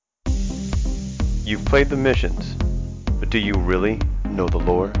You've played the missions, but do you really know the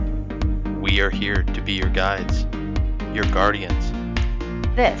lore? We are here to be your guides, your guardians.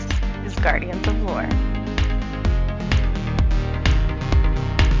 This is Guardians of Lore.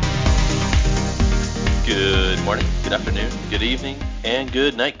 Good morning, good afternoon, good evening, and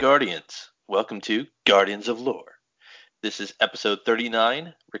good night, Guardians. Welcome to Guardians of Lore. This is episode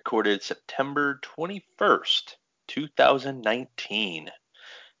 39, recorded September 21st, 2019.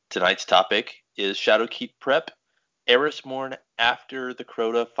 Tonight's topic is Shadowkeep Prep, Erismorn after the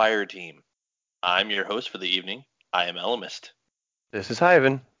Crota Fire Team. I'm your host for the evening. I am Elemist. This is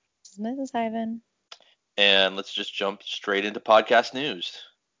Hyven. This is Hyven. And let's just jump straight into podcast news.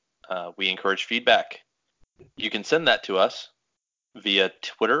 We encourage feedback. You can send that to us via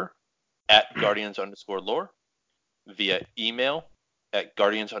Twitter at Guardians_lore, via email at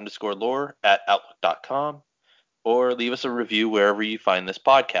Guardians_lore@outlook.com, or leave us a review wherever you find this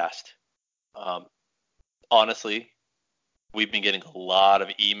podcast. Honestly, we've been getting a lot of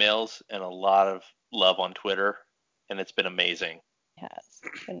emails and a lot of love on Twitter, and it's been amazing. Yes,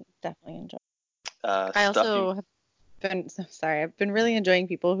 been definitely enjoying. I've been really enjoying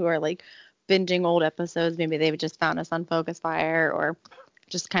people who are like binging old episodes. Maybe they've just found us on Focus Fire or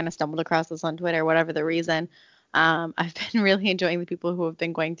just kind of stumbled across us on Twitter, whatever the reason. I've been really enjoying the people who have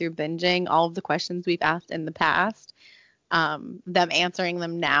been going through binging all of the questions we've asked in the past, them answering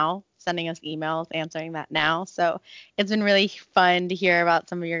them now, sending us emails, answering that now. So it's been really fun to hear about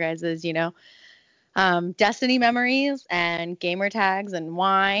some of your guys', Destiny memories and gamer tags and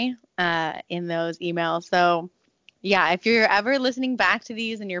why in those emails. So yeah, if you're ever listening back to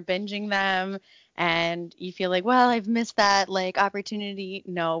these and you're binging them and you feel like, well, I've missed that like opportunity.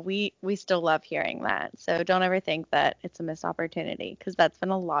 No, we still love hearing that. So don't ever think that it's a missed opportunity, because that's been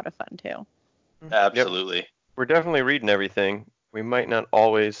a lot of fun too. Absolutely. Yep. We're definitely reading everything. We might not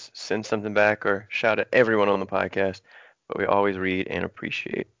always send something back or shout at everyone on the podcast, but we always read and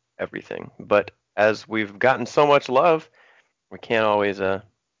appreciate everything. But as we've gotten so much love, we can't always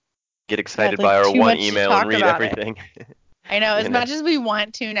get excited by our one email and read everything. I know, as much as we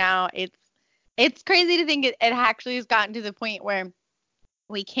want to now, it's crazy to think it actually has gotten to the point where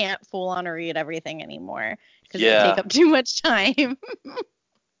we can't full on read everything anymore because it take up too much time.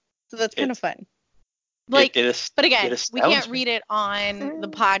 So that's kind of fun. But again, we can't read it on the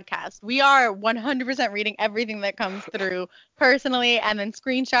podcast. We are 100% reading everything that comes through personally and then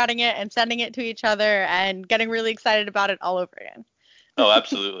screenshotting it and sending it to each other and getting really excited about it all over again. Oh,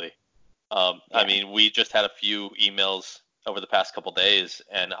 absolutely. I mean, we just had a few emails over the past couple days,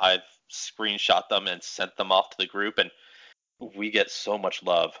 and I've screenshot them and sent them off to the group, and we get so much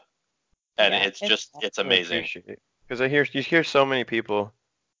love. And it's amazing. Because you hear so many people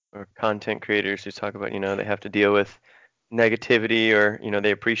or content creators who talk about, they have to deal with negativity, or,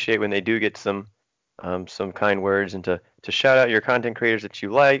 they appreciate when they do get some kind words, and to shout out your content creators that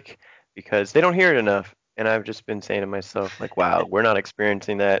you like, because they don't hear it enough. And I've just been saying to myself, like, wow, we're not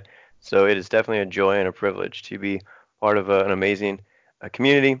experiencing that. So it is definitely a joy and a privilege to be part of an amazing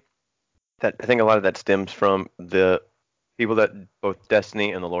community. That I think a lot of that stems from the people that both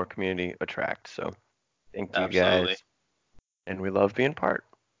Destiny and the lore community attract. So thank you guys. And we love being part.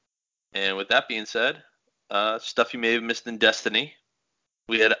 And with that being said, stuff you may have missed in Destiny.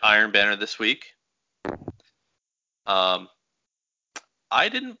 We had Iron Banner this week. I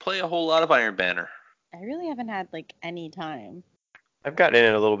didn't play a whole lot of Iron Banner. I really haven't had like any time. I've gotten in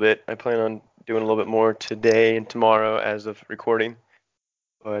it a little bit. I plan on doing a little bit more today and tomorrow as of recording.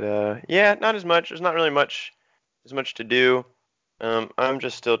 But yeah, not as much. There's not really as much to do. I'm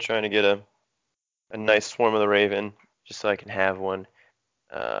just still trying to get a nice Swarm of the Raven, just so I can have one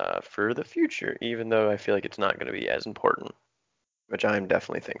for the future, even though I feel like it's not going to be as important, which I'm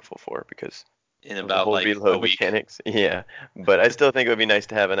definitely thankful for, because in about like reload a week. Mechanics. Yeah, but I still think it would be nice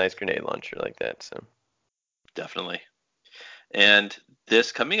to have a nice grenade launcher like that. So definitely. And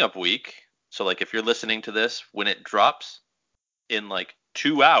this coming up week, so like if you're listening to this when it drops in like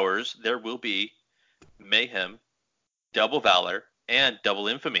 2 hours, there will be Mayhem, Double Valor, and Double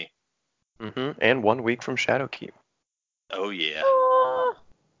Infamy. And 1 week from Shadowkeep. Oh yeah.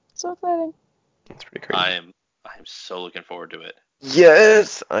 So exciting. It's pretty crazy. I am so looking forward to it.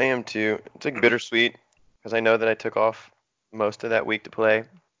 Yes, I am too. It's like bittersweet, because I know that I took off most of that week to play.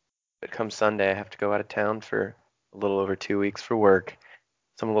 But come Sunday, I have to go out of town for a little over 2 weeks for work.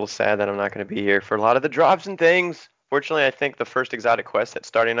 So I'm a little sad that I'm not going to be here for a lot of the drops and things. Fortunately, I think the first exotic quest that's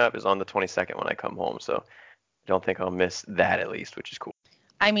starting up is on the 22nd when I come home, so I don't think I'll miss that at least, which is cool.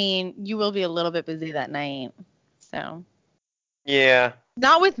 I mean, you will be a little bit busy that night, so. Yeah.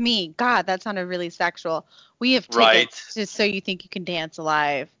 Not with me. God, that sounded really sexual. We have tickets to So You Think You Can Dance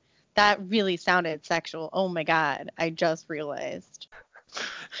Live That really sounded sexual. Oh my god, I just realized.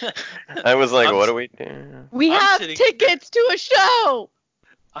 I was like, what do we do? We have tickets to a show!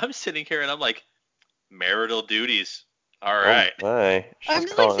 I'm sitting here and I'm like, marital duties. All right. Oh my. I'm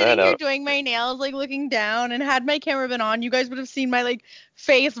just like sitting here doing my nails, like looking down, and had my camera been on, you guys would have seen my like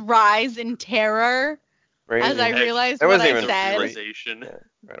face rise in terror as I realized what I said. Realization. Yeah,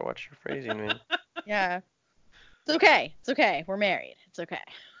 gotta watch your phrasing, man. Yeah. It's okay. It's okay. We're married. It's okay.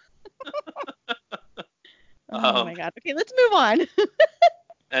 Oh my god. Okay, let's move on.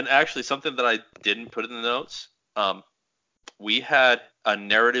 And actually, something that I didn't put in the notes, we had a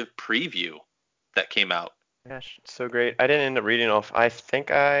narrative preview that came out. Gosh, it's so great. I didn't end up reading all.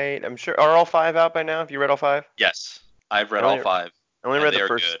 I'm sure. Are all 5 out by now? Have you read all 5? Yes, I've read all 5. I only read the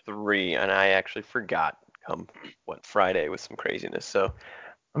first 3, and I actually forgot Friday with some craziness. So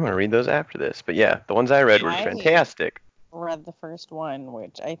I'm gonna read those after this. But yeah, the ones I read were fantastic. Read the first one,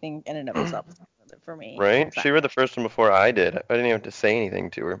 which I think in and of itself was for me. Right? She read the first one before I did. I didn't even have to say anything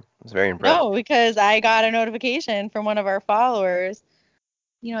to her. I was very impressed. No, because I got a notification from one of our followers.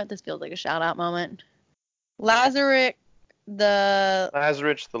 You know what? This feels like a shout out moment. Lazarus the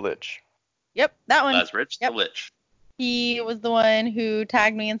Lich. Yep, that one. Lazarus the Lich. He was the one who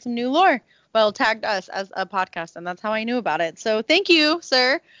tagged me in some new lore. Well, tagged us as a podcast, and that's how I knew about it. So thank you,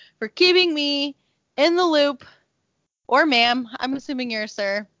 sir, for keeping me in the loop. Or ma'am. I'm assuming you're a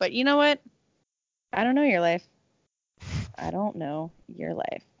sir. But you know what? I don't know your life. I don't know your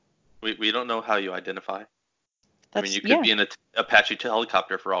life. We don't know how you identify. I mean, you could be in an Apache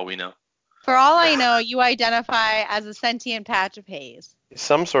helicopter for all we know. For all I know, you identify as a sentient patch of haze.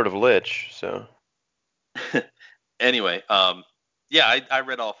 Some sort of lich, so. Anyway, I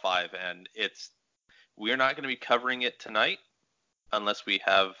read all 5, and we're not going to be covering it tonight unless we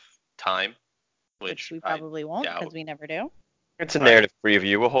have time, which we probably won't because we never do. It's a narrative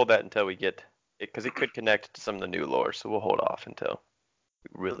preview. We'll hold that until we get it, because it could connect to some of the new lore, so we'll hold off until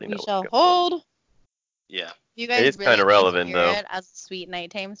we really know. We shall hold. Yeah. You guys it's kind of relevant, though. It as a sweet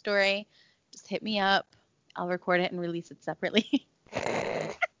nighttime story, just hit me up. I'll record it and release it separately.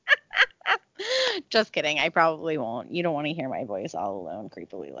 Just kidding. I probably won't. You don't want to hear my voice all alone,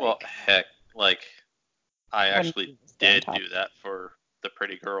 creepily. Well, heck, I actually did do that for the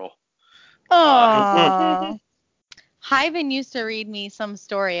pretty girl. Aww. Hyven used to read me some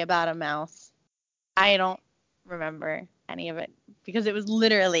story about a mouse. I don't remember any of it because it was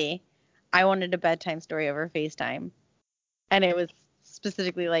literally, I wanted a bedtime story over FaceTime. And it was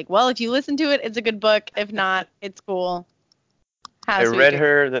specifically like, well, if you listen to it, it's a good book. If not, it's cool. I read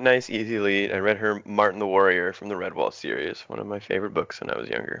her The Nice Easy Lead. I read her Martin the Warrior from the Redwall series, one of my favorite books when I was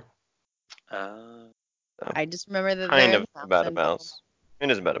younger. I just remember that kind of about a mouse.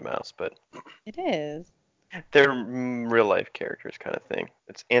 It is about a mouse, but it is. They're real life characters kind of thing.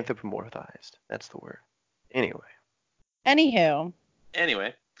 It's anthropomorphized. That's the word. Anyway.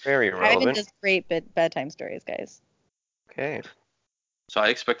 Very relevant. I just great bedtime stories, guys. Okay. So I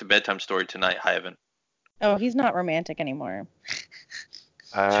expect a bedtime story tonight, Hyven. Oh, he's not romantic anymore.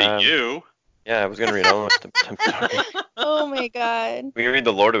 To you? Yeah, I was gonna read all of them. Oh my god. We read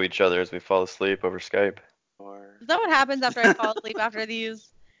the lore to each other as we fall asleep over Skype. Is that what happens after I fall asleep after these?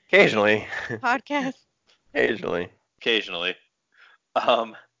 Occasionally. Podcasts. Occasionally.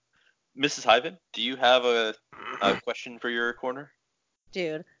 Mrs. Hyven, do you have a question for your corner?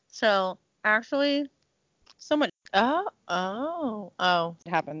 Dude, so actually, someone. It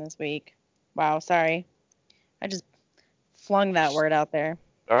happened this week. Wow, sorry. I just flung that word out there.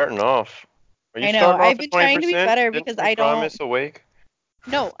 Starting off. I know. I've been trying to be better because I don't. Promise awake?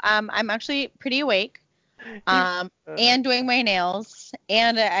 No, I'm actually pretty awake. And doing my nails,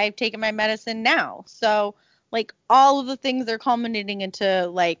 and I've taken my medicine now. So, all of the things are culminating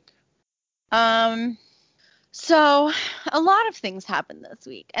into So, a lot of things happened this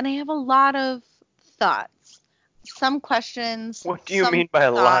week, and I have a lot of thoughts, some questions. What do you mean by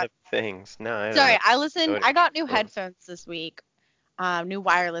a lot of things? No, I don't know. I got new headphones this week, new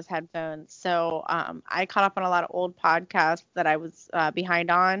wireless headphones. So, I caught up on a lot of old podcasts that I was behind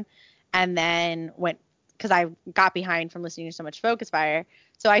on, and then because I got behind from listening to so much Focus Fire.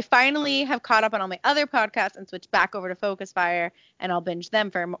 So I finally have caught up on all my other podcasts and switched back over to Focus Fire, and I'll binge them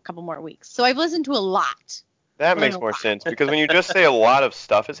for a couple more weeks. So I've listened to a lot. That makes more sense, because when you just say a lot of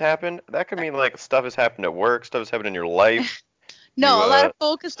stuff has happened, that could mean stuff has happened at work, stuff has happened in your life. No, a lot of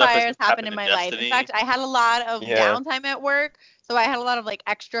Focus Fire has happened in my life. In fact, I had a lot of downtime at work, so I had a lot of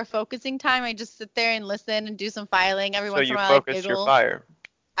extra focusing time. I just sit there and listen and do some filing every once in a while. So you focus your fire.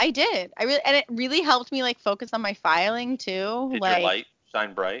 I did. And it really helped me focus on my filing too. Did your light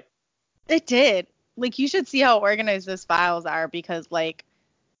shine bright? It did. You should see how organized those files are, because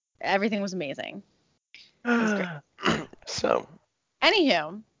Everything was amazing. It was great. So.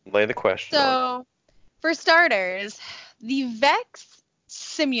 Anywho. Lay the question on. So, for starters, the Vex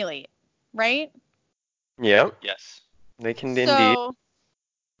simulate, right? Yeah. Yes. They can so, indeed.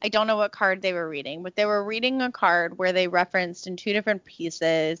 I don't know what card they were reading, but they were reading a card where they referenced in two different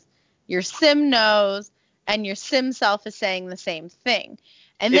pieces, your sim knows and your sim self is saying the same thing.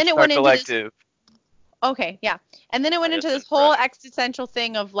 And then it went into this. Okay, yeah. And then it went into this whole existential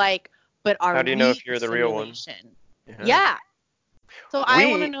thing of like, but are we How do you know if you're the real one? Yeah. So I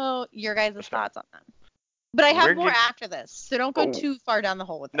want to know your guys' thoughts on that. But I have more after this, so don't go too far down the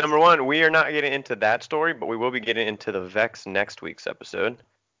hole with this. Number one, we are not getting into that story, but we will be getting into the Vex next week's episode.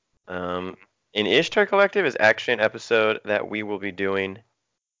 In Ishtar Collective is actually an episode that we will be doing.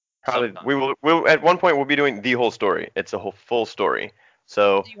 Probably we'll at one point we'll be doing the whole story. It's a whole full story.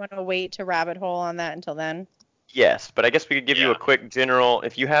 So. Do you want to wait to rabbit hole on that until then? Yes, but I guess we could give you a quick general.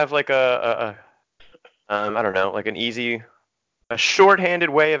 If you have like I don't know, like a shorthanded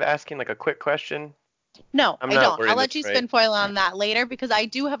way of asking like a quick question. No, I don't. I'll let you spin foil on that later because I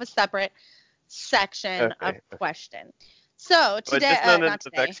do have a separate section of question. So today, just know that the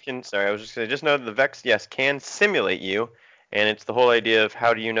Vex can. Sorry, I was just gonna just know that the Vex, yes, can simulate you, and it's the whole idea of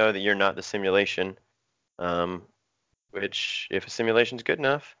how do you know that you're not the simulation. Which if a simulation's good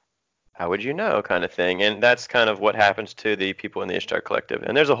enough, how would you know, kind of thing, and that's kind of what happens to the people in the Ishtar Collective,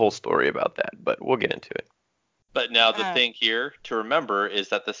 and there's a whole story about that, but we'll get into it. But now the thing here to remember is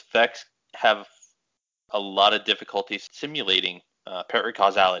that the Vex have a lot of difficulty simulating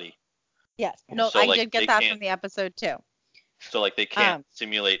paracausality. Yes. No, so, I did get that from the episode too. So like they can't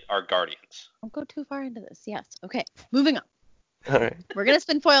simulate our guardians. Don't go too far into this. Yes. Okay. Moving on. All right. We're gonna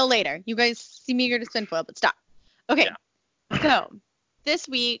spin foil later. You guys seem eager to spin foil, but stop. Okay. Yeah. So this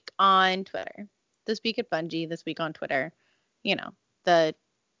week on Twitter, this week at Bungie, this week on Twitter, you know, the.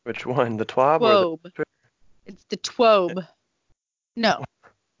 Which one? The TWAB or the? It's the TWOB. No.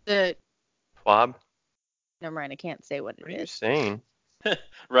 The. TWAB? Never mind. I can't say what it is. What are you saying?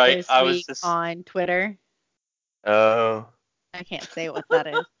 Right. This I was week just on Twitter. Oh. I can't say what that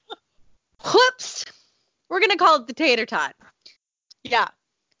is. Whoops. We're gonna call it the tater tot. Yeah.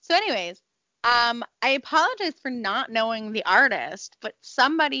 So, anyways, I apologize for not knowing the artist, but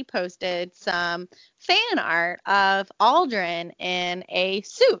somebody posted some fan art of Aldrin in a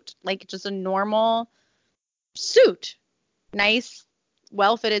suit, like just a normal suit, nice,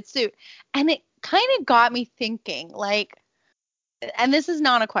 well-fitted suit, and it kind of got me thinking, like. And this is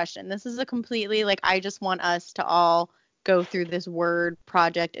not a question. This is a completely, like, I just want us to all go through this word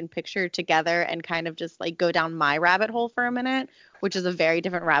project and picture together and kind of just, like, go down my rabbit hole for a minute, which is a very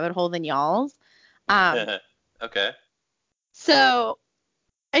different rabbit hole than y'all's. Okay. So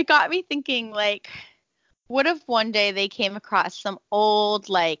it got me thinking, like, what if one day they came across some old,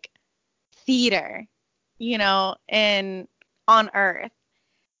 like, theater, you know, on Earth?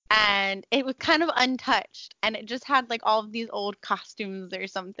 And it was kind of untouched, and it just had like all of these old costumes or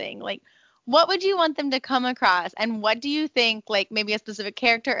something. Like, what would you want them to come across, and what do you think, like maybe a specific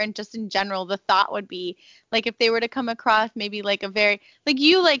character and just in general the thought would be, like if they were to come across maybe like a very, like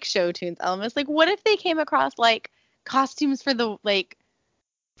you like show tunes elements, like what if they came across like costumes for the like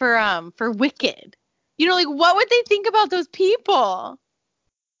for Wicked, you know, like what would they think about those people?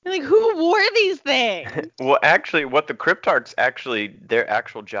 Like, who wore these things? Well, actually, what the Cryptarchs their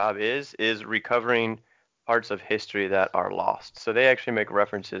actual job is recovering parts of history that are lost. So they actually make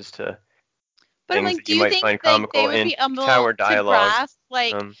references to things that you might find comical in Tower dialogue. Grasp,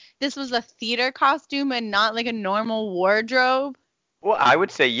 like, this was a theater costume and not like a normal wardrobe? Well, I would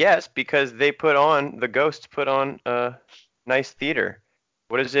say yes, because the ghosts put on nice theater.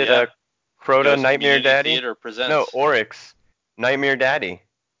 What is it? Yeah. Crota Nightmare Daddy? Theater presents. No, Oryx Nightmare Daddy.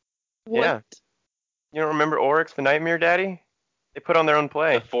 What? Yeah. You don't remember Oryx, the Nightmare Daddy? They put on their own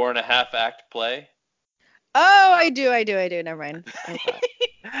play. The 4.5 act play? Oh, I do. Never mind.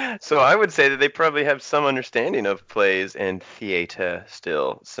 So I would say that they probably have some understanding of plays and theater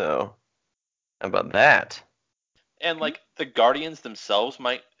still. So how about that? And like the Guardians themselves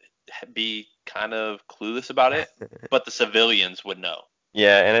might be kind of clueless about it, but the civilians would know.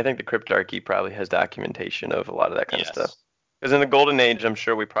 Yeah, and I think the Cryptarchy probably has documentation of a lot of that kind of stuff. Because in the Golden Age, I'm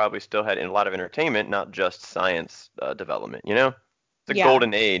sure we probably still had a lot of entertainment, not just science development, you know? The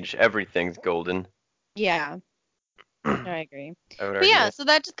Golden Age, everything's golden. Yeah. I agree. But yeah, so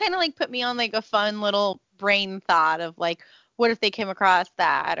that just kind of like put me on like a fun little brain thought of like, what if they came across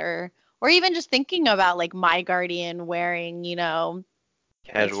that, or even just thinking about like my guardian wearing, you know,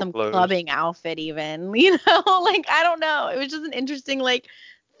 casual like some clothes. Clubbing outfit even, you know, like I don't know. It was just an interesting like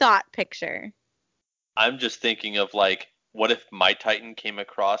thought picture. I'm just thinking of like what if my Titan came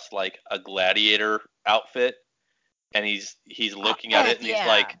across like a gladiator outfit, and he's looking at it and he's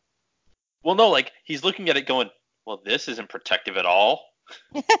like, well, no, like he's looking at it going, well, this isn't protective at all.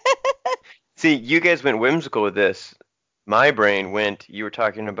 See, you guys went whimsical with this. My brain went, you were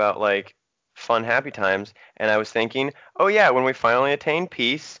talking about like fun, happy times, and I was thinking, oh yeah, when we finally attain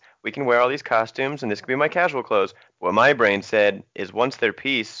peace, we can wear all these costumes, and this could be my casual clothes. What my brain said is, once they're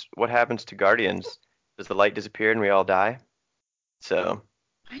peace, what happens to Guardians? Does the light disappear and we all die? So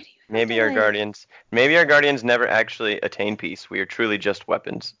maybe our Guardians never actually attain peace. We are truly just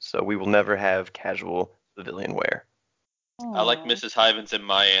weapons, so we will never have casual civilian wear. Aww. I like Mrs. Hyvens and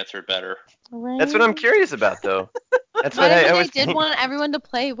my answer better. Right? That's what I'm curious about, though. That's what I was did want everyone to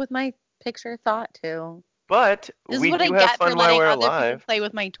play with my picture thought too. But this we is what do I have get fun for while letting we're other alive. people play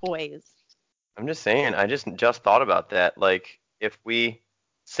with my toys. I'm just saying, I just thought about that. Like, if we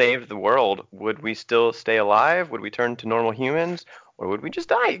saved the world, would we still stay alive? Would we turn to normal humans? Or would we just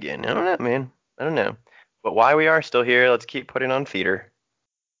die again? I don't know, man. I don't know. But why we are still here, let's keep putting on theater.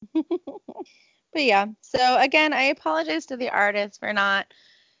 But yeah, so again, I apologize to the artist for not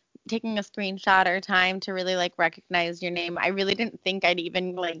taking a screenshot or time to really like recognize your name. I really didn't think I'd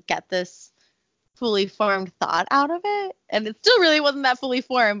even like get this fully formed thought out of it, and it still really wasn't that fully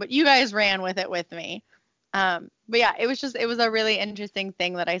formed, but you guys ran with it with me. But yeah, it was a really interesting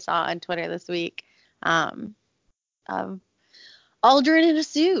thing that I saw on Twitter this week. Of Aldrin in a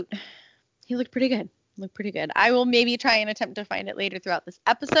suit. He looked pretty good. I will maybe try and attempt to find it later throughout this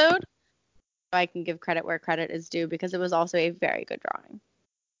episode, so I can give credit where credit is due, because it was also a very good drawing.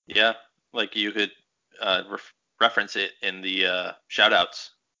 Yeah, like you could reference it in the shoutouts.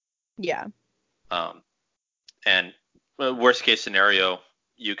 Yeah. And worst case scenario,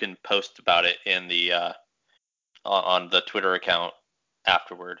 you can post about it in the on the Twitter account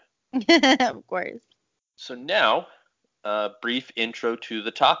afterward. Of course. So now, brief intro to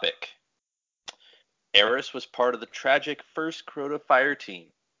the topic. Eris was part of the tragic first Crota fire team.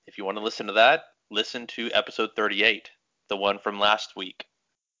 If you want to listen to that, listen to episode 38, the one from last week.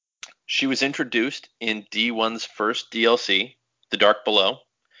 She was introduced in D1's first DLC, The Dark Below,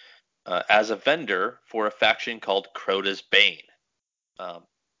 as a vendor for a faction called Crota's Bane.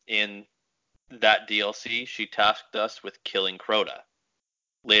 In that DLC, she tasked us with killing Crota.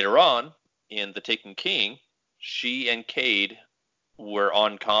 Later on, in The Taken King, she and Cade were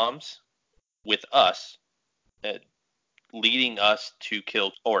on comms with us, leading us to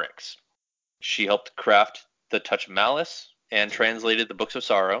kill Oryx. She helped craft the Touch of Malice and translated the Books of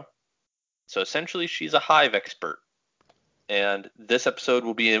Sorrow. So essentially, she's a Hive expert. And this episode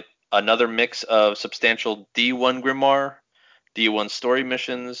will be another mix of substantial D1 Grimoire, D1 story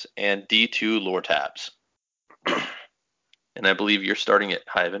missions, and D2 lore tabs. And I believe you're starting it,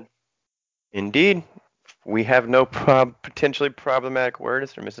 Hyven. Indeed. We have no potentially problematic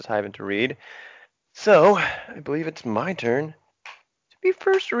words for Mrs. Hyven to read. So, I believe it's my turn to be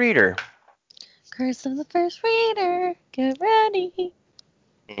first reader. Curse of the first reader. Get ready.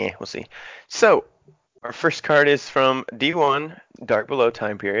 We'll see. So, our first card is from D1, Dark Below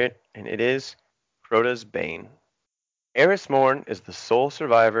time period, and it is Crota's Bane. Eris Morn is the sole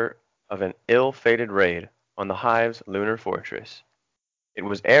survivor of an ill-fated raid on the Hive's lunar fortress. It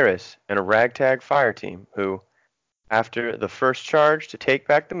was Eris and a ragtag fire team who, after the first charge to take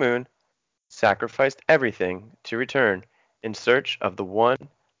back the moon, sacrificed everything to return in search of the one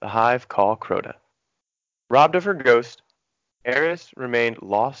the Hive call Crota. Robbed of her ghost, Eris remained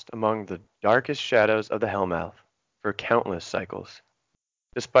lost among the darkest shadows of the Hellmouth for countless cycles.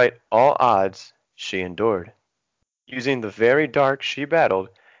 Despite all odds, she endured, using the very dark she battled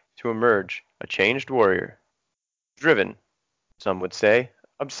to emerge a changed warrior. Driven, some would say,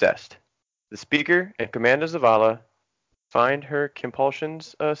 obsessed. The Speaker and Commander Zavala find her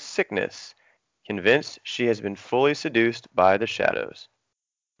compulsions a sickness, convinced she has been fully seduced by the shadows.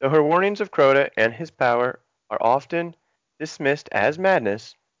 Though her warnings of Crota and his power are often dismissed as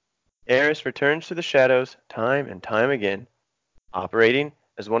madness, Eris returns to the shadows time and time again, operating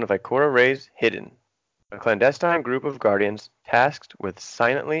as one of Ikora Ray's Hidden, a clandestine group of guardians tasked with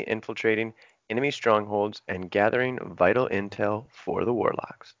silently infiltrating enemy strongholds and gathering vital intel for the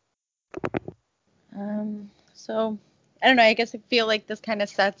Warlocks. So, I don't know, I guess I feel like this kind of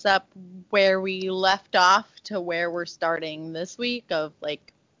sets up where we left off to where we're starting this week of,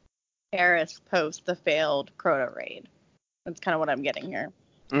 like, Eris post the failed Crota raid. That's kind of what I'm getting here.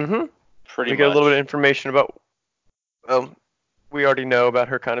 Mm-hmm. Pretty much. We get a little bit of information about, we already know about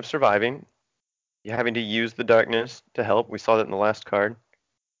her kind of surviving, having to use the darkness to help. We saw that in the last card.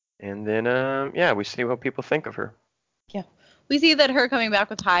 And then, we see what people think of her. Yeah. We see that her coming back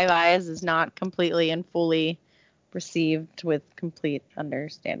with Hive Eyes is not completely and fully received with complete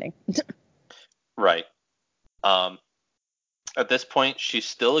understanding. Right. At this point, she's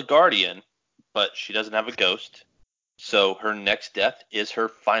still a guardian, but she doesn't have a ghost. So her next death is her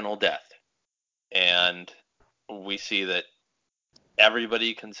final death. And we see that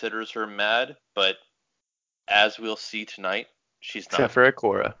everybody considers her mad, but as we'll see tonight, she's not. Except for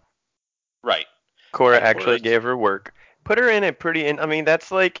Ikora. Right. Ikora actually gave her work. Put her in a I mean,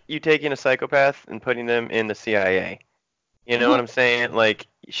 that's like you taking a psychopath and putting them in the CIA. You know what I'm saying? Like,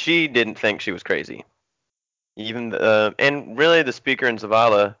 she didn't think she was crazy. Even and really the speaker in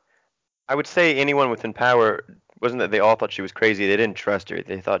Zavala, I would say anyone within power, wasn't that they all thought she was crazy. They didn't trust her.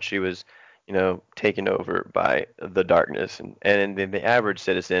 They thought she was, taken over by the darkness. And the average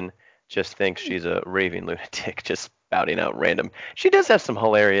citizen just thinks she's a raving lunatic, just spouting out random. She does have some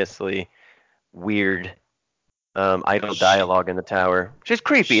hilariously weird idle dialogue in the tower. She's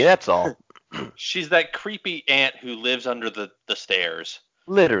creepy, that's all. She's that creepy aunt who lives under the stairs.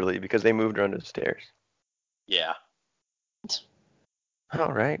 Literally, because they moved her under the stairs. Yeah.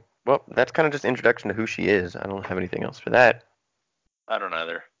 All right. Well, that's kind of just introduction to who she is. I don't have anything else for that. I don't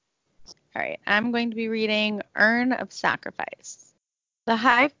either. All right. I'm going to be reading Urn of Sacrifice. The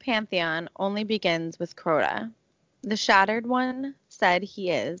Hive Pantheon only begins with Crota. The Shattered One said he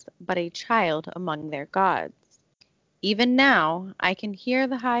is but a child among their gods. Even now, I can hear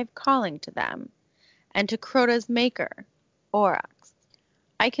the Hive calling to them, and to Crota's maker, Aurochs.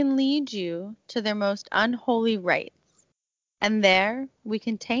 I can lead you to their most unholy rites, and there we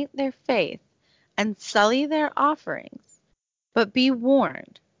can taint their faith and sully their offerings. But be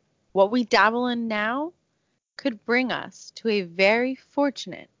warned, what we dabble in now could bring us to a very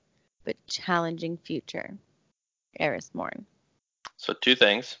fortunate but challenging future. Eris Morn. So 2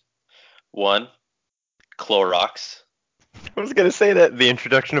 things. 1, Clorox. I was going to say that, the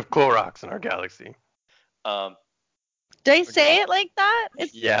introduction of Clorox in our galaxy. Did I say it like that?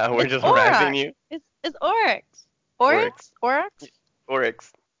 We're just razzing you. It's Oryx. Oryx? Oryx?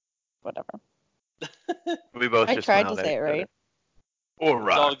 Oryx. Whatever. We both I just tried to say it right. Oryx.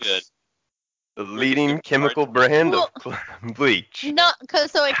 It's all good. The leading chemical brand of bleach. No,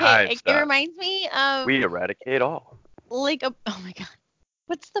 it reminds me of... We eradicate all. Oh my god.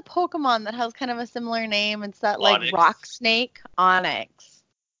 What's the Pokemon that has kind of a similar name? It's that Onyx. rock snake. Onyx.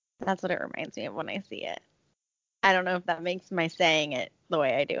 That's what it reminds me of when I see it. I don't know if that makes my saying it the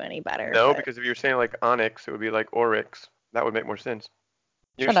way I do any better. No, because if you're saying like Onyx, it would be like Oryx. That would make more sense.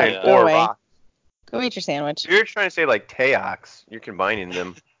 You're Shut saying up. Go away. Auroch. Go eat your sandwich. You're trying to say like Teox. You're combining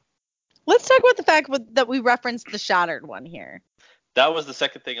them. Let's talk about the fact that we referenced the Shattered One here. That was the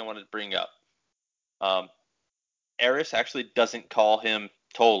second thing I wanted to bring up. Eris actually doesn't call him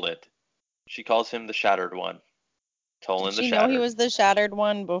Toland. She calls him the Shattered One. Toland the Shattered. Did she know he was the Shattered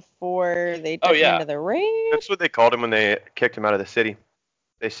One before they took him into the raid? That's what they called him when they kicked him out of the city.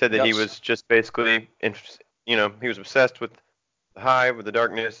 They said that he was just basically, he was obsessed with the Hive, with the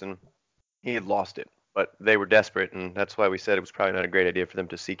darkness, and he had lost it. But they were desperate, and that's why we said it was probably not a great idea for them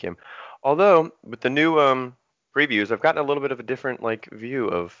to seek him. Although, with the new previews, I've gotten a little bit of a different view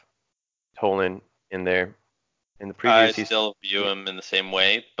of Toland in there. In the previews, I still view him in the same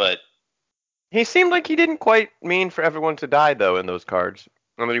way, but he seemed like he didn't quite mean for everyone to die, though, in those cards.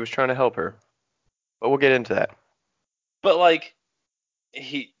 I mean, he was trying to help her. But we'll get into that. But, we'll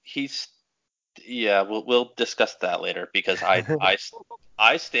discuss that later, because I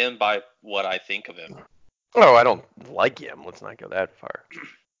stand by what I think of him. Oh, I don't like him. Let's not go that far.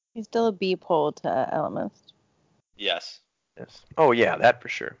 He's still a B-pole to Ellimist. Yes. Oh, yeah, that for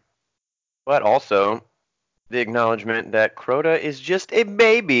sure. But also, the acknowledgement that Crota is just a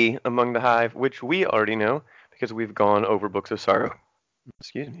baby among the Hive, which we already know because we've gone over Books of Sorrow.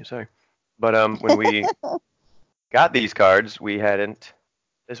 Excuse me, sorry. But when we got these cards, we hadn't.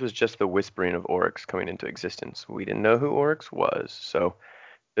 This was just the whispering of Oryx coming into existence. We didn't know who Oryx was, so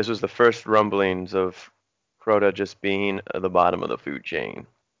this was the first rumblings of Crota just being at the bottom of the food chain.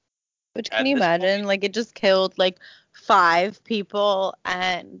 Which, can you imagine? It just killed 5 people,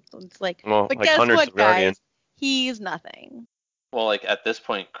 and it's but guess what, guys? He's nothing. Well, at this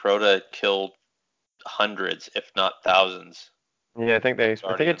point, Crota killed hundreds, if not thousands. Yeah, I think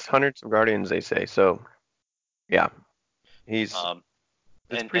it's hundreds of Guardians, they say. So, yeah, he's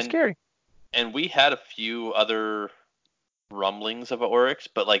it's pretty scary. And we had a few other rumblings of Oryx,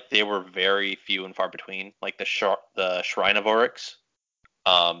 but they were very few and far between. The Shrine of Oryx.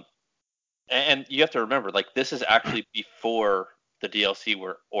 And you have to remember, this is actually before the DLC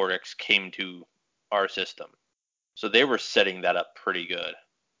where Oryx came to our system. So they were setting that up pretty good.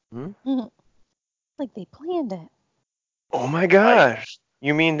 Mm-hmm. They planned it. Oh my gosh.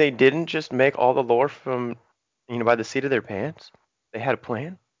 You mean they didn't just make all the lore from, by the seat of their pants. They had a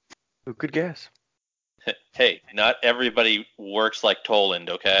plan. Who could guess? Hey, not everybody works like Toland,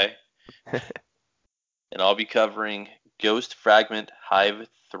 okay? And I'll be covering Ghost Fragment Hive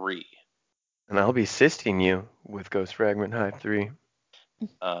 3. And I'll be assisting you with Ghost Fragment Hive 3.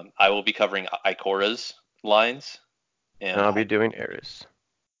 I will be covering Ikora's lines. And I'll be doing Eris.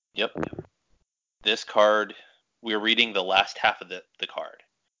 Yep. This card, we're reading the last half of the card.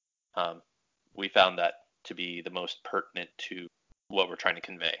 We found that to be the most pertinent to what we're trying to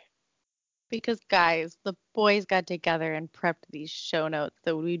convey. Because, guys, the boys got together and prepped these show notes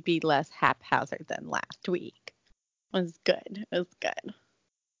so we'd be less haphazard than last week. It was good. It was good.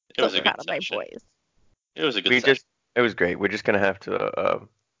 It was a good section. My boys. It was a good section. It was great. We're just going to have to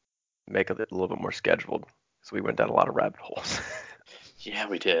make it a little bit more scheduled. So we went down a lot of rabbit holes. Yeah,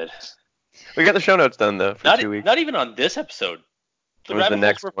 we did. We got the show notes done, though, for 2 weeks. Not even on this episode. The rabbit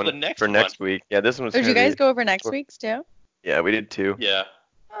holes were for next week. Yeah, this one was Did you guys go over next week's, too? Yeah, we did, too. Yeah.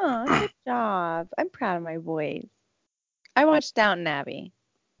 Oh, good job. I'm proud of my boys. I watched Downton Abbey.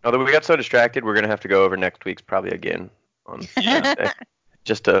 Although we got so distracted, we're going to have to go over next week's probably again on Thursday,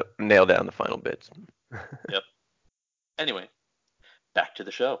 just to nail down the final bits. Yep. Anyway, back to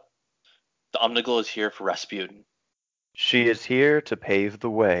the show. The Omnigul is here for Rasputin. She is here to pave the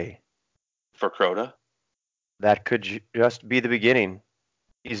way. For Crota? That could just be the beginning.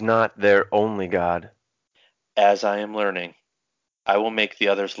 He's not their only god. As I am learning, I will make the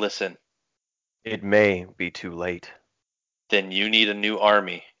others listen. It may be too late. Then you need a new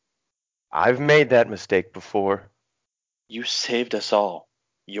army. I've made that mistake before. You saved us all.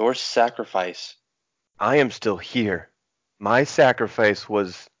 Your sacrifice. I am still here. My sacrifice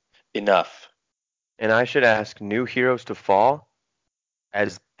was enough. And I should ask new heroes to fall,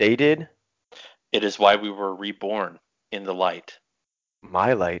 as they did? It is why we were reborn in the light.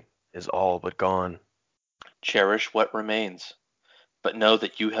 My light is all but gone. Cherish what remains, but know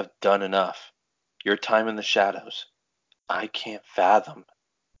that you have done enough. Your time in the shadows, I can't fathom.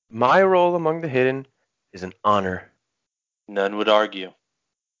 My role among the hidden is an honor. None would argue,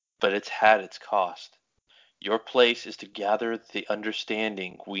 but it's had its cost. Your place is to gather the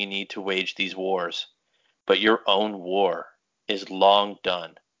understanding we need to wage these wars, but your own war is long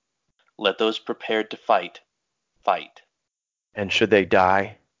done. Let those prepared to fight, fight. And should they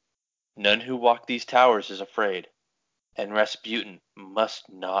die? None who walk these towers is afraid, and Rasputin must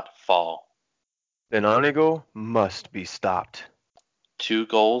not fall. Then Omnigul must be stopped. Two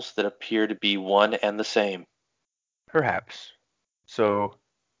goals that appear to be one and the same. Perhaps. So,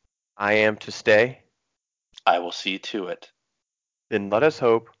 I am to stay? I will see to it. Then let us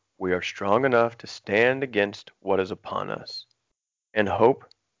hope we are strong enough to stand against what is upon us, and hope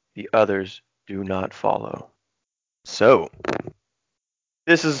the others do not follow. So,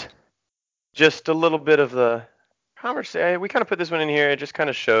 this is just a little bit of the conversation. We kind of put this one in here. It just kind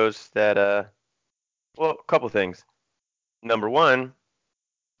of shows that, well, a couple things. Number one,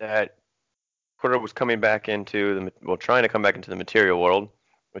 that Crota was coming back into trying to come back into the material world,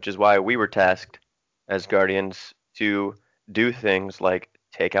 which is why we were tasked as Guardians to do things like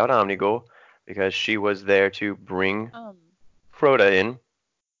take out Omnigul, because she was there to bring Crota in.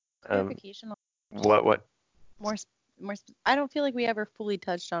 Clarification. What? More. I don't feel like we ever fully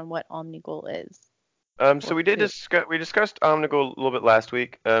touched on what Omnigul is. So we discussed Omnigul a little bit last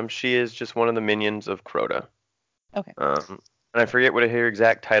week. She is just one of the minions of Crota. Okay. And I forget what her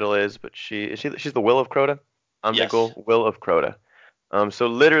exact title is, but she's the Will of Crota. Omnigul, yes. Will of Crota. So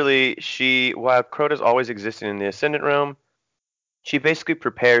literally, while Crota's always existed in the Ascendant Realm, she basically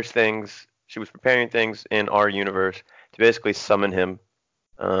prepares things. She was preparing things in our universe to basically summon him,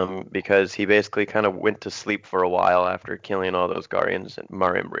 because he basically kind of went to sleep for a while after killing all those Guardians in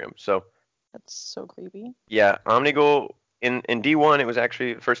Mar-Imbrium. So that's so creepy. Yeah, Omnigul in D1, it was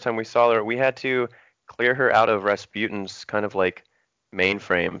actually the first time we saw her. We had to clear her out of Rasputin's kind of like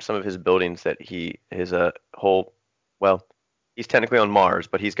mainframe, some of his buildings that he's technically on Mars,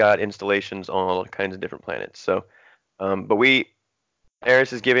 but he's got installations on all kinds of different planets. So, but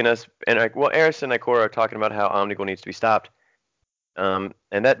Eris is giving us, Eris and Ikora are talking about how Omnigul needs to be stopped. And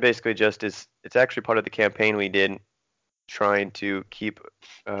that basically it's actually part of the campaign we did, trying to keep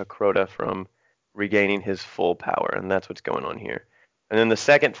Crota from regaining his full power, and that's what's going on here. And then the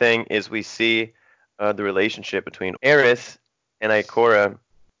second thing is we see the relationship between Eris and Ikora.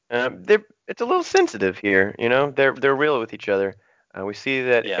 It's a little sensitive here, They're real with each other. We see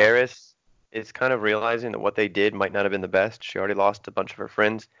that Eris is kind of realizing that what they did might not have been the best. She already lost a bunch of her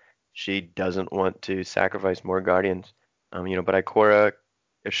friends. She doesn't want to sacrifice more Guardians. But Ikora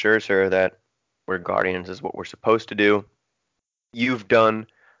assures her that we're Guardians is what we're supposed to do. You've done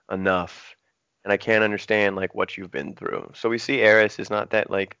enough. and I can't understand like what you've been through. So we see Eris is not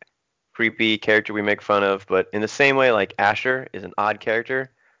that like creepy character we make fun of, but in the same way like Asher is an odd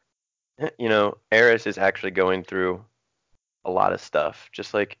character, Eris is actually going through a lot of stuff.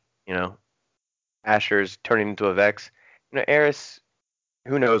 Just like, Asher's turning into a Vex. Eris,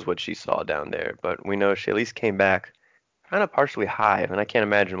 who knows what she saw down there, but we know she at least came back kind of partially Hive, and I can't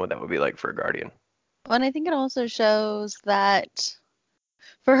imagine what that would be like for a Guardian. Well, and I think it also shows that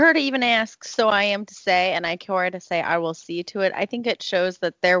for her to even ask, so I am to say, and Ikora to say, I will see to it, I think it shows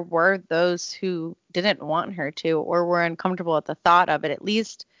that there were those who didn't want her to or were uncomfortable at the thought of it, at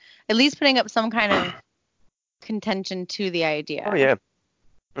least putting up some kind of contention to the idea. Oh, yeah.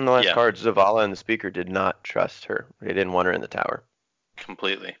 In the last card, Zavala and the Speaker did not trust her. They didn't want her in the tower.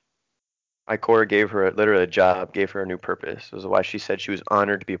 Completely. Ikora gave her literally a job, gave her a new purpose. This is why she said she was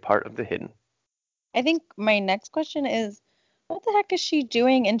honored to be a part of the Hidden. I think my next question is, what the heck is she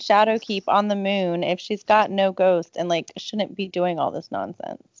doing in Shadowkeep on the moon if she's got no ghost and like shouldn't be doing all this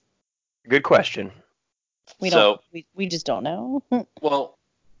nonsense? Good question. We just don't know. Well,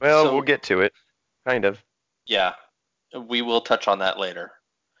 we'll get to it. Kind of. Yeah. We will touch on that later.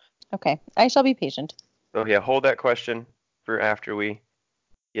 Okay. I shall be patient. So yeah, hold that question for after we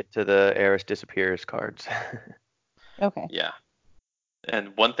get to the Eris disappears cards. Okay. Yeah.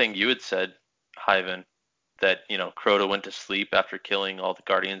 And one thing you had said, Hyven, that, Crota went to sleep after killing all the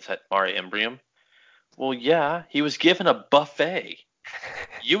Guardians at Mare Imbrium. Well, yeah, he was given a buffet.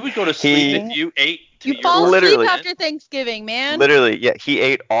 You would go to sleep if you ate. You fall asleep after Thanksgiving, man. Literally, yeah. He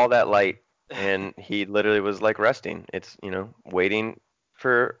ate all that light, and he literally was like resting. It's waiting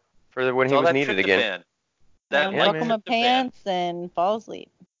for when he was needed again. Buckle my pants and fall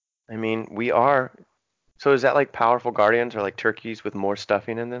asleep. I mean, we are. So is that like powerful Guardians or like turkeys with more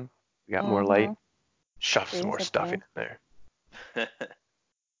stuffing in them? We got more light. Shove some more stuffing in there.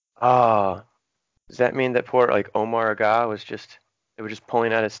 Does that mean that poor like Omar Aga they were just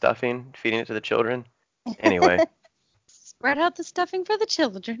pulling out his stuffing, feeding it to the children? Anyway. Spread out the stuffing for the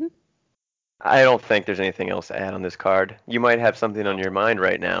children. I don't think there's anything else to add on this card. You might have something on your mind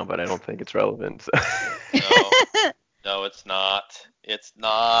right now, but I don't think it's relevant. So. No, it's not. It's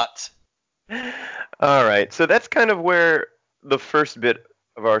not. All right. So that's kind of where the first bit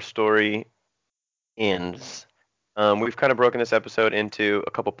of our story ends. We've kind of broken this episode into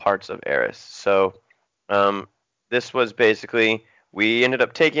a couple parts of Eris. So this was basically, we ended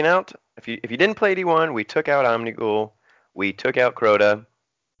up taking out, if you didn't play D1, we took out Omnigul, we took out Crota,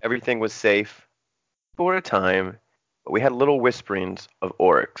 everything was safe for a time, but we had little whisperings of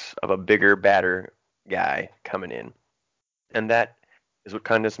Oryx, of a bigger, badder guy coming in. And that is what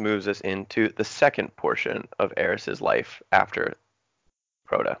kind of moves us into the second portion of Eris's life after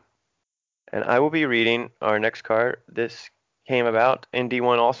Crota. And I will be reading our next card. This came about in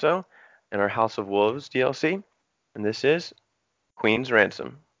D1 also, in our House of Wolves DLC. And this is Queen's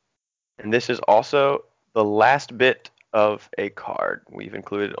Ransom. And this is also the last bit of a card. We've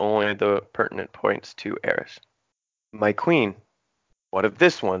included only the pertinent points to Eris. My queen, what of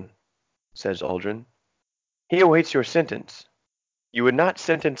this one? Says Uldren. He awaits your sentence. You would not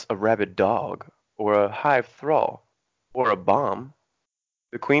sentence a rabid dog, or a hive thrall, or a bomb.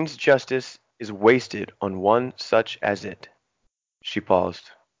 The queen's justice is wasted on one such as it. She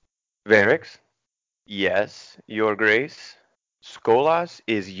paused. Varix? Yes, your grace. Skolas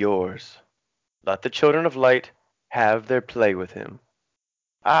is yours. Let the children of light have their play with him.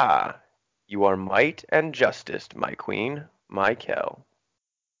 Ah, you are might and justice, my queen, my Kel.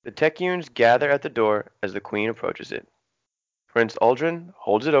 The Techians gather at the door as the queen approaches it. Prince Uldren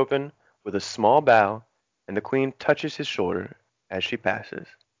holds it open with a small bow, and the queen touches his shoulder as she passes.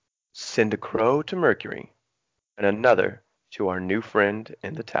 Send a crow to Mercury, and another to our new friend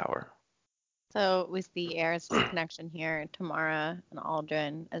in the tower. So we see Eris' connection here, Tamara and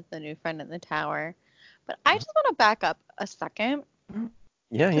Uldren as the new friend in the tower. But I just want to back up a second.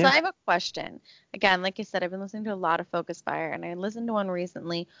 Yeah. Because I have a question. Again, like you said, I've been listening to a lot of Focus Fire, and I listened to one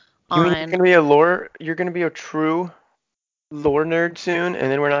recently on. You're going to be a true lore nerd soon,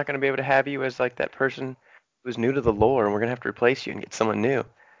 and then we're not going to be able to have you as like that person who's new to the lore, and we're going to have to replace you and get someone new.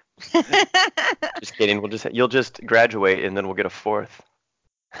 Just kidding. You'll just graduate, and then we'll get a fourth.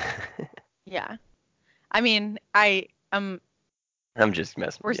 Yeah. I mean, I'm just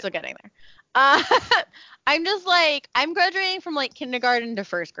messing. We're still getting there. I'm just like, I'm graduating from like kindergarten to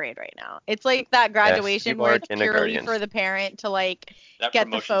first grade right now. It's like that graduation where it's purely for the parent to like get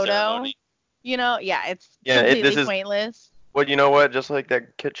the photo. Ceremony. It's completely pointless. Well, you know what? Just like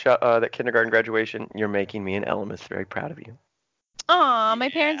that kindergarten graduation, you're making me and Elemis very proud of you. Aw, my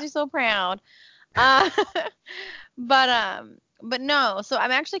parents are so proud. But no. So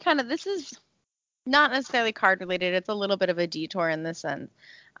I'm actually this is not necessarily card related. It's a little bit of a detour in this sense.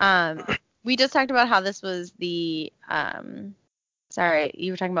 We just talked about how this was the sorry,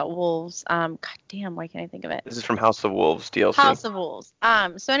 you were talking about wolves. God damn, why can't I think of it? This is from House of Wolves DLC. House of Wolves.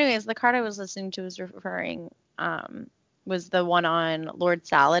 So anyways, the card I was listening to was referring was the one on Lord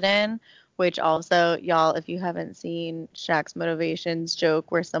Saladin, which also, y'all, if you haven't seen Shaq's Motivations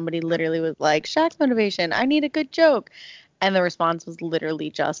joke where somebody literally was like, Shaq's Motivation, I need a good joke. And the response was literally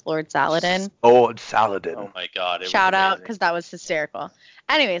just Lord Saladin. Lord Saladin. Oh my God. Shout out, because that was hysterical.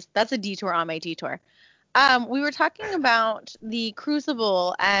 Anyways, that's a detour on my detour. We were talking about the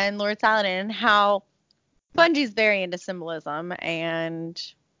Crucible and Lord Saladin and how Bungie's very into symbolism, and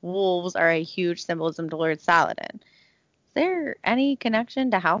wolves are a huge symbolism to Lord Saladin. Is there any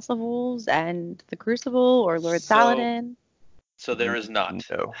connection to House of Wolves and the Crucible or Lord Saladin? So there is not.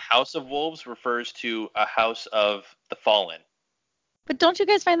 No. House of Wolves refers to a house of the fallen. But don't you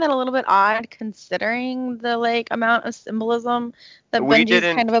guys find that a little bit odd, considering the amount of symbolism that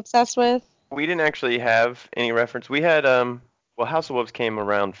Bungie's kind of obsessed with? We didn't actually have any reference. We had House of Wolves came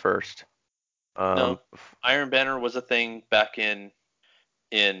around first. No, Iron Banner was a thing back in.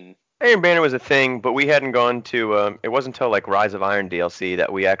 Iron Banner was a thing, but we hadn't gone to. It wasn't until Rise of Iron DLC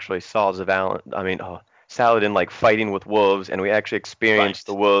that we actually saw Saladin fighting with wolves, and we actually experienced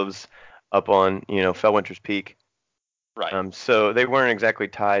the wolves up on Fellwinter's Peak. Right. So they weren't exactly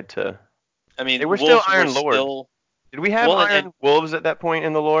tied to. I mean, they were still Iron Lords. Did we have Iron Wolves at that point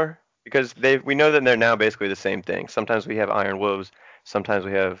in the lore? Because we know that they're now basically the same thing. Sometimes we have Iron Wolves, sometimes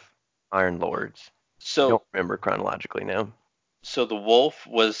we have Iron Lords. I don't remember chronologically now. So the wolf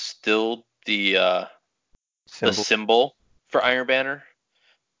was still the symbol for Iron Banner,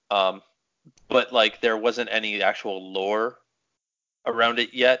 but there wasn't any actual lore around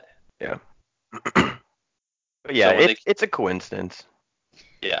it yet. Yeah. But yeah, it's a coincidence.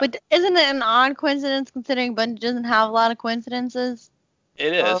 Yeah. But isn't it an odd coincidence considering Bungie doesn't have a lot of coincidences?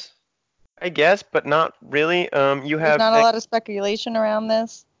 It is. I guess, but not really. There's not a lot of speculation around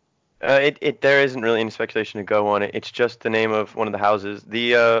this. There isn't really any speculation to go on it. It's just the name of one of the houses.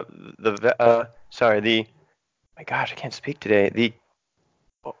 My gosh, I can't speak today.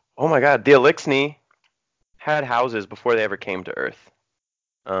 Oh my God, the Eliksni had houses before they ever came to Earth.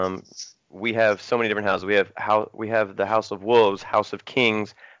 We have so many different houses. We have the House of Wolves, House of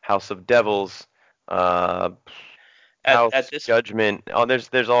Kings, House of Devils, House Judgment. Oh,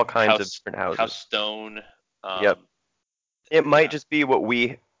 there's all kinds of different houses. House Stone. Yep. It might just be what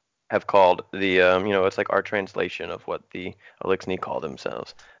we have called the it's like our translation of what the Eliksni call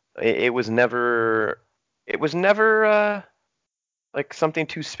themselves. It was never something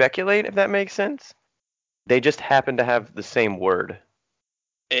to speculate, if that makes sense. They just happen to have the same word.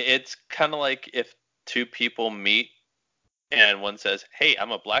 It's kind of like if two people meet and one says, "Hey,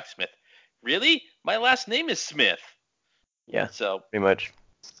 I'm a blacksmith." Really? My last name is Smith. Yeah. So pretty much.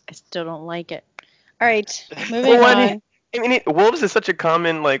 I still don't like it. All right, moving on. I mean, wolves is such a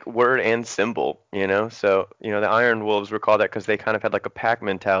common word and symbol, So the Iron Wolves were called that because they kind of had a pack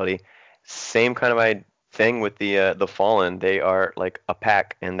mentality. Same kind of thing with the Fallen. They are like a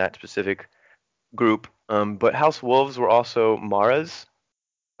pack in that specific group. But House Wolves were also Mara's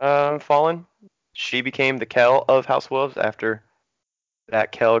Fallen. She became the Kell of House Wolves after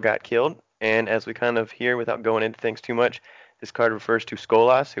that Kell got killed. And as we kind of hear, without going into things too much, this card refers to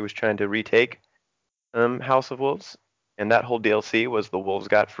Skolas, who was trying to retake House of Wolves. And that whole DLC was the wolves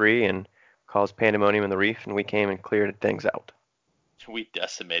got free and caused pandemonium in the reef, and we came and cleared things out. We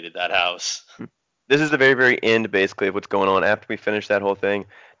decimated that house. This is the very, very end, basically, of what's going on. After we finish that whole thing,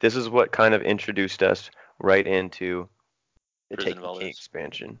 this is what kind of introduced us right into the Taken King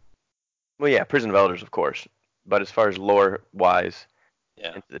expansion. Well, yeah, Prison of Elders, of course. But as far as lore-wise,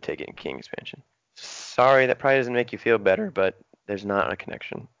 into the Taken King expansion. Sorry, that probably doesn't make you feel better, but there's not a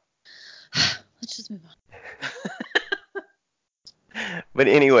connection. Let's just move on. But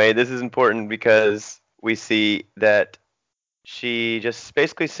anyway, this is important because we see that she just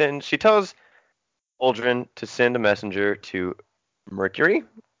basically she tells Uldren to send a messenger to Mercury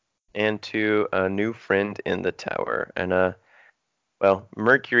and to a new friend in the tower. And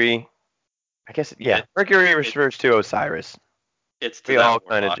Mercury, I guess, Mercury refers to Osiris. We all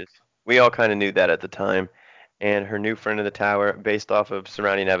kind of knew that at the time. And her new friend in the tower, based off of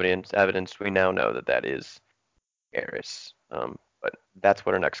surrounding evidence, we now know that is Eris. But that's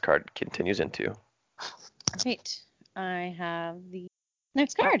what our next card continues into. Right. I have the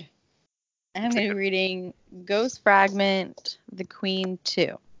next card. I'm going to be reading Ghost Fragment, the Queen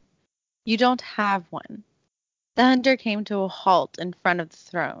 2. You don't have one. The hunter came to a halt in front of the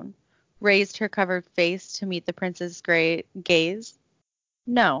throne, raised her covered face to meet the prince's gaze.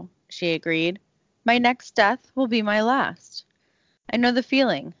 No, she agreed. My next death will be my last. I know the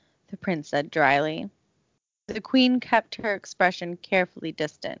feeling, the prince said dryly. The queen kept her expression carefully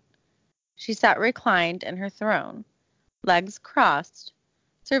distant. She sat reclined in her throne, legs crossed,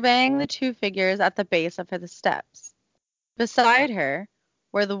 surveying the two figures at the base of the steps. Beside her,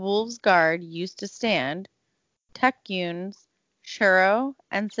 where the wolves' guard used to stand, Tecguns, Shuro,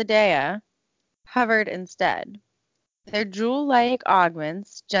 and Sadea hovered instead, their jewel-like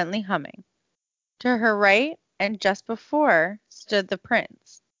augments gently humming. To her right and just before stood the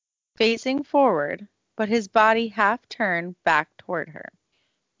prince, facing forward, but his body half turned back toward her.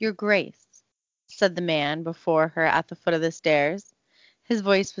 Your Grace, said the man before her at the foot of the stairs. His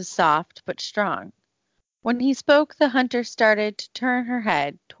voice was soft but strong. When he spoke, the hunter started to turn her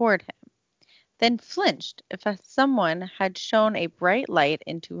head toward him, then flinched as if someone had shone a bright light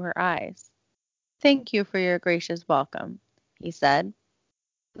into her eyes. Thank you for your gracious welcome, he said.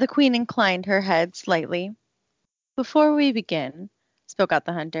 The queen inclined her head slightly. Before we begin, spoke out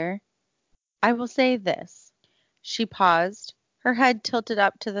the hunter, I will say this. She paused, her head tilted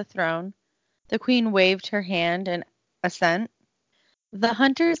up to the throne. The queen waved her hand in assent. The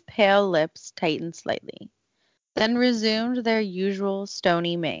hunter's pale lips tightened slightly, then resumed their usual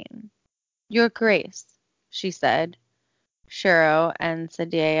stony mien. Your Grace, she said. Shuro and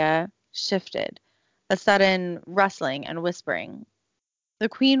Sadea shifted, a sudden rustling and whispering. The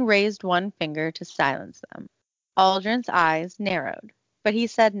queen raised one finger to silence them. Aldrin's eyes narrowed, but he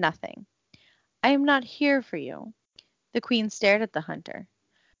said nothing. I am not here for you. The queen stared at the hunter,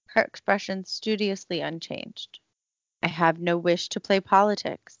 her expression studiously unchanged. I have no wish to play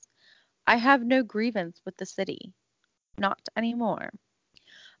politics. I have no grievance with the city. Not any more.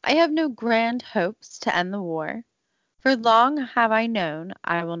 I have no grand hopes to end the war. For long have I known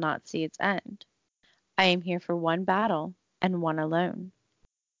I will not see its end. I am here for one battle, and one alone.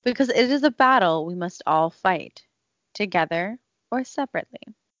 Because it is a battle we must all fight, together or separately.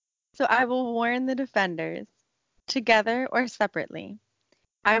 So I will warn the defenders, together or separately.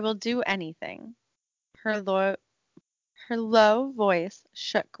 I will do anything. Her low voice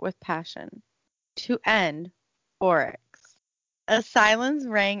shook with passion. To end Oryx. A silence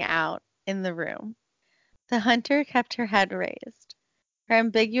rang out in the room. The hunter kept her head raised, her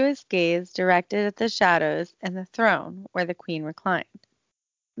ambiguous gaze directed at the shadows and the throne where the queen reclined.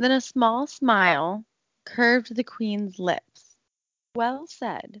 Then a small smile curved the queen's lips. Well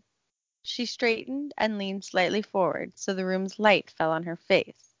said. She straightened and leaned slightly forward so the room's light fell on her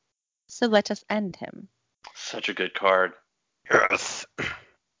face. So let us end him. Such a good card. Yes.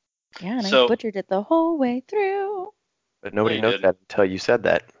 Yeah, and I butchered it the whole way through. But nobody knows that until you said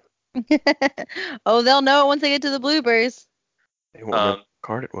that. Oh, they'll know it once they get to the bloopers. They won't know what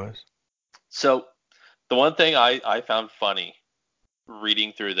card it was. So, the one thing I found funny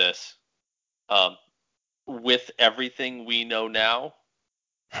reading through this, with everything we know now,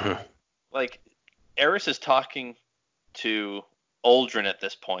 like, Eris is talking to Aldrin at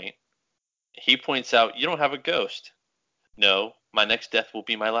this point. He points out, you don't have a ghost. No, my next death will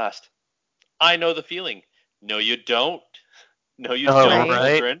be my last. I know the feeling. No, you don't. No, you don't,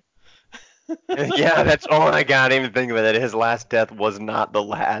 right? Aldrin. Yeah, that's all I got. I didn't even think of it. His last death was not the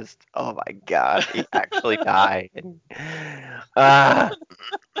last. Oh my god, he actually died. God, I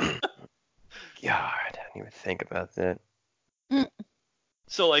didn't even think about that.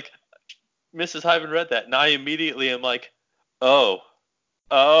 So, like, Mrs. Hyven read that, and I immediately am like, oh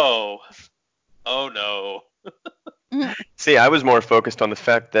no. See, I was more focused on the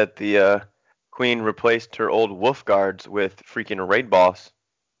fact that the queen replaced her old wolf guards with freaking a raid boss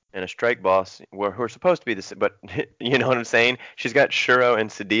and a strike boss, who are supposed to be the, but you know what I'm saying? She's got Shuro and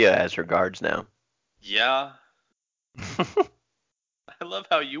Sadea as her guards now. Yeah. I love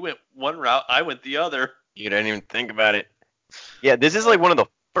how you went one route, I went the other. You didn't even think about it. Yeah, this is like one of the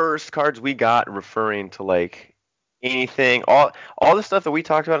first cards we got referring to like anything, all the stuff that we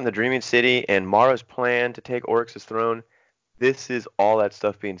talked about in the Dreaming City and Mara's plan to take Oryx's throne. This is all that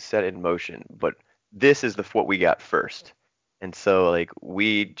stuff being set in motion, but this is what we got first. And so like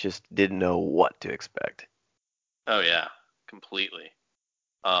we just didn't know what to expect. Oh yeah, completely.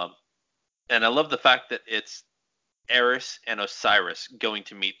 And I love the fact that it's Eris and Osiris going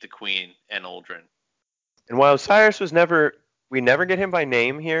to meet the Queen and Aldrin. And while Osiris we never get him by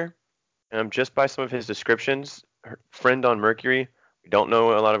name here, just by some of his descriptions. Her friend on Mercury. We don't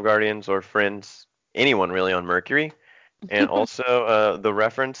know a lot of Guardians or friends, anyone really on Mercury. And also the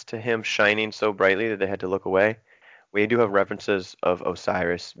reference to him shining so brightly that they had to look away. We do have references of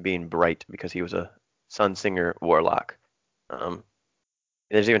Osiris being bright because he was a sun singer warlock.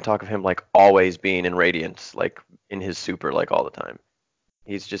 There's even talk of him like always being in radiance, like in his super, like all the time.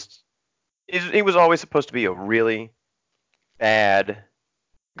 He's just he was always supposed to be a really bad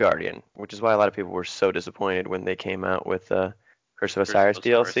Guardian, which is why a lot of people were so disappointed when they came out with Curse of Osiris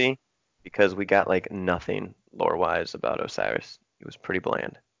DLC, because we got like nothing lore-wise about Osiris. He was pretty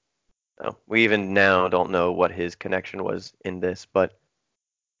bland. So we even now don't know what his connection was in this, but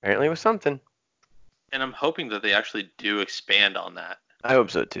apparently it was something. And I'm hoping that they actually do expand on that. I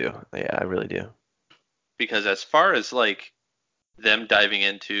hope so too. Yeah, I really do. Because as far as like them diving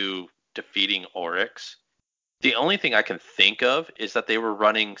into defeating Oryx, the only thing I can think of is that they were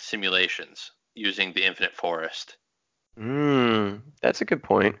running simulations using the Infinite Forest. That's a good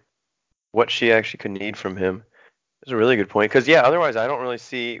point. What she actually could need from him is a really good point. Because, yeah, otherwise I don't really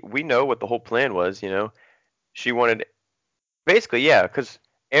see. We know what the whole plan was, you know. She wanted. Basically, yeah, because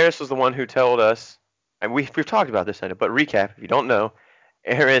Eris was the one who told us. And we've talked about this, but recap, if you don't know,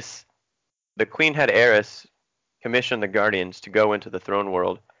 Eris. The Queen had Eris commission the Guardians to go into the throne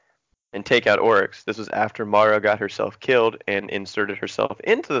world and take out Oryx. This was after Mara got herself killed and inserted herself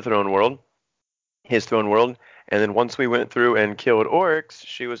into the throne world, his throne world. And then once we went through and killed Oryx,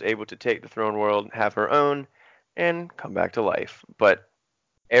 she was able to take the throne world, have her own, and come back to life. But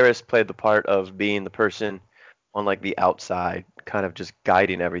Eris played the part of being the person on like the outside, kind of just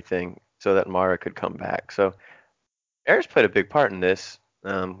guiding everything so that Mara could come back. So Eris played a big part in this.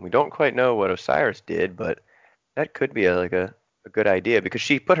 We don't quite know what Osiris did, but that could be a good idea because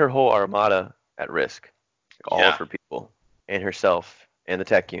she put her whole armada at risk, like all of her people and herself and the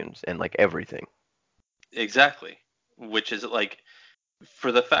Techuans and like everything. Exactly, which is like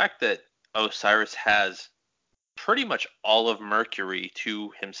for the fact that Osiris has pretty much all of Mercury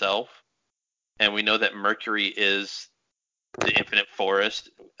to himself, and we know that Mercury is the Infinite Forest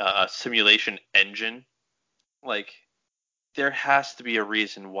simulation engine. Like, there has to be a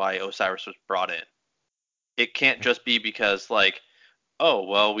reason why Osiris was brought in. It can't just be because, like, oh,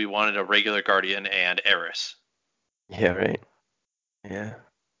 well, we wanted a regular Guardian and Eris. Yeah, right. Yeah.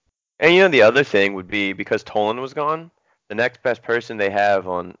 And you know, the other thing would be because Toland was gone, the next best person they have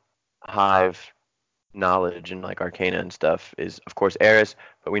on Hive knowledge and like Arcana and stuff is, of course, Eris.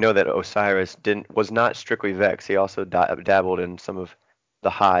 But we know that Osiris was not strictly Vex. He also dabbled in some of the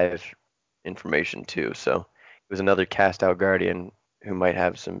Hive information too. So he was another cast out Guardian who might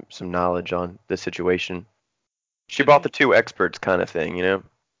have some knowledge on the situation. She brought the two experts kind of thing, you know?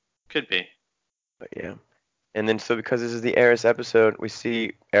 Could be. But yeah. And then so because this is the Eris episode, we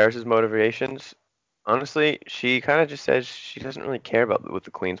see Eris's motivations. Honestly, she kind of just says she doesn't really care about what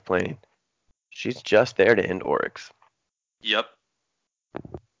the Queen's planning. She's just there to end Oryx. Yep.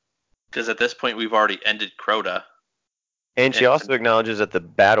 Because at this point, we've already ended Crota. And she also acknowledges that the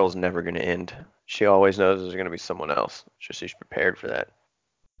battle's never going to end. She always knows there's going to be someone else. She's prepared for that.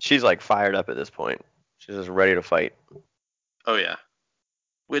 She's like fired up at this point. She's just ready to fight. Oh, yeah.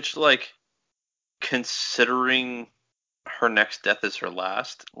 Which, like, considering her next death is her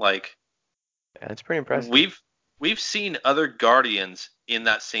last, like... Yeah, that's pretty impressive. We've seen other Guardians in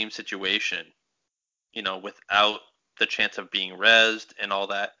that same situation, you know, without the chance of being rezzed and all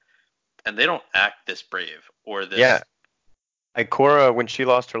that, and they don't act this brave or this. Yeah, Ikora, when she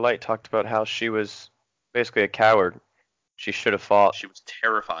lost her light, talked about how she was basically a coward. She should have fought. She was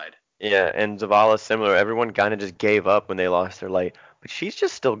terrified. Yeah, and Zavala similar. Everyone kind of just gave up when they lost their light, but she's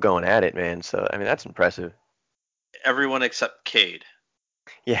just still going at it, man. So I mean, that's impressive. Everyone except Cayde.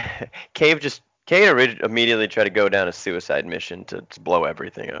 Yeah, Cayde immediately tried to go down a suicide mission to blow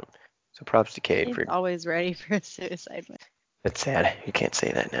everything up. So props to Cayde. He's always ready for a suicide mission. That's sad. You can't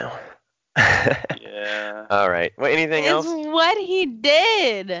say that now. Yeah. All right. Well, anything else? It's what he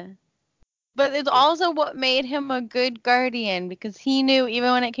did. But it's also what made him a good Guardian, because he knew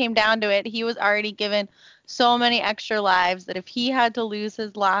even when it came down to it, he was already given so many extra lives that if he had to lose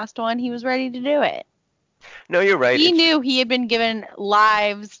his last one, he was ready to do it. No, you're right. He knew he had been given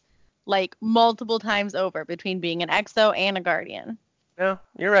lives like multiple times over between being an Exo and a Guardian. No,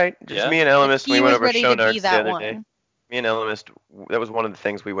 you're right. Just me and Elemist, we went over Shonarks the other day. Me and Elemist, that was one of the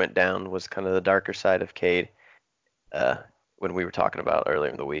things we went down, was kind of the darker side of Cayde when we were talking about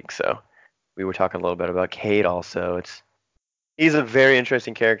earlier in the week. So we were talking a little bit about Cayde also. He's a very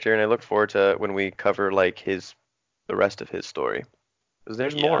interesting character, and I look forward to when we cover like the rest of his story, because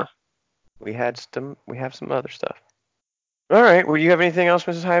there's more. We have some other stuff. All right. Well, you have anything else,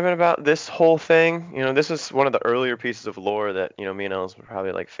 Mrs. Hyman, about this whole thing? You know, this is one of the earlier pieces of lore that, you know, me and Ellis were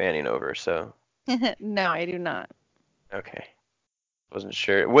probably like fanning over. So. No, I do not. Okay. Wasn't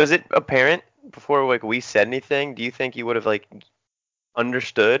sure. Was it apparent before like we said anything? Do you think you would have like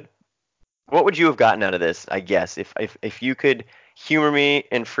understood? What would you have gotten out of this? I guess if you could humor me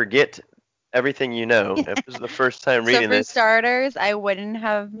and forget everything you know. If this is the first time So reading for this, starters, I wouldn't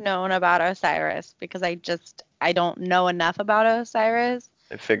have known about Osiris because I don't know enough about Osiris.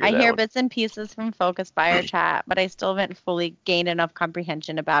 I figured I that hear one. bits and pieces from Focus Fire chat, but I still haven't fully gained enough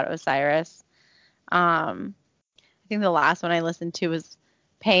comprehension about Osiris. I think the last one I listened to was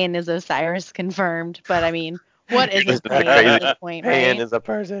Pain is Osiris confirmed, but I mean, what isn't Pain at this point, Pain right? is a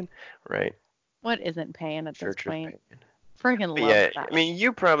person, right? What isn't Pain at this Church of point? Pain. Freaking But love yeah, that. I mean,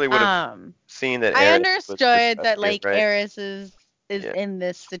 you probably would have seen that I Eris was understood that destructive, like right? Eris is Yeah. in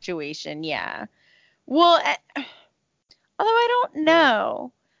this situation, yeah. Well, although I don't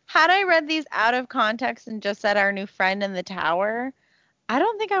know. Had I read these out of context and just said our new friend in the tower, I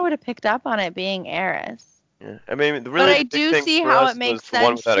don't think I would have picked up on it being Eris. Yeah. I mean, But really I the big do thing see for how it us was makes the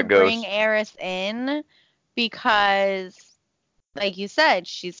one sense without to a bring ghost. Eris in because, like you said,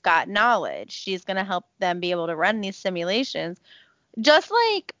 she's got knowledge. She's going to help them be able to run these simulations. Just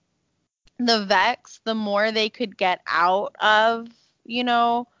like the Vex, the more they could get out of,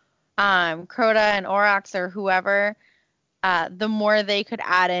 Crota and Aurochs or whoever, the more they could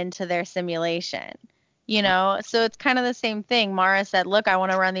add into their simulation. So it's kind of the same thing. Mara said, look, I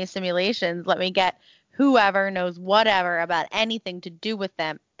want to run these simulations. Let me get whoever knows whatever about anything to do with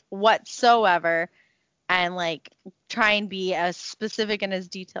them whatsoever and like try and be as specific and as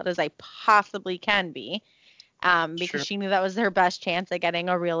detailed as I possibly can be. Because she knew that was her best chance at getting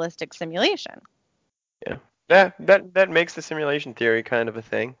a realistic simulation. Yeah. That makes the simulation theory kind of a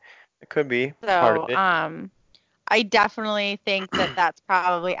thing. It could be part of So, it. I definitely think that that's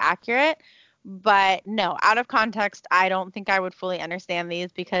probably accurate. But no, out of context, I don't think I would fully understand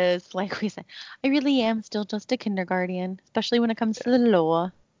these because, like we said, I really am still just a kindergarten, especially when it comes to the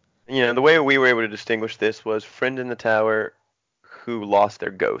lore. The way we were able to distinguish this was friend in the tower who lost their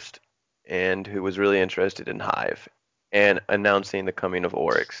ghost and who was really interested in Hive and announcing the coming of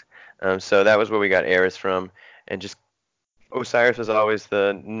Oryx. So that was where we got Eris from, and just Osiris was always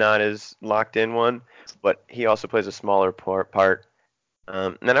the not as locked in one, but he also plays a smaller part.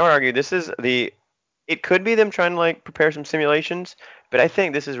 And I would argue it could be them trying to like prepare some simulations, but I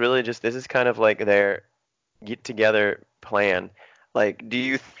think this is kind of like their get together plan. Like, do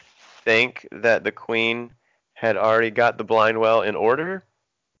you think that the queen had already got the blind well in order,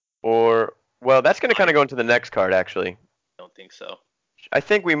 or well, that's going to kind of go into the next card actually. I don't think so. I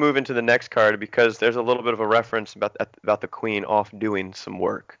think we move into the next card because there's a little bit of a reference about the queen off doing some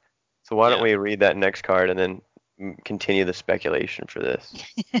work. So why don't we read that next card and then continue the speculation for this?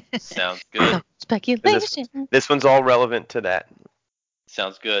 Sounds good. Speculation. This one's all relevant to that.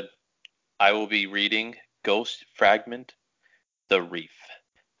 Sounds good. I will be reading Ghost Fragment, The Reef.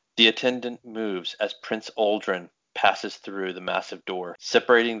 The attendant moves as Prince Uldren passes through the massive door,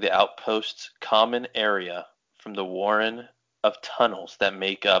 separating the outpost's common area from the warren of tunnels that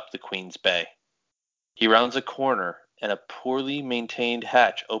make up the Queen's Bay. He rounds a corner and a poorly maintained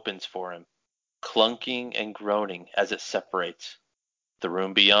hatch opens for him, clunking and groaning as it separates. The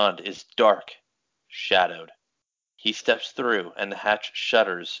room beyond is dark, shadowed. He steps through and the hatch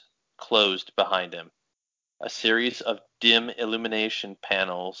shutters closed behind him. A series of dim illumination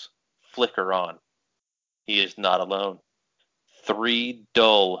panels flicker on. He is not alone. 3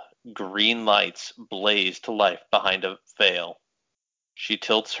 dull green lights blaze to life behind a veil. She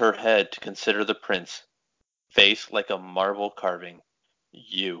tilts her head to consider the prince, face like a marble carving.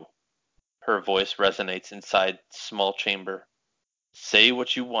 You. Her voice resonates inside the small chamber. Say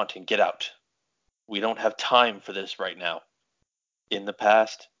what you want and get out. We don't have time for this right now. In the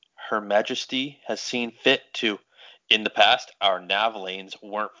past, Her Majesty has seen fit to. In the past, our nav lanes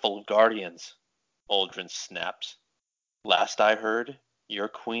weren't full of guardians. Uldren snaps. Last I heard, your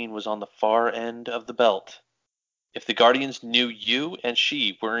queen was on the far end of the belt. If the guardians knew you and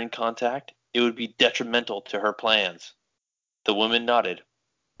she were in contact, it would be detrimental to her plans. The woman nodded.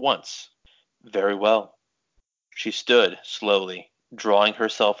 Once. Very well. She stood slowly, drawing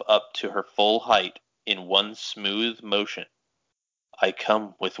herself up to her full height in one smooth motion. I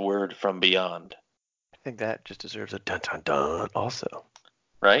come with word from beyond. I think that just deserves a dun dun dun also.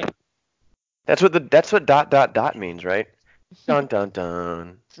 Right? That's what dot dot dot means, right? Dun dun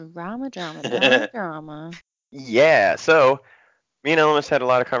dun. Drama. Yeah, so me and Elemis had a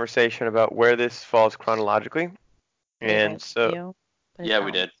lot of conversation about where this falls chronologically. And so yeah,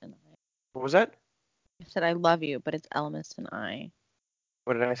 we did. What was that? I said I love you, but it's Elmas and I.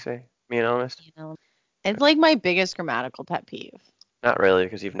 What did I say? Me and Elemis? It's like my biggest grammatical pet peeve. Not really,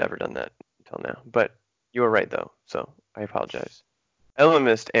 because you've never done that until now. But you were right, though, so I apologize.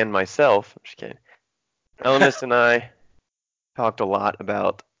 Elemist and myself, I'm just kidding. Elemist and I talked a lot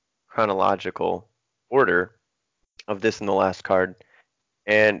about chronological order of this and the last card.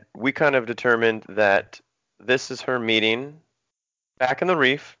 And we kind of determined that this is her meeting back in the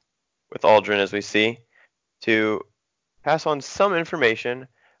reef with Aldrin, as we see, to pass on some information.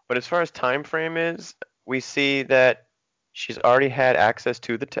 But as far as time frame is, we see that she's already had access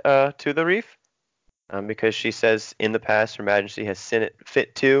to the reef, because she says in the past Her Majesty has seen it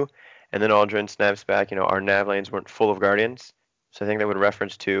fit to, and then Aldrin snaps back, our nav lanes weren't full of Guardians. So I think that would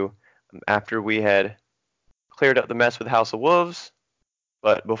reference to after we had cleared up the mess with House of Wolves,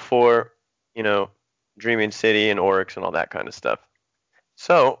 but before, you know, Dreaming City and Oryx and all that kind of stuff.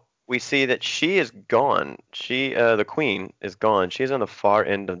 So we see that she is gone. The queen, is gone. She's on the far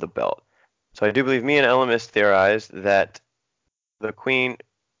end of the belt. So I do believe me and Elemis theorized that the queen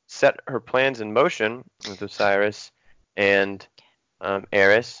set her plans in motion with Osiris and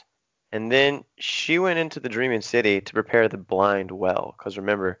Eris, and then she went into the Dreaming City to prepare the Blind Well. Because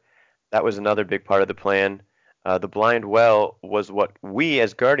remember, that was another big part of the plan. The Blind Well was what we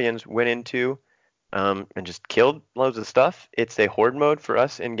as Guardians went into, and just killed loads of stuff. It's a horde mode for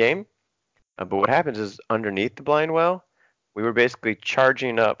us in game. But what happens is underneath the Blind Well, we were basically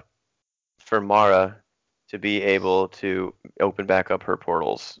charging up for Mara to be able to open back up her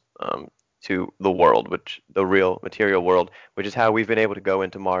portals, to the world, which the real material world, which is how we've been able to go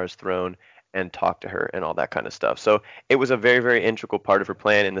into Mara's throne and talk to her and all that kind of stuff. So it was a very, very integral part of her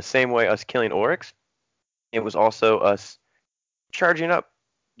plan. In the same way us killing Oryx, it was also us charging up.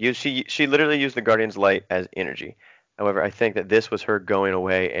 She literally used the Guardian's Light as energy. However, I think that this was her going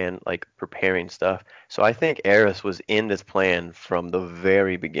away and like preparing stuff. So I think Eris was in this plan from the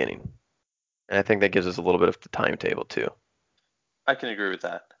very beginning. And I think that gives us a little bit of the timetable too. I can agree with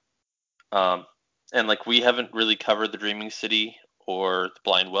that. And like we haven't really covered the Dreaming City or the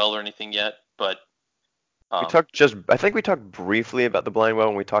Blind Well or anything yet, but I think we talked briefly about the Blind Well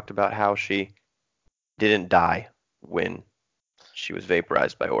when we talked about how she didn't die when she was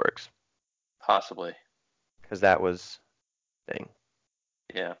vaporized by Oryx. Possibly. Because that was the thing.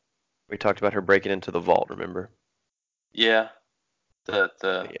 Yeah. We talked about her breaking into the vault, remember? Yeah.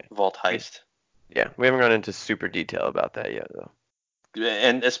 The vault heist. Yeah, we haven't gone into super detail about that yet, though.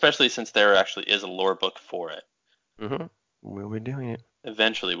 And especially since there actually is a lore book for it. Mm-hmm. We'll be doing it.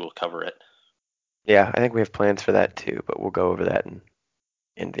 Eventually we'll cover it. Yeah, I think we have plans for that too, but we'll go over that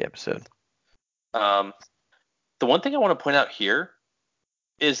in the episode. The one thing I want to point out here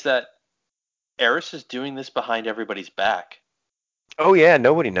is that Eris is doing this behind everybody's back. Oh yeah,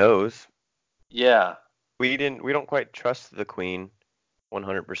 nobody knows. Yeah. We don't quite trust the queen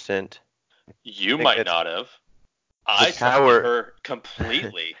 100%. You might not have. I trusted her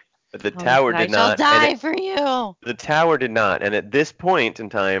completely. But the tower did not. I shall die for you. The tower did not. And at this point in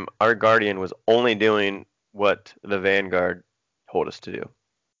time, our Guardian was only doing what the Vanguard told us to do.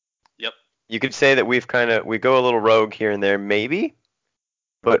 Yep. You could say that we go a little rogue here and there, maybe,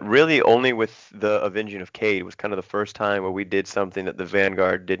 but really only with the Avenging of Cayde was kind of the first time where we did something that the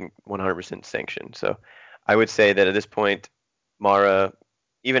Vanguard didn't 100% sanction. So I would say that at this point, Mara,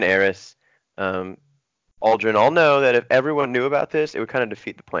 even Eris, Aldrin all know that if everyone knew about this, it would kind of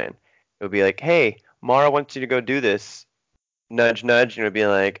defeat the plan. It would be like, hey, Mara wants you to go do this. Nudge, nudge, and it would be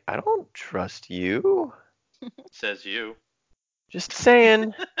like, I don't trust you. Says you. Just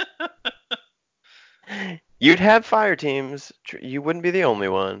saying. You'd have fire teams. You wouldn't be the only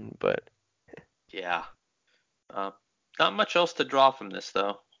one, but. Yeah. Not much else to draw from this,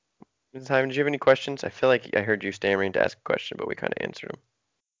 though. Ms. Hyman, did you have any questions? I feel like I heard you stammering to ask a question, but we kind of answered them.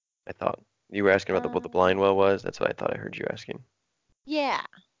 I thought you were asking about what the blind well was. That's what I thought I heard you asking. Yeah.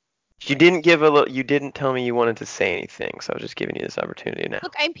 You didn't tell me you wanted to say anything, so I was just giving you this opportunity now.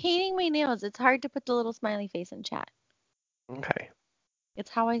 Look, I'm painting my nails. It's hard to put the little smiley face in chat. Okay. It's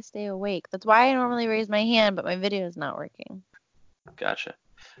how I stay awake. That's why I normally raise my hand, but my video is not working. Gotcha.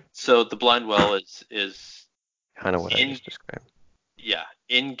 So the blind well is kind of what I just described. Yeah,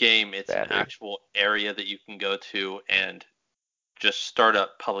 in game it's an actual area that you can go to and just start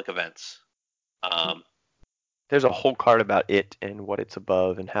up public events. There's a whole card about it and what it's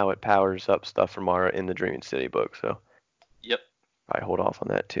above and how it powers up stuff for Mara in the Dreaming City book. So. Yep. I hold off on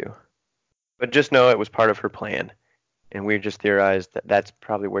that too. But just know it was part of her plan. And we just theorized that that's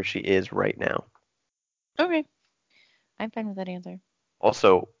probably where she is right now. Okay. I'm fine with that answer.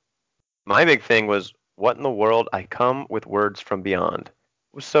 Also, my big thing was, what in the world? I come with words from beyond.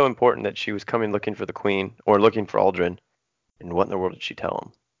 It was so important that she was coming looking for the queen, or looking for Aldrin. And what in the world did she tell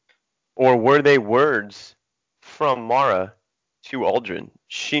him? Or were they words from Mara to Aldrin?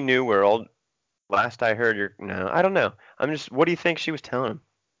 She knew where last I heard no, I don't know. What do you think she was telling him?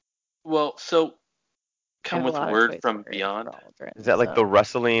 Well, so come with word from beyond. Is that like the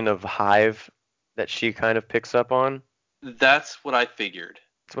rustling of hive that she kind of picks up on? That's what I figured.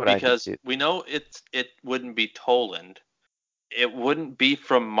 That's what Because I did. we know it wouldn't be Toland. It wouldn't be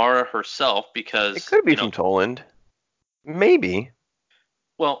from Mara herself because, It could be from Toland. Maybe.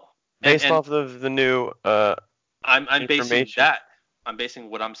 Well, based off of the new I'm basing information. I'm basing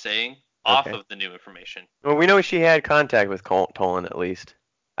what I'm saying off Okay. of the new information. Well, we know she had contact with Toland at least.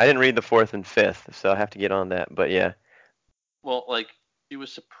 I didn't read the 4th and 5th, so I have to get on that. But yeah. Well, like, she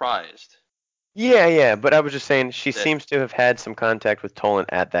was surprised. Yeah, but I was just saying she seems to have had some contact with Toland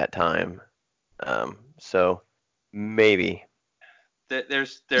at that time. So maybe.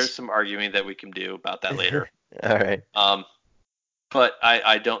 There's some arguing that we can do about that later. All right. But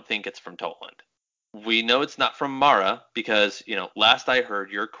I don't think it's from Toland. We know it's not from Mara because, last I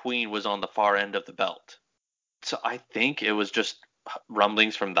heard, your queen was on the far end of the belt. So I think it was just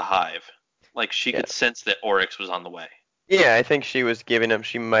rumblings from the hive. Like, she could sense that Oryx was on the way. Yeah, I think she was giving him.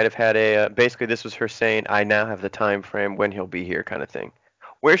 She might have had basically, this was her saying, "I now have the time frame when he'll be here," kind of thing.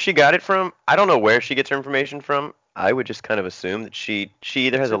 Where she got it from, I don't know where she gets her information from. I would just kind of assume that she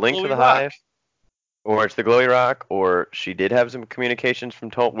either has a link to the hive, or it's the Glowy Rock, or she did have some communications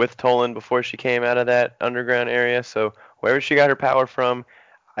with Toland before she came out of that underground area. So wherever she got her power from,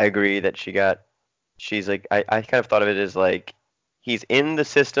 I agree that she's like, I kind of thought of it as like he's in the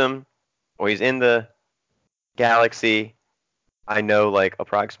system, or he's in the galaxy. I know like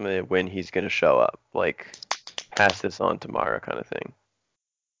approximately when he's gonna show up. Like, pass this on to Mara, kind of thing.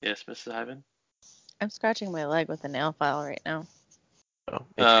 Yes, Mrs. Ivan? I'm scratching my leg with a nail file right now. Oh,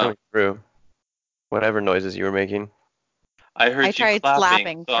 it's coming through. Whatever noises you were making. I heard you tried clapping,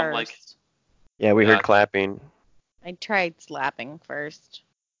 slapping so first. I'm like... Yeah, we heard clapping. I tried slapping first.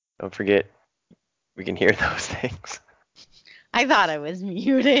 Don't forget, we can hear those things. I thought I was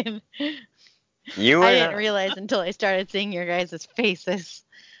muted. You I didn't realize until I started seeing your guys' faces.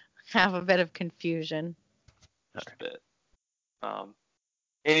 Have a bit of confusion. Just a bit.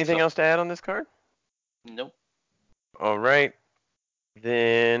 Anything else to add on this card? Nope. All right.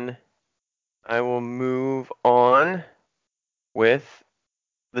 Then I will move on with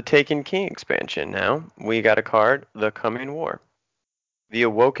the Taken King expansion now. We got a card, The Coming War. The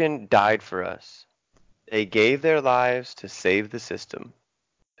Awoken died for us. They gave their lives to save the system,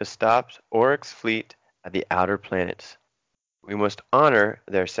 to stop Oryx's fleet at the outer planets. We must honor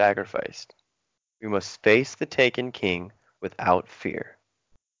their sacrifice. We must face the Taken King without fear.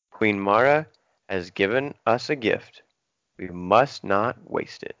 Queen Mara has given us a gift. We must not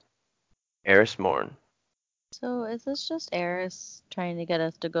waste it. Eris Morn. So is this just Eris trying to get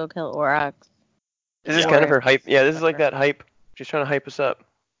us to go kill Oryx? This is kind of her hype. Yeah, this is like that hype. She's trying to hype us up.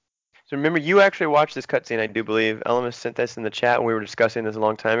 So remember, you actually watched this cutscene, I do believe. Elemis sent this in the chat when we were discussing this a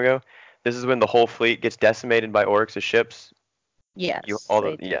long time ago. This is when the whole fleet gets decimated by Oryx's ships. Yes.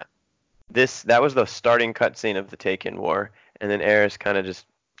 That was the starting cutscene of the Taken War, and then Eris kind of just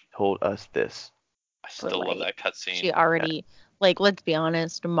told us this. I still love that cutscene. She already, let's be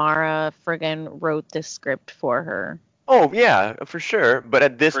honest, Mara friggin' wrote this script for her. Oh yeah, for sure. But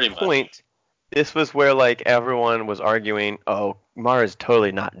at this point, this was where everyone was arguing, oh, Mara's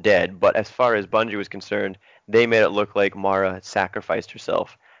totally not dead. But as far as Bungie was concerned, they made it look like Mara had sacrificed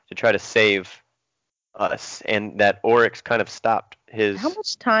herself to try to save us, and that Oryx kind of stopped his. How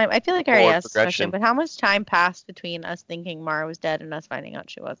much time? I feel like I already asked this question, but how much time passed between us thinking Mara was dead and us finding out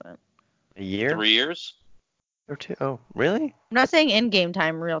she wasn't? A year? 3 years? Or 2? Oh, really? I'm not saying in-game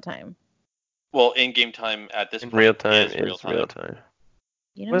time, real time. Well, in-game time at this point real time is real time.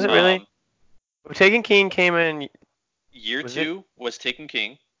 You know, was it really? Taken King came in. Year 2 was Taken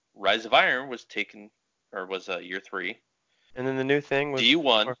King. Rise of Iron was year 3. And then the new thing was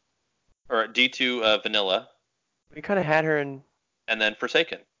D1 or D2 Vanilla. We kind of had her in. And then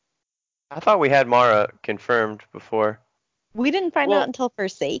Forsaken. I thought we had Mara confirmed before. We didn't find out until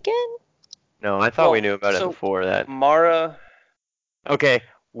Forsaken? No, I thought we knew about it before that. Mara. Okay,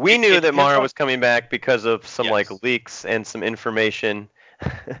 we knew that Mara was coming back because of some leaks and some information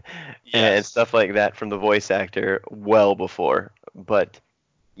and stuff like that from the voice actor well before. But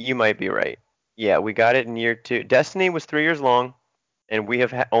you might be right. Yeah, we got it in year 2. Destiny was 3 years long, and we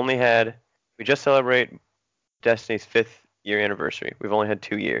have we just celebrate Destiny's 5th year anniversary. We've only had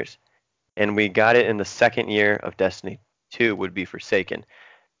 2 years. And we got it in the second year of Destiny 2 would be Forsaken.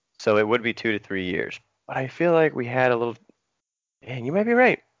 So it would be 2 to 3 years. But I feel like we had a little. Man, you might be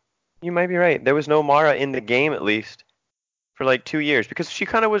right. You might be right. There was no Mara in the game, at least, for 2 years. Because she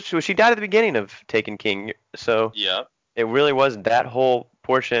kind of was. She died at the beginning of Taken King. So yeah, it really was that whole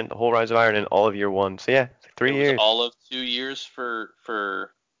portion, the whole Rise of Iron, and all of year 1. So yeah, 3 years. It was all of 2 years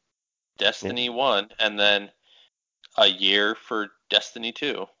for Destiny 1, and then a year for Destiny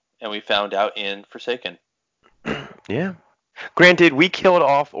 2. And we found out in Forsaken. Yeah. Granted, we killed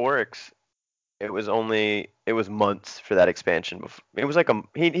off Oryx. It was months for that expansion. It was like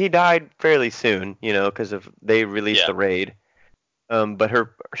he died fairly soon, because of they released the raid. But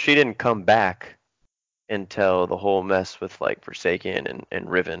she didn't come back until the whole mess with like Forsaken and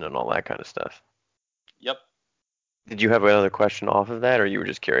Riven and all that kind of stuff. Yep. Did you have another question off of that, or you were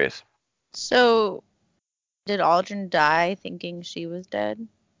just curious? So, did Aldrin die thinking she was dead?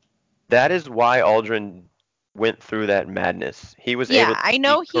 That is why Aldrin went through that madness. He was able to I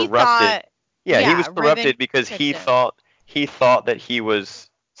know be he corrupted. thought. Yeah, he was corrupted Riven because he thought that he was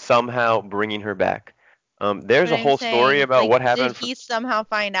somehow bringing her back. There's But a whole story about what happened. Did he somehow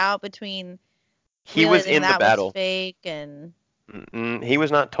find out between He was realizing in the that battle. was fake and? He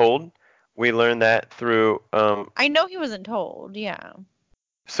was not told. We learned that through. I know he wasn't told. Yeah.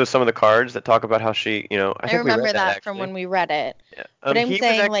 So some of the cards that talk about how she, I think we remember read that actually. from when we read it. Yeah. But I'm he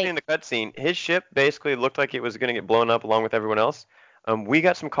saying, was actually in the cutscene. His ship basically looked like it was going to get blown up along with everyone else. We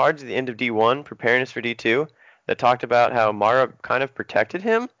got some cards at the end of D1 preparing us for D2 that talked about how Mara kind of protected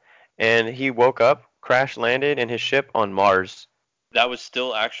him, and he woke up, crash landed in his ship on Mars. That was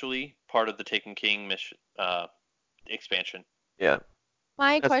still actually part of the Taken King mission expansion. Yeah.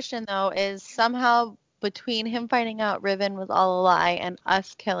 My question though is somehow between him finding out Riven was all a lie and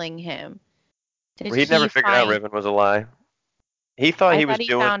us killing him. He'd never figured out Riven was a lie. He thought he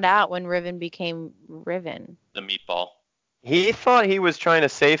found out when Riven became Riven. The meatball. He thought he was trying to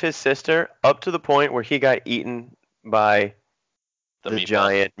save his sister up to the point where he got eaten by the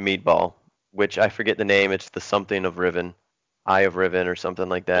giant meatball, which I forget the name. It's the something of Riven, Eye of Riven or something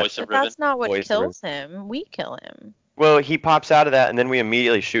like that. But that's not what kills him. We kill him. Well, he pops out of that, and then we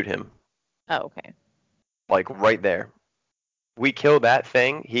immediately shoot him. Oh, okay. Like right there. We kill that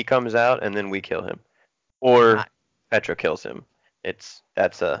thing, he comes out, and then we kill him. Or Petra kills him.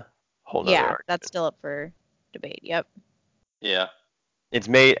 That's a whole nother argument. That's still up for debate. Yep. Yeah.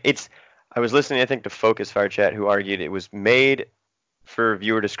 I was listening, I think, to Focus Fire Chat, who argued it was made for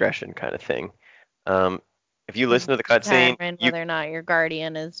viewer discretion kind of thing. If you listen to the cutscene, whether or not your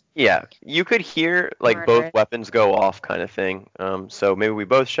guardian is. Yeah, you could hear like both weapons go off, kind of thing. So maybe we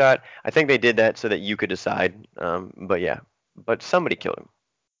both shot. I think they did that so that you could decide. But somebody killed him.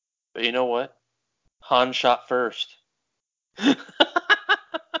 But you know what? Han shot first.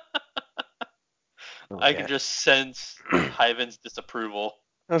 I can just sense Hyven's disapproval.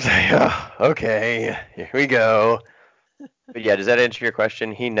 I was like, oh, okay, here we go. But yeah, does that answer your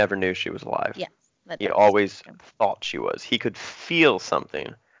question? He never knew she was alive. Yes. He always thought she was. He could feel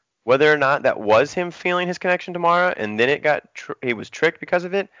something. Whether or not that was him feeling his connection to Mara, and then he was tricked because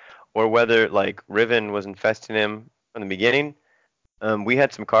of it, or whether like Riven was infesting him from the beginning. We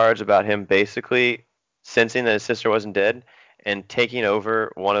had some cards about him basically sensing that his sister wasn't dead and taking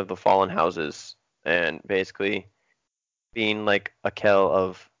over one of the fallen houses and basically being like a Kell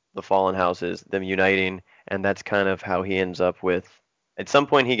of the fallen houses, them uniting, and that's kind of how he ends up with. At some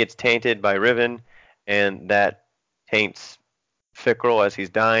point, he gets tainted by Riven, and that taints Fikrul as he's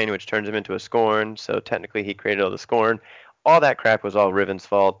dying, which turns him into a Scorn. So technically, he created all the Scorn. All that crap was all Riven's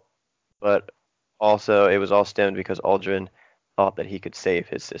fault, but also it was all stemmed because Aldrin thought that he could save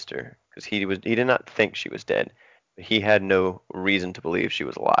his sister because he did not think she was dead, but he had no reason to believe she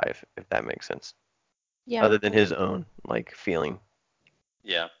was alive, if that makes sense. Yeah. Other than his own like feeling.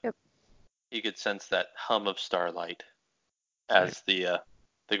 Yeah. Yep. He could sense that hum of starlight, as the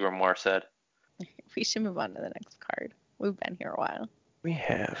grimoire said. We should move on to the next card. We've been here a while. We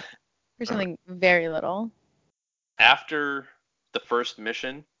have. For something very little. After the first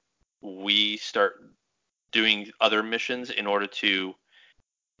mission, we start doing other missions in order to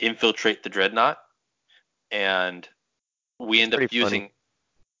infiltrate the Dreadnought, and we end up using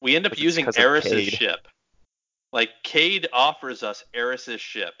Eris's ship. Like, Cade offers us Eris's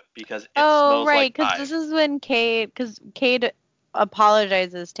ship because it smells like because this is when Cade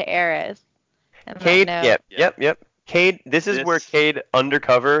apologizes to Eris. Cade, yep. Cade, this is where Cade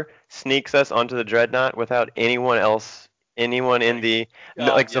undercover sneaks us onto the Dreadnought without anyone in the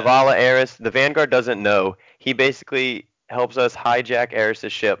Zavala, Eris. The Vanguard doesn't know. He basically helps us hijack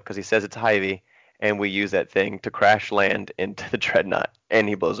Eris's ship because he says it's Hy-Vee, and we use that thing to crash land into the Dreadnought, and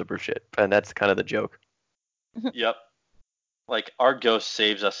he blows up her ship, and that's kind of the joke. Yep. Like, our ghost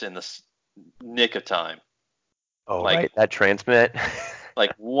saves us in the nick of time. Oh, like, right, that transmit.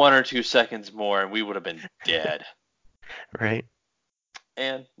 Like 1 or 2 seconds more, and we would have been dead. Right.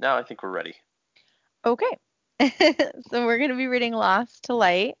 And now I think we're ready. Okay. So we're going to be reading Lost to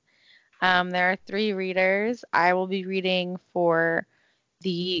Light. There are 3 readers. I will be reading for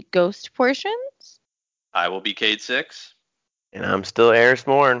the ghost portions. I will be Cade 6. And I'm still Eris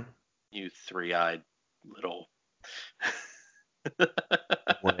Morn. You 3-eyed little...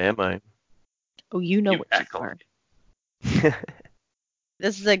 What am I? Oh, you know You what you acolyte. are.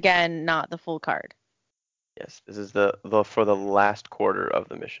 This is again not the full card. Yes, this is the for the last quarter of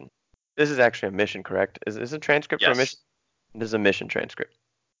the mission. This is actually a mission, correct? Is this a transcript for a mission? Yes. This is a mission transcript.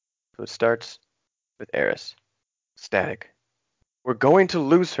 So it starts with Eris. Static. We're going to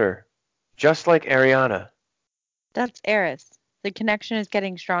lose her, just like Ariana. That's Eris. The connection is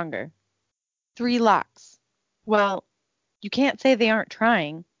getting stronger. 3 locks. Well, you can't say they aren't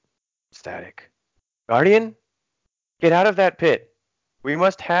trying. Static. Guardian, get out of that pit. We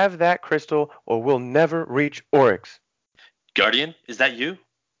must have that crystal or we'll never reach Oryx. Guardian, is that you?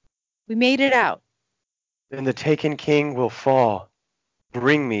 We made it out. Then the Taken King will fall.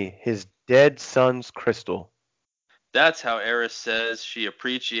 Bring me his dead son's crystal. That's how Eris says she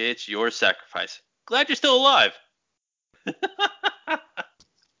appreciates your sacrifice. Glad you're still alive.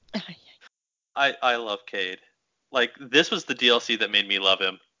 I love Cade. Like, this was the DLC that made me love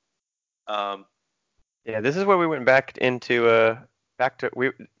him. Yeah, this is where we went back into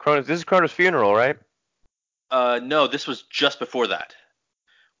Chronos. This is Chronos' funeral, right? No, this was just before that.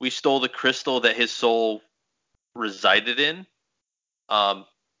 We stole the crystal that his soul resided in.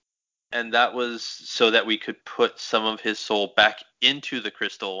 And that was so that we could put some of his soul back into the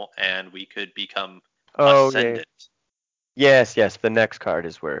crystal and we could become ascendant. Yes, the next card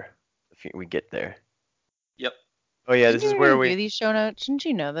is where we get there. Yep. Oh yeah, Didn't this is where we do these show notes. Shouldn't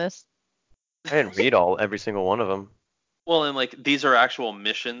you know this? I didn't read every single one of them. Well, and like these are actual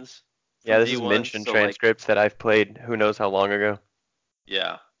missions. Yeah, this D1, is mentioned so transcripts that I've played who knows how long ago.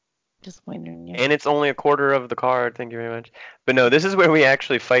 Yeah. Disappointing you. And it's only a quarter of the card, thank you very much. But no, this is where we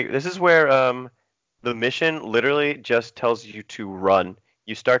actually fight. This is where the mission literally just tells you to run.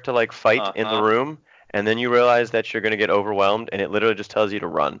 You start to like fight in the room, and then you realize that you're gonna get overwhelmed, and it literally just tells you to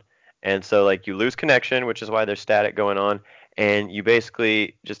run. And so like you lose connection, which is why there's static going on, and you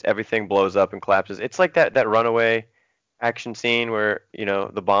basically just everything blows up and collapses. It's like that runaway action scene where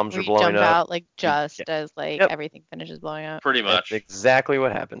the bombs Where are you blowing jump up. out like just as like everything finishes blowing up. Pretty much. That's exactly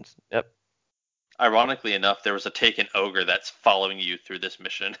what happens. Yep. Ironically enough, there was a Taken ogre that's following you through this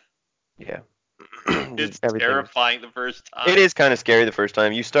mission. Yeah. It's terrifying the first time. It is kind of scary the first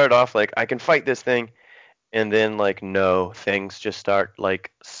time. You start off like, I can fight this thing, and then like, no, things just start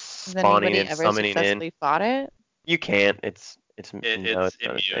like spawning and summoning in. Fought it? You can't. It's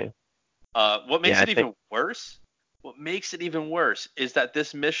immune. What makes it even worse? What makes it even worse is that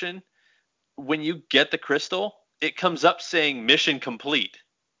this mission, when you get the crystal, it comes up saying mission complete.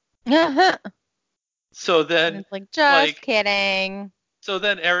 So then it's like, just kidding. So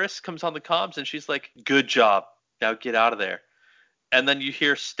then Eris comes on the comms and she's like, "Good job. Now get out of there." And then you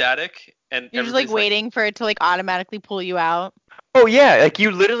hear static and you're just like waiting for it to like automatically pull you out. Oh yeah, like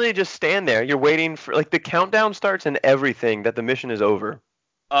you literally just stand there. You're waiting for like the countdown starts and everything that the mission is over.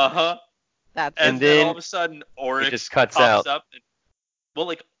 And then all of a sudden Oryx it just cuts pops out. up.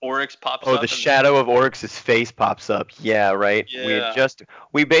 Oryx pops up. Oh, the shadow of Oryx's face pops up. Yeah, right. Yeah.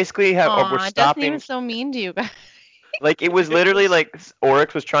 We basically have. Aww, we're stopping. Destiny was so mean to you guys. Like it was literally like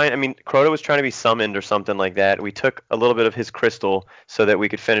Oryx was trying. I mean, Crota was trying to be summoned or something like that. We took a little bit of his crystal so that we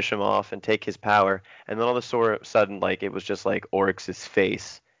could finish him off and take his power. And then all of a sudden, like it was just like Oryx's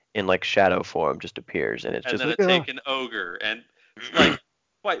face in like shadow form just appears, and it's and just then like, a Taken ogre, and like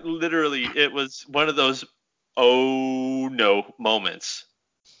quite literally, it was one of those oh no moments.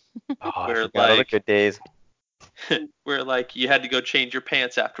 Where all the good days. Where like you had to go change your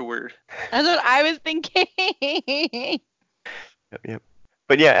pants afterward. That's what I was thinking. Yep.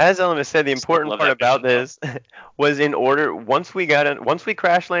 But yeah, as Elemis said, the important part about this was in order. Once we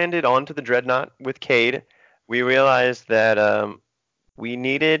crash landed onto the Dreadnought with Cade, we realized that we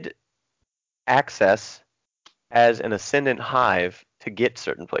needed access as an Ascendant Hive to get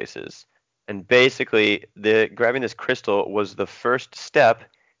certain places. And basically, grabbing this crystal was the first step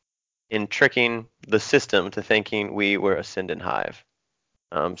in tricking the system to thinking we were Ascendant Hive.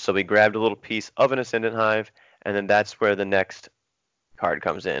 So we grabbed a little piece of an Ascendant Hive, and then that's where the next card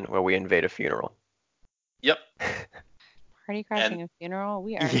comes in, where we invade a funeral. Yep. Party crashing a funeral?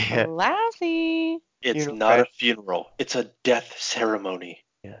 We are classy. It's not a funeral. It's a death ceremony.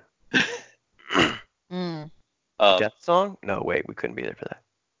 Yeah. Death song? No, wait, we couldn't be there for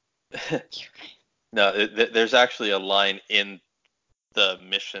that. No, there's actually a line in the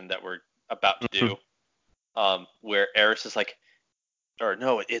mission that we're about to do, where Eris is like, or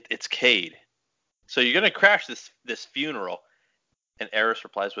no, it's Cade. So you're gonna crash this funeral, and Eris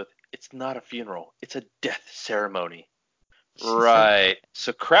replies with, "It's not a funeral. It's a death ceremony." Right.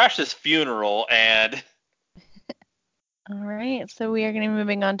 So crash this funeral and. All right. So we are going to be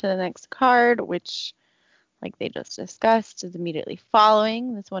moving on to the next card, which like they just discussed, is immediately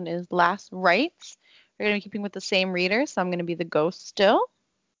following. This one is Last Rites. We're going to be keeping with the same reader, so I'm going to be the ghost still.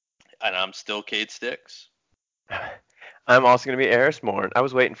 And I'm still Cade Styx. I'm also going to be Eris Morn. I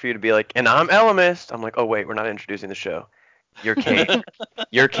was waiting for you to be like, and I'm Elemist. I'm like, oh, wait, we're not introducing the show. You're Cade.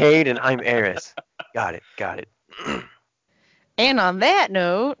 You're Cade, and I'm Eris. Got it. And on that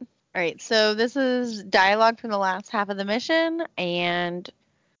note, all right, so this is dialogue from the last half of the mission, and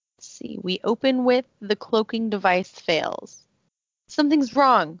let's see, we open with the cloaking device fails. Something's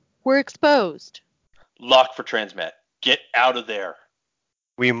wrong. We're exposed. Lock for transmat. Get out of there.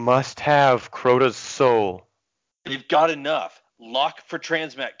 We must have Crota's soul. They've got enough. Lock for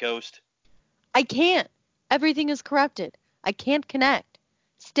transmat, Ghost. I can't. Everything is corrupted. I can't connect.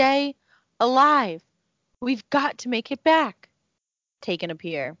 Stay alive. We've got to make it back. Taken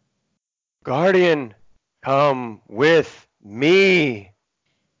appear. Guardian, come with me.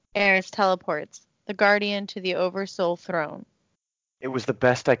 Eris teleports, the Guardian to the Oversoul throne. It was the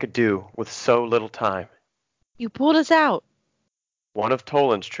best I could do with so little time. You pulled us out. One of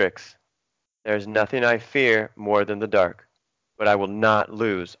Toland's tricks. There is nothing I fear more than the dark, but I will not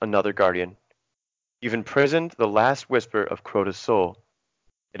lose another Guardian. You've imprisoned the last whisper of Crota's soul.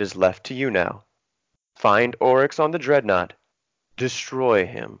 It is left to you now. Find Oryx on the Dreadnought. Destroy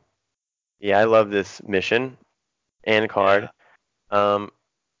him. Yeah, I love this mission and card. Yeah.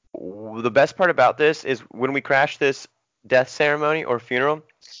 The best part about this is when we crash this death ceremony or funeral,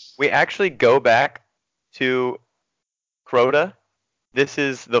 we actually go back to Crota. This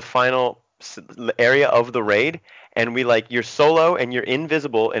is the final area of the raid, and we you're solo and you're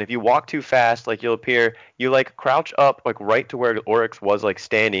invisible, and if you walk too fast, you'll appear, you crouch up right to where Oryx was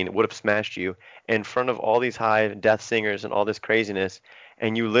standing. It would have smashed you in front of all these high death singers and all this craziness,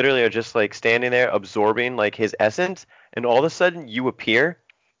 and you literally are just standing there absorbing his essence, and all of a sudden you appear,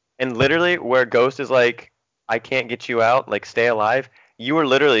 and literally where Ghost is I can't get you out, stay alive, you are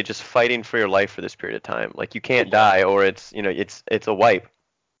literally just fighting for your life for this period of time. You can't die, or it's it's a wipe.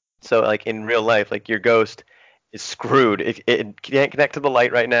 So in real life, your Ghost is screwed. It can't connect to the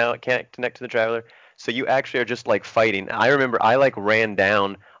light right now. It can't connect to the Traveler. So you actually are just fighting. I remember I ran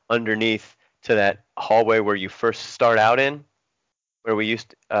down underneath to that hallway where you first start out in, where we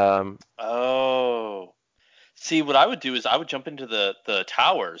used to, Oh. See, what I would do is I would jump into the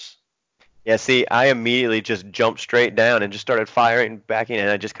towers. Yeah, see, I immediately just jumped straight down and just started firing, backing,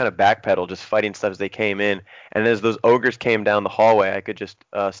 and I just kind of backpedaled, just fighting stuff as they came in. And as those ogres came down the hallway, I could just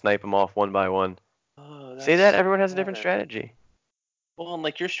snipe them off one by one. Oh, see that? Everyone has a different strategy. Well,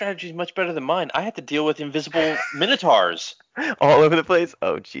 and your strategy is much better than mine. I had to deal with invisible minotaurs. All over the place?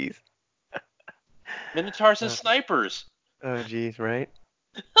 Oh, jeez. Minotaurs and snipers. Oh, jeez, right?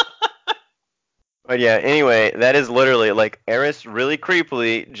 But yeah, anyway, that is literally, Eris really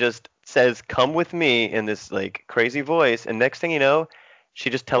creepily just says, come with me in this, crazy voice, and next thing you know, she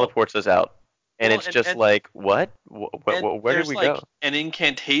just teleports us out. And it's just what? Where did we go? An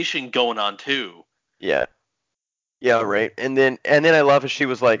incantation going on, too. Yeah. Yeah, right. And then I love how she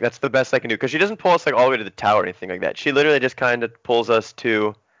was that's the best I can do. Because she doesn't pull us, all the way to the tower or anything like that. She literally just kind of pulls us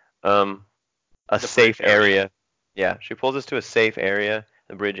to a safe area. Yeah, she pulls us to a safe area,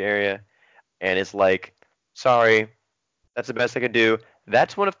 the bridge area. And it's sorry, that's the best I could do.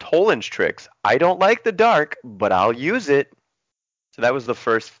 That's one of Toland's tricks. I don't like the dark, but I'll use it. So that was the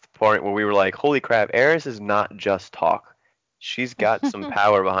first point where we were holy crap, Eris is not just talk. She's got some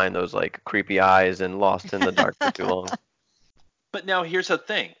power behind those creepy eyes and lost in the dark for too long. But now here's the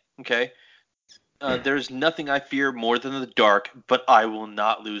thing, okay? There's nothing I fear more than the dark, but I will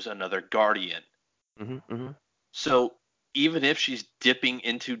not lose another Guardian. Mm-hmm. So even if she's dipping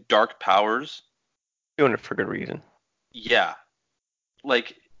into dark powers, doing it for good reason. Yeah,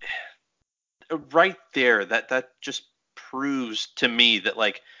 right there, that just proves to me that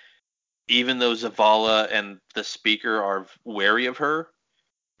even though Zavala and the Speaker are wary of her,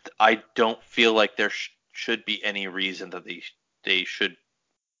 I don't feel like there should be any reason that they should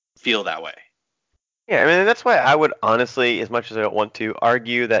feel that way. Yeah, I mean that's why I would honestly, as much as I don't want to,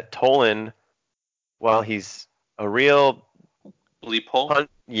 argue that Toland, while he's a real bleep hole,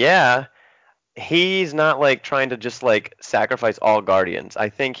 yeah, he's not trying to just sacrifice all Guardians. I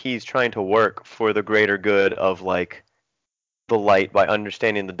think he's trying to work for the greater good of the light by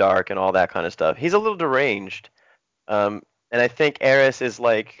understanding the dark and all that kind of stuff. He's a little deranged, and I think Eris is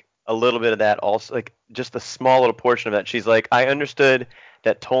a little bit of that also, just a small little portion of that. She's I understood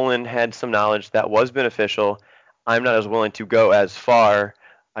that Toland had some knowledge that was beneficial. I'm not as willing to go as far.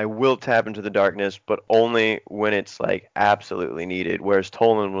 I will tap into the darkness, but only when it's absolutely needed. Whereas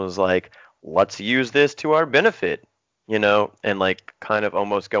Toland was let's use this to our benefit. and like kind of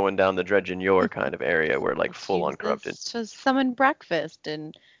almost going down the Dredgen Yor kind of area where like full on corrupted. Just summon breakfast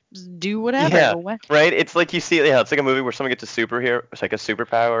and just do whatever. Yeah, right. It's like you see, it's like a movie where someone gets a superhero, it's like a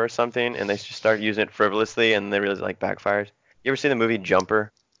superpower or something, and they just start using it frivolously, and they really like backfires. You ever see the movie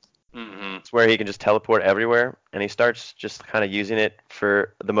Jumper? Mm-hmm. It's where he can just teleport everywhere, and he starts just kind of using it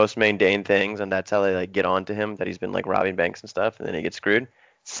for the most mundane things, and that's how they like get onto him that he's been like robbing banks and stuff, and then he gets screwed.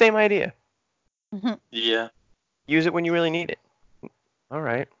 Same idea. Yeah. Use it when you really need it. All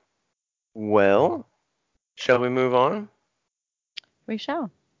right. Well, shall we move on? We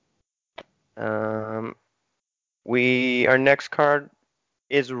shall. Our next card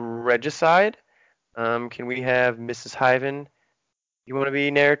is Regicide. Can we have Mrs. Hyven? You want to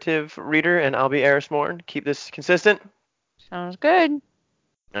be narrative reader, and I'll be Eris Morn. Keep this consistent. Sounds good.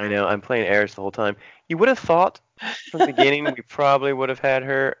 I know, I'm playing Eris the whole time. You would have thought from the beginning we probably would have had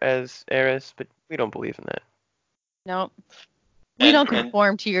her as Eris, but we don't believe in that. Nope. We don't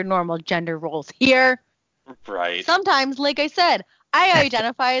conform to your normal gender roles here. Right. Sometimes, like I said, I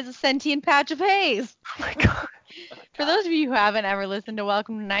identify as a sentient patch of haze. Oh my god. For those of you who haven't ever listened to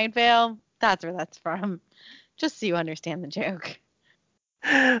Welcome to Night Vale, that's where that's from. Just so you understand the joke.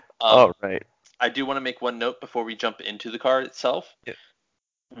 All right. I do want to make one note before we jump into the card itself. Yeah.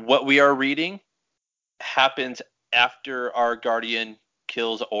 What we are reading happens after our guardian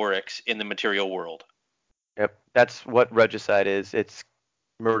kills Oryx in the material world. Yep. That's what Regicide is. It's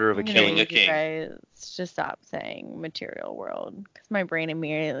murder of a king. Killing a king. Guys, just stop saying material world, because my brain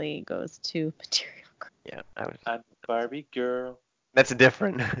immediately goes to material. Yeah, I'm a Barbie girl. That's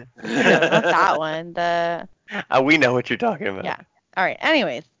different. No, not that one. We know what you're talking about. Yeah. All right.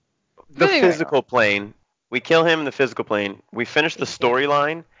 Anyways. The physical plane. We kill him in the physical plane. We finish the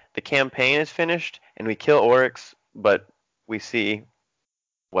storyline. The campaign is finished, and we kill Oryx, but we see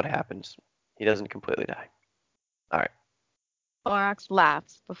what happens. He doesn't completely die. All right. Oryx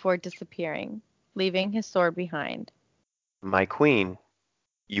laughs before disappearing, leaving his sword behind. My queen,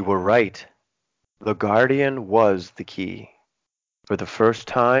 you were right. The Guardian was the key. For the first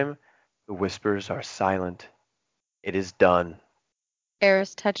time, the whispers are silent. It is done.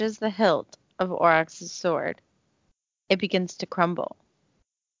 Eris touches the hilt of Oryx's sword. It begins to crumble.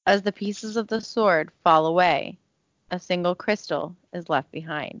 As the pieces of the sword fall away, a single crystal is left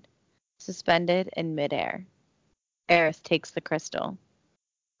behind, suspended in midair. Eris takes the crystal.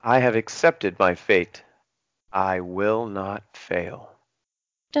 I have accepted my fate. I will not fail.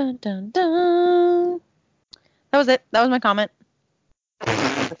 Dun dun dun. That was it. That was my comment.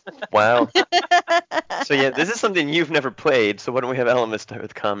 Wow. So yeah, this is something you've never played, so why don't we have Elemis start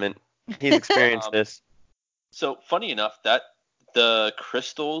with comment? He's experienced this. So funny enough, that the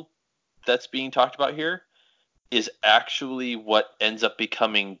crystal that's being talked about here is actually what ends up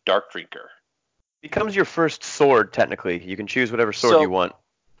becoming Darkdrinker. Becomes your first sword, technically. You can choose whatever sword you want.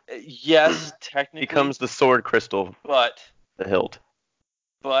 Yes, technically. Becomes the sword crystal. But the hilt.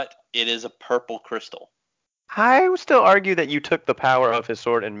 But it is a purple crystal. I would still argue that you took the power of his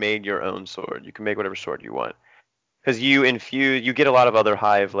sword and made your own sword. You can make whatever sword you want. Because you get a lot of other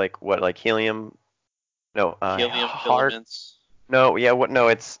hive, like helium? No, helium heart. Filaments. No, yeah,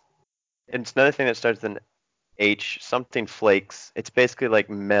 it's another thing that starts with an H, something flakes. It's basically like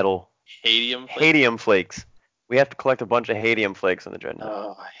metal. Hadium flakes? Hadium flakes. We have to collect a bunch of hadium flakes on the Dreadnought.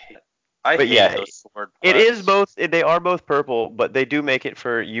 Oh, I hate those sword parts. It is both. They are both purple, but they do make it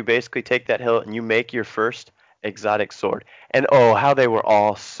for you. Basically, take that hilt and you make your first exotic sword. And oh, how they were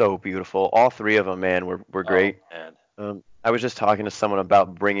all so beautiful. All three of them, man, were great. Oh, man. I was just talking to someone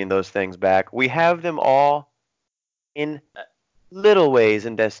about bringing those things back. We have them all in little ways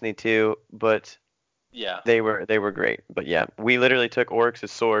in Destiny 2, but yeah, they were great. But yeah, we literally took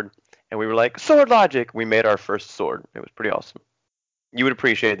Oryx's sword and we were like, sword logic. We made our first sword. It was pretty awesome. You would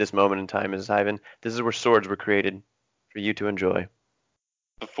appreciate this moment in time, Mrs. Hyven. This is where swords were created for you to enjoy.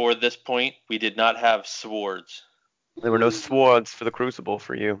 Before this point, we did not have swords. There were no swords for the Crucible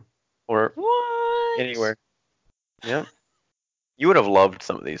for you. Or anywhere. Yeah. You would have loved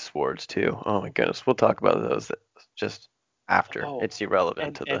some of these swords too. Oh my goodness. We'll talk about those just after. It's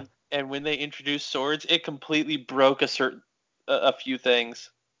irrelevant to the... And when they introduced swords, it completely broke a few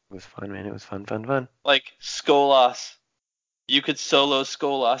things. It was fun, man. It was fun. Like Skolas. You could solo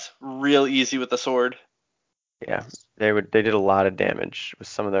Skolas real easy with a sword. Yeah, they did a lot of damage with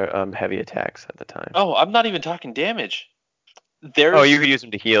some of their heavy attacks at the time. Oh, I'm not even talking damage. You could use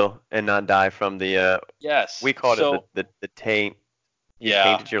them to heal and not die from the... Yes. We called it the taint. You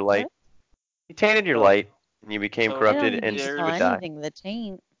tainted your light. What? You tainted your light, and you became corrupted, and you would die. The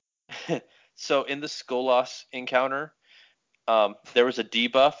taint. So in the Skolas encounter, there was a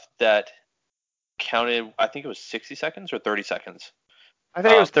debuff that counted, I think it was 60 seconds or 30 seconds. I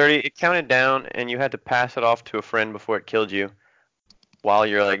think it was 30. It counted down, and you had to pass it off to a friend before it killed you while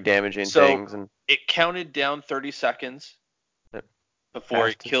you're, like, damaging things. And it counted down 30 seconds before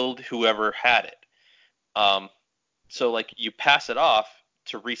it killed whoever had it. So, like, you pass it off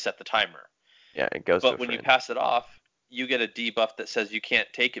to reset the timer. Yeah, it goes to a friend. But when you pass it off, you get a debuff that says you can't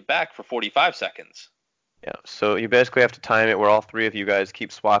take it back for 45 seconds. Yeah, so you basically have to time it where all three of you guys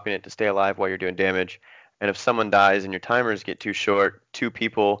keep swapping it to stay alive while you're doing damage. And if someone dies and your timers get too short, two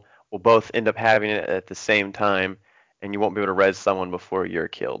people will both end up having it at the same time, and you won't be able to res someone before you're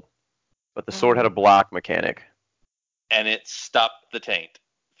killed. But the sword had a block mechanic. And it stopped the taint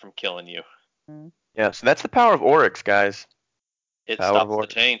from killing you. Yeah, so that's the power of Oryx, guys. It stops the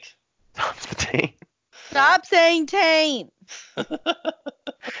taint. Stops the taint. Stop saying taint. I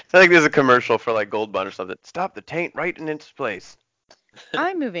think there's a commercial for like Gold Bond or something. Stop the taint right in its place.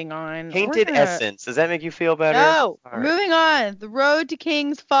 I'm moving on. Tainted essence. Does that make you feel better? No, we're moving on. The road to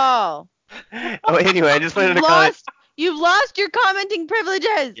King's Fall. Oh, anyway, I just wanted to comment. You've lost your commenting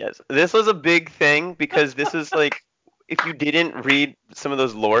privileges. Yes, this was a big thing because this is like, if you didn't read some of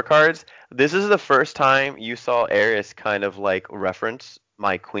those lore cards, this is the first time you saw Eris kind of like reference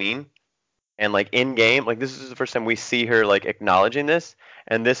my queen. And like in game, like this is the first time we see her like acknowledging this,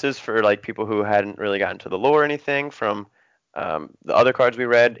 and this is for like people who hadn't really gotten to the lore or anything from the other cards we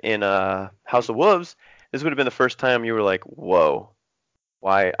read in House of Wolves. This would have been the first time you were like, whoa,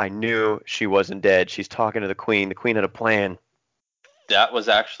 why I knew she wasn't dead. She's talking to the queen. The queen had a plan. That was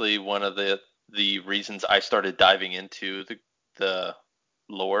actually one of the reasons I started diving into the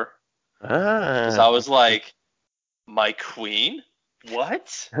lore. Because I was like, my queen?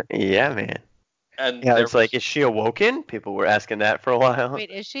 What? Yeah, man. And yeah, it's like, is she awoken? People were asking that for a while. Wait,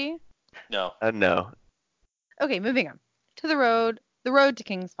 is she? No. No. Okay, moving on to the road to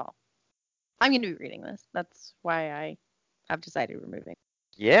King's Fall. I'm going to be reading this. That's why I have decided we're moving.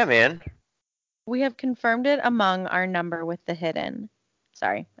 Yeah, man. We have confirmed it among our number with the hidden.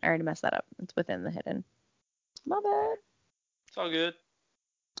 Sorry, I already messed that up. It's within the hidden. My bad. It's all good.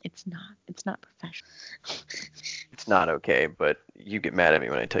 It's not professional. It's not okay, but you get mad at me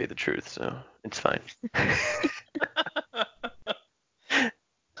when I tell you the truth, so it's fine.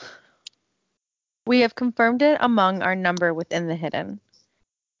 We have confirmed it among our number within the hidden.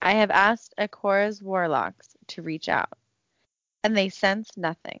 I have asked Ikora's warlocks to reach out, and they sense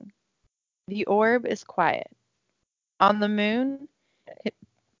nothing. The orb is quiet. On the moon,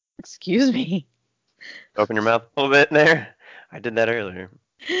 excuse me. Open your mouth a little bit there. I did that earlier.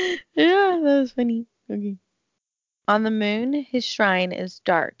 Yeah, that was funny. Okay. On the moon, his shrine is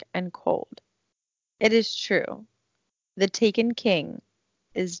dark and cold. It is true. The taken king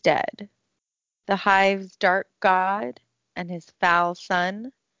is dead. The hive's dark god and his foul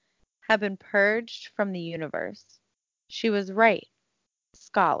son have been purged from the universe. She was right,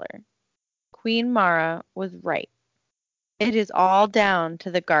 scholar. Queen Mara was right. It is all down to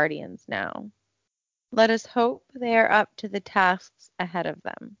the guardians now. Let us hope they are up to the tasks ahead of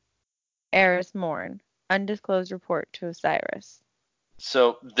them. Eris Morn, undisclosed report to Osiris.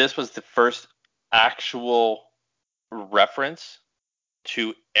 So this was the first actual reference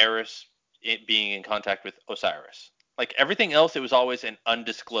to Eris being in contact with Osiris. Like everything else, it was always an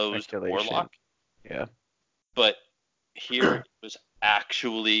undisclosed warlock. Yeah. But here it was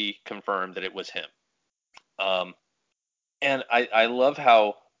actually confirmed that it was him. And I love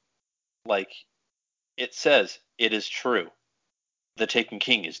how, like, it says, it is true. The Taken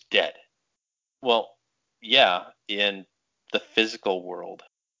King is dead. Well, yeah, in the physical world.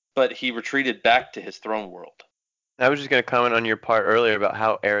 But he retreated back to his throne world. I was just going to comment on your part earlier about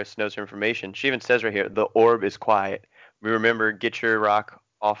how Eris knows her information. She even says right here, the orb is quiet. We remember, get your rock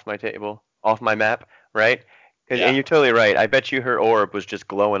off my table, off my map, right? Yeah. And you're totally right. I bet you her orb was just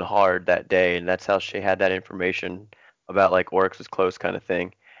glowing hard that day, and that's how she had that information about, like, Oryx was close kind of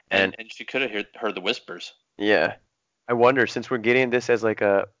thing. And she could have heard the whispers. Yeah. I wonder, since we're getting this as like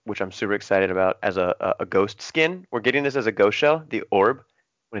a, which I'm super excited about, as a ghost skin, we're getting this as a ghost shell, the orb,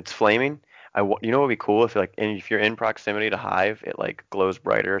 when it's flaming. You know what would be cool if you're in proximity to Hive, it like glows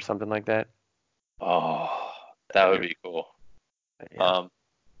brighter or something like that. Oh, that would be cool. Yeah.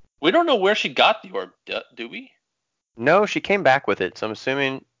 We don't know where she got the orb, do we? No, she came back with it. So I'm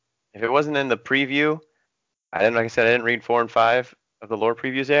assuming if it wasn't in the preview, like I said, I didn't read 4 and 5 of the lore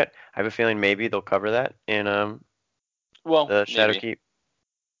previews yet. I have a feeling maybe they'll cover that in the Shadowkeep.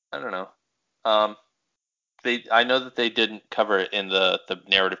 I don't know. I know that they didn't cover it in the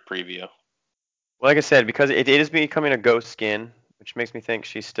narrative preview. Well, like I said, because it is becoming a ghost skin, which makes me think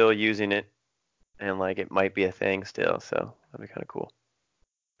she's still using it, and like it might be a thing still. So that'd be kind of cool.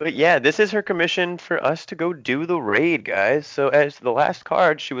 But yeah, this is her commission for us to go do the raid, guys. So as the last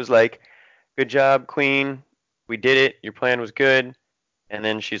card, she was like, "Good job, Queen. We did it. Your plan was good." And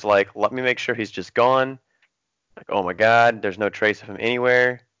then she's like, "Let me make sure he's just gone." Like, oh my God, there's no trace of him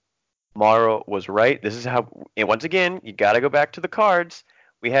anywhere. Mara was right. This is how, and once again, you got to go back to the cards.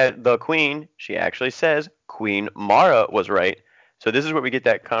 We had the Queen. She actually says Queen Mara was right. So this is where we get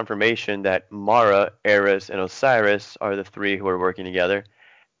that confirmation that Mara, Eris, and Osiris are the three who are working together,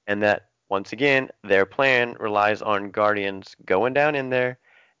 and that once again their plan relies on Guardians going down in there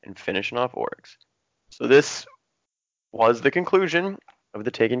and finishing off Oryx. So this was the conclusion of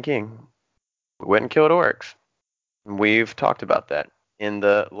the Taken King. We went and killed Oryx. We've talked about that in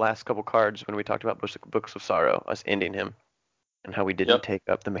the last couple cards when we talked about Books of Sorrow, us ending him, and how we didn't take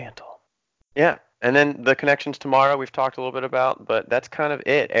up the mantle. Yeah, and then the connections tomorrow we've talked a little bit about, but that's kind of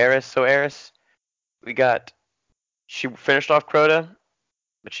it. Eris, she finished off Crota,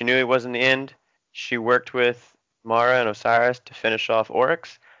 but she knew it wasn't the end. She worked with Mara and Osiris to finish off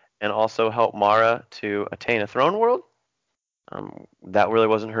Oryx, and also help Mara to attain a throne world. That really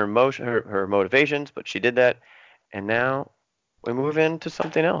wasn't her motivations, but she did that. And now we move into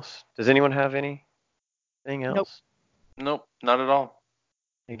something else. Does anyone have anything else? Nope, not at all.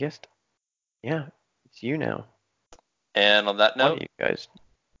 I guess, yeah, it's you now. And on that note, you guys.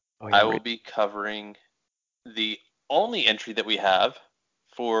 I will be covering the only entry that we have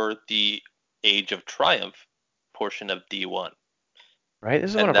for the Age of Triumph portion of D1. Right,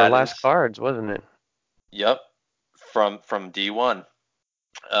 this is one of our last cards, wasn't it? Yep, from D1.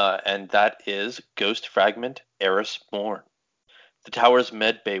 And that is Ghost Fragment Eris Morn. The tower's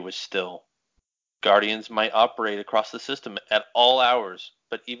med bay was still. Guardians might operate across the system at all hours,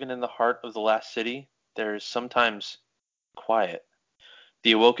 but even in the heart of the last city, there is sometimes quiet.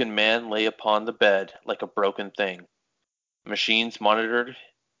 The awoken man lay upon the bed like a broken thing. Machines monitored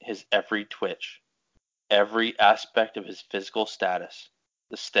his every twitch, every aspect of his physical status.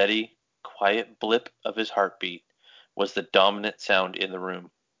 The steady, quiet blip of his heartbeat was the dominant sound in the room.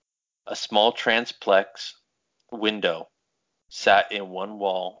 A small transplex window sat in one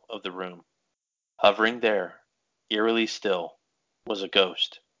wall of the room. Hovering there, eerily still, was a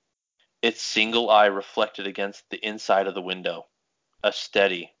ghost. Its single eye reflected against the inside of the window, a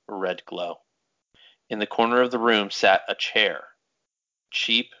steady red glow. In the corner of the room sat a chair,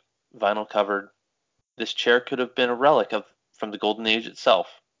 cheap, vinyl covered. This chair could have been a relic from the Golden Age itself.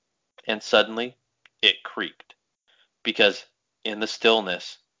 And suddenly, it creaked, because in the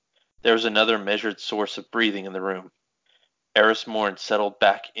stillness, there was another measured source of breathing in the room. Eris Morn settled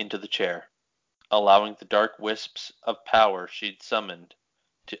back into the chair, allowing the dark wisps of power she'd summoned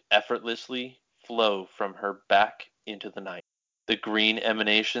to effortlessly flow from her back into the night. The green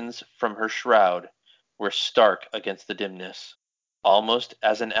emanations from her shroud were stark against the dimness. Almost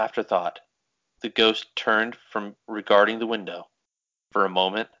as an afterthought, the ghost turned from regarding the window. For a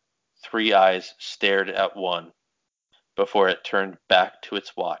moment, three eyes stared at one, before it turned back to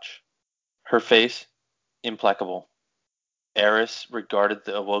its watch. Her face, implacable. Eris regarded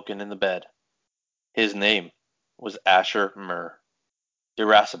the awoken in the bed. His name was Asher Mur.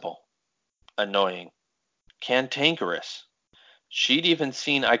 Irascible, annoying, cantankerous. She'd even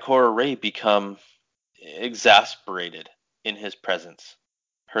seen Ikora Rey become exasperated in his presence.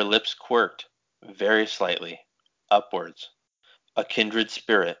 Her lips quirked, very slightly, upwards. A kindred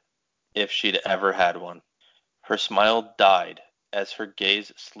spirit, if she'd ever had one. Her smile died as her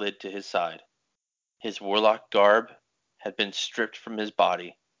gaze slid to his side. His warlock garb had been stripped from his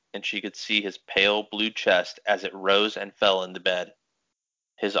body, and she could see his pale blue chest as it rose and fell in the bed.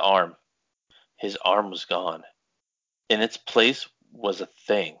 His arm was gone. In its place was a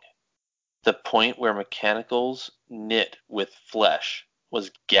thing. The point where mechanicals knit with flesh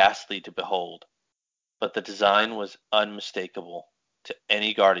was ghastly to behold, but the design was unmistakable to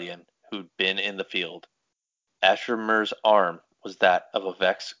any guardian who'd been in the field. Asher Mur's arm was that of a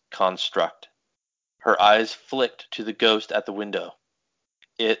Vex construct. Her eyes flicked to the ghost at the window.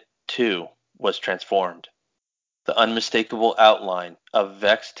 It, too, was transformed. The unmistakable outline of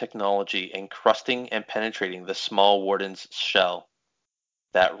Vex technology encrusting and penetrating the small warden's shell.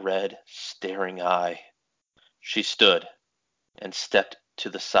 That red, staring eye. She stood and stepped to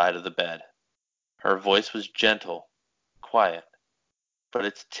the side of the bed. Her voice was gentle, quiet, but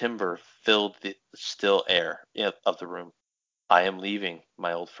its timbre filled the still air of the room. I am leaving,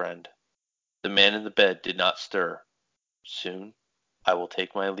 my old friend. The man in the bed did not stir. Soon I will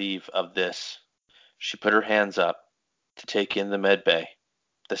take my leave of this. She put her hands up to take in the medbay,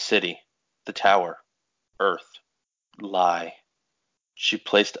 the city, the tower, earth, lie. She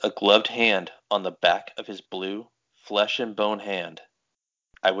placed a gloved hand on the back of his blue, flesh and bone hand.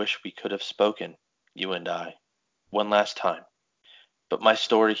 I wish we could have spoken, you and I, one last time. But my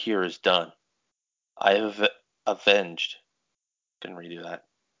story here is done. I have avenged. Can redo that.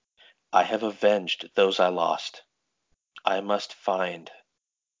 I have avenged those I lost. I must find.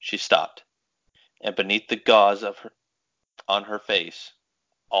 She stopped, and beneath the gauze on her face,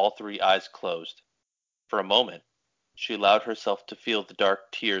 all three eyes closed. For a moment, she allowed herself to feel the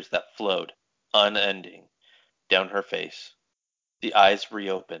dark tears that flowed, unending, down her face. The eyes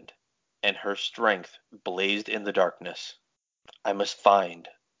reopened, and her strength blazed in the darkness. I must find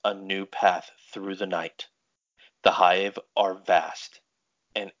a new path through the night. The Hive are vast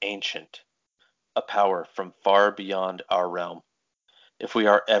and ancient, a power from far beyond our realm. If we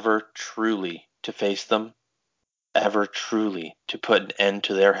are ever truly to face them, ever truly to put an end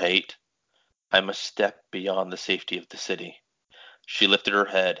to their hate, I must step beyond the safety of the city. She lifted her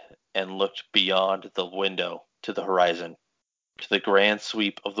head and looked beyond the window to the horizon, to the grand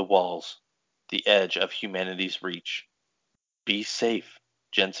sweep of the walls, the edge of humanity's reach. Be safe,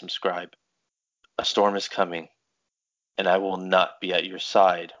 Jensam Scribe. A storm is coming, and I will not be at your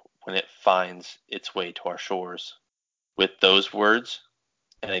side when it finds its way to our shores. With those words,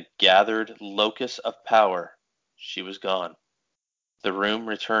 and a gathered locus of power, she was gone. The room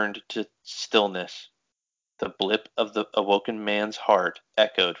returned to stillness. The blip of the awoken man's heart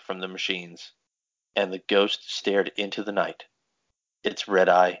echoed from the machines, and the ghost stared into the night, its red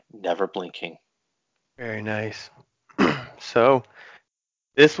eye never blinking. Very nice. So,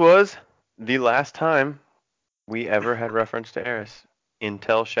 this was the last time we ever had reference to Eris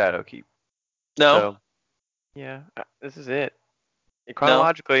until Shadowkeep. No. So, yeah, this is it.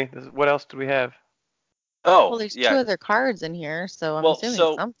 Chronologically, what else do we have? Oh, well, there's yeah. 2 other cards in here, so I'm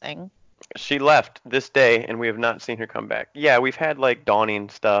assuming something. She left this day, and we have not seen her come back. Yeah, we've had like dawning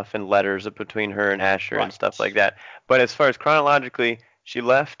stuff and letters between her and Asher and stuff like that. But as far as chronologically, she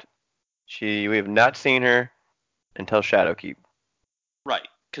left. We have not seen her until Shadowkeep. Right,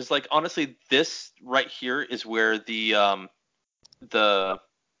 because like honestly, this right here is where the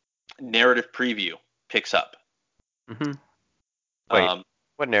narrative preview picks up. Mm-hmm. Wait,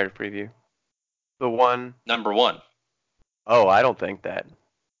 what narrative preview? The one. Number 1. Oh, I don't think that.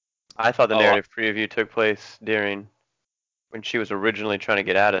 I thought the narrative preview took place during when she was originally trying to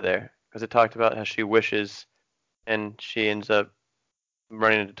get out of there, because it talked about how she wishes, and she ends up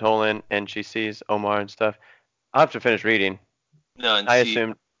running into Tolan, and she sees Omar and stuff. I'll have to finish reading. No, and I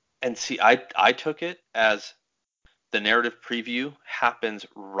assumed. And see, I took it as the narrative preview happens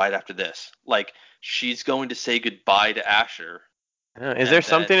right after this. Like she's going to say goodbye to Asher. Is there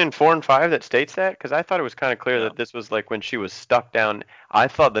something in 4 and 5 that states that? Because I thought it was kind of clear that this was like when she was stuck down. I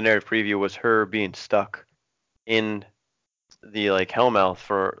thought the narrative preview was her being stuck in the like Hellmouth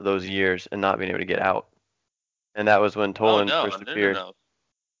for those years and not being able to get out. And that was when Tolan first appeared. No.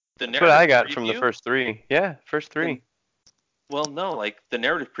 That's what I got from the first 3. Yeah, first 3. Well, no, like the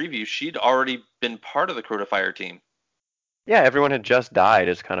narrative preview, she'd already been part of the Crowfire team. Yeah, everyone had just died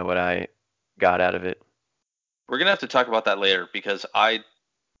is kind of what I got out of it. We're going to have to talk about that later because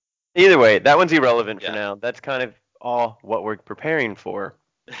Either way, that one's irrelevant for now. That's kind of all what we're preparing for.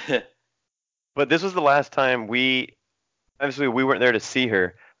 But this was the last time obviously we weren't there to see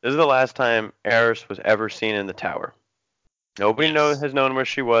her. This is the last time Eris was ever seen in the tower. Nobody has known where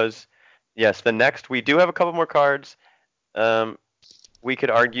she was. Yes, the next, we do have a couple more cards. We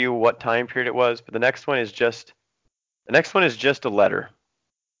could argue what time period it was, but the next one is just a letter.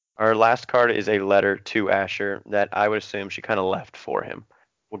 Our last card is a letter to Asher that I would assume she kind of left for him.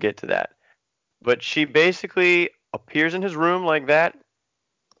 We'll get to that. But she basically appears in his room like that,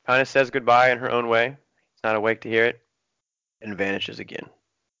 kind of says goodbye in her own way. He's not awake to hear it, and vanishes again.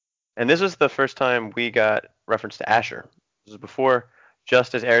 And this was the first time we got reference to Asher. This was before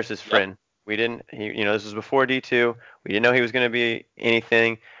just as Eris's friend. We didn't, this was before D2. We didn't know he was going to be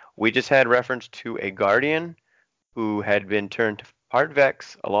anything. We just had reference to a guardian who had been turned to part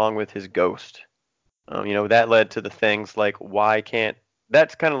Vex along with his ghost. That led to the things like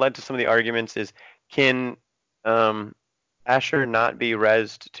that's kind of led to some of the arguments is can Asher not be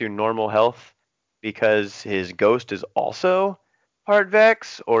rezzed to normal health because his ghost is also part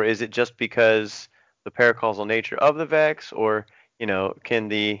Vex, or is it just because the paracausal nature of the Vex, or can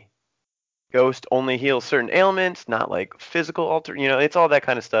the ghost only heal certain ailments, not like physical alter? It's all that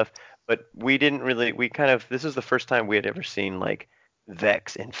kind of stuff. But we didn't really. This is the first time we had ever seen like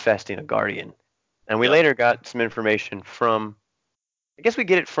Vex infesting a guardian, and we later got some information from. I guess we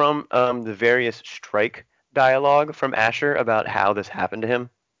get it from the various strike dialogue from Asher about how this happened to him.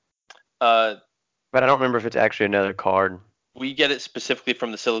 But I don't remember if it's actually another card. We get it specifically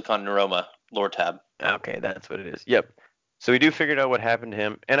from the Silicon Neuroma lore tab. Okay, that's what it is. Yep. So we do figure out what happened to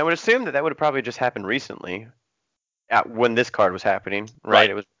him, and I would assume that would have probably just happened recently, when this card was happening, right?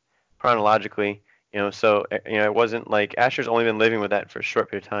 It was chronologically, so it wasn't like Asher's only been living with that for a short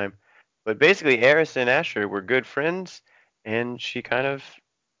period of time, but basically Eris and Asher were good friends, and she kind of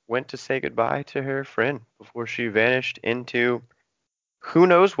went to say goodbye to her friend before she vanished into who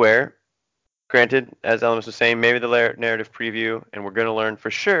knows where. Granted, as Elemis was saying, maybe the narrative preview, and we're going to learn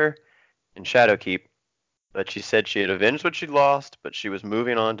for sure in Shadowkeep. But she said she had avenged what she'd lost, but she was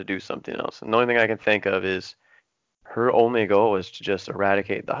moving on to do something else. And the only thing I can think of is her only goal was to just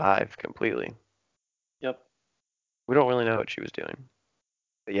eradicate the hive completely. Yep. We don't really know what she was doing.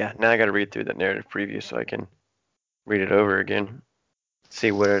 But yeah, now I got to read through the narrative preview so I can read it over again.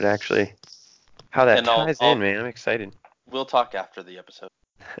 See what it actually, how that ties in, man. I'm excited. We'll talk after the episode,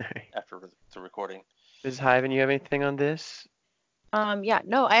 after the recording. Ms. Hyven, you have anything on this? Yeah,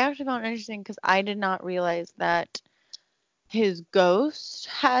 no, I actually found it interesting because I did not realize that his ghost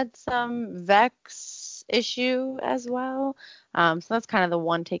had some Vex issue as well. So that's kind of the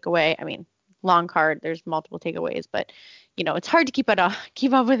one takeaway. I mean, long card, there's multiple takeaways, but it's hard to keep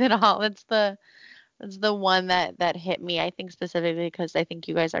up with it all. That's the one that hit me, I think, specifically because I think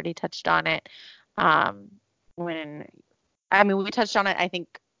you guys already touched on it. We touched on it, I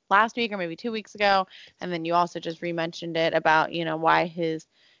think, last week or maybe 2 weeks ago, and then you also just re-mentioned it about why his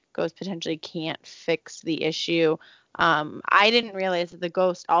ghost potentially can't fix the issue. I didn't realize that the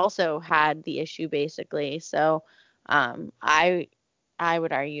ghost also had the issue basically, so I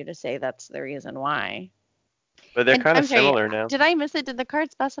would argue to say that's the reason why. But they're kind of similar now. Did I miss it? Did the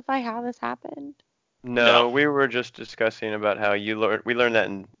card specify how this happened? No, we were just discussing about how we learned that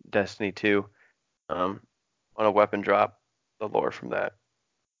in Destiny 2, on a weapon drop, the lore from that.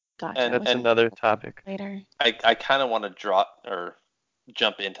 Gotcha. And that's another topic. Later. I kind of want to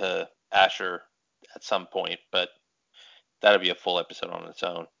jump into Asher at some point, but that'll be a full episode on its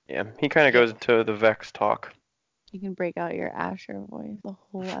own. Yeah, he kind of goes into the Vex talk. You can break out your Asher voice the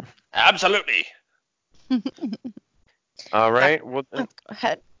whole episode. Absolutely. All right. Well, go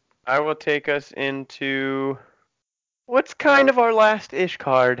ahead. I will take us into what's kind of our last-ish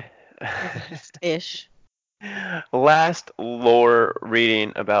card. Ish. Last lore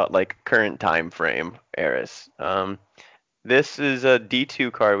reading about current time frame, Eris. This is a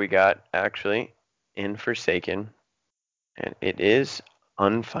D2 card we got actually in Forsaken, and it is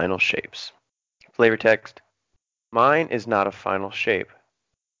Unfinal Shapes. Flavor text: mine is not a final shape.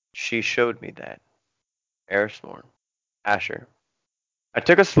 She showed me that. Eris Morn. Asher. I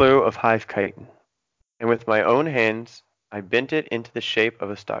took a slough of hive chitin, and with my own hands I bent it into the shape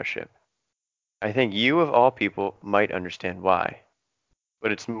of a starship. I think you of all people might understand why,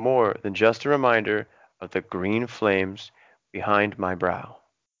 but it's more than just a reminder of the green flames behind my brow.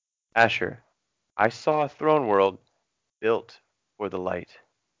 Asher, I saw a throne world built for the light.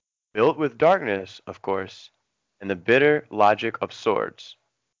 Built with darkness, of course, and the bitter logic of swords,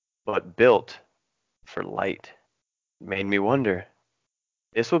 but built for light. It made me wonder.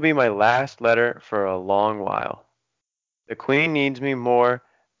 This will be my last letter for a long while. The Queen needs me more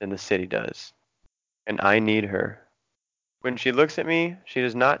than the city does, and I need her. When she looks at me, she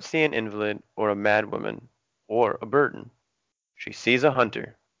does not see an invalid or a madwoman or a burden. She sees a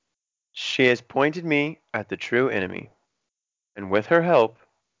hunter. She has pointed me at the true enemy, and with her help,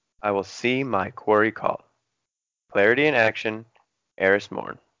 I will see my quarry caught. Clarity in action, Eris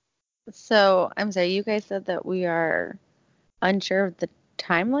Morn. So, I'm sorry, you guys said that we are unsure of the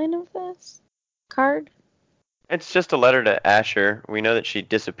timeline of this card? It's just a letter to Asher. We know that she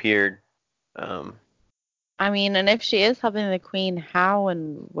disappeared. And if she is helping the Queen, how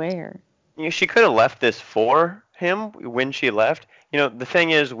and where? She could have left this for him when she left. The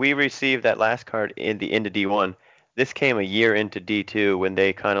thing is, we received that last card in the end of D1. This came a year into D2 when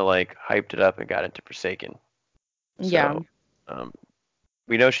they kind of hyped it up and got into Forsaken. Yeah. So,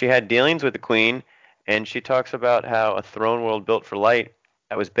 we know she had dealings with the Queen, and she talks about how a throne world built for light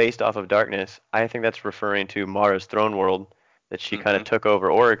that was based off of darkness. I think that's referring to Mara's throne world that she kind of took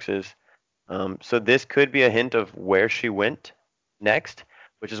over Oryx's. So this could be a hint of where she went next,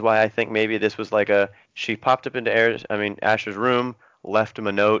 which is why I think maybe this was she popped up into Asher's room, left him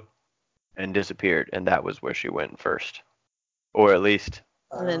a note, and disappeared, and that was where she went first, or at least.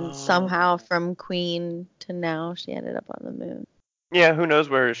 And then somehow from Queen to now, she ended up on the moon. Yeah, who knows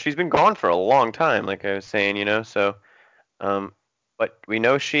where she's been gone for a long time, like I was saying, So, but we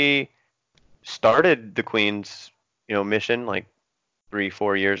know she started the Queen's, mission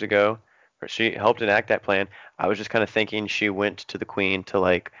 3-4 years ago. Or she helped enact that plan. I was just kind of thinking she went to the Queen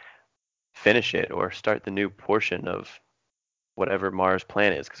to finish it or start the new portion of whatever Mara's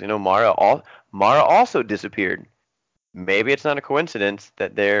plan is, because Mara also disappeared. maybe it's not a coincidence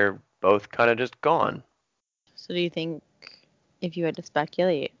that they're both kind of just gone. So do you think, if you had to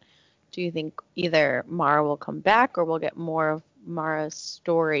speculate, do you think either Mara will come back or we'll get more of Mara's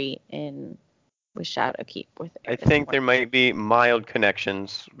story with Shadowkeep with I Eris think more? there might be mild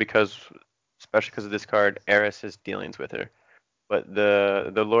connections especially because of this card, Eris has dealings with her. But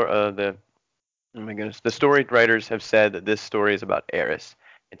oh my goodness, the story writers have said that this story is about Eris.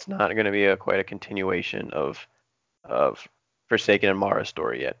 It's not going to be quite a continuation of Forsaken and Mara's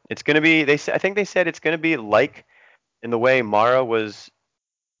story yet. It's going to be I think they said it's going to be like in the way Mara was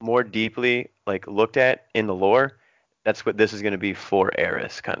more deeply like looked at in the lore. That's what this is going to be for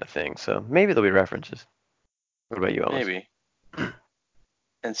Eris kind of thing. So maybe there'll be references. What about you, Ellis? Maybe.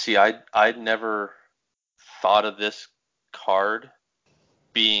 And see, I'd never thought of this card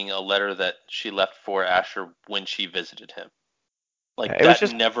being a letter that she left for Asher when she visited him. Like, It was that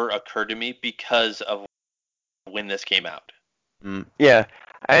just never occurred to me because of when this came out. yeah.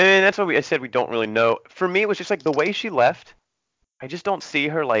 I mean, that's what I said. We don't really know. For me, it was just like the way she left. I just don't see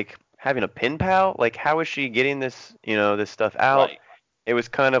her like having a pen pal. Like, how is she getting this stuff out? Right. It was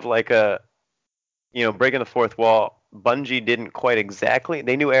kind of like breaking the fourth wall. Bungie didn't quite exactly.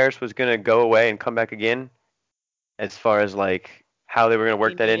 They knew Eris was gonna go away and come back again. As far as like how they were gonna We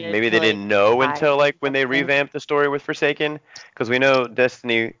work that in, needed maybe to they didn't know tie until like when they something. revamped the story with Forsaken, because we know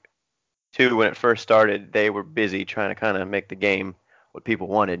Destiny 2 when it first started, they were busy trying to kind of make the game what people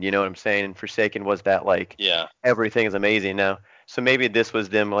wanted. You know what I'm saying? And Forsaken was that like Yeah. everything is amazing now. So maybe this was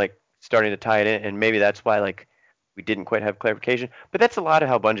them like starting to tie it in, and maybe that's why like we didn't quite have clarification. But that's a lot of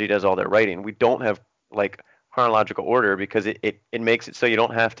how Bungie does all their writing. We don't have like chronological order because it makes it so you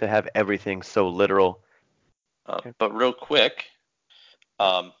don't have to have everything so literal. But real quick,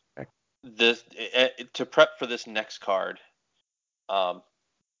 um, this to prep for this next card,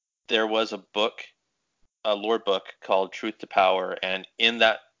 there was a lore book called Truth to Power, and in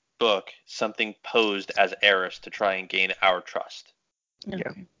that book, something posed as Eris to try and gain our trust. Okay.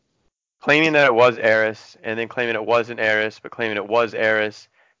 Yeah. Claiming that it was Eris, and then claiming it wasn't Eris, but claiming it was Eris,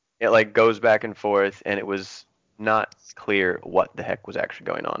 it like goes back and forth, and it was not clear what the heck was actually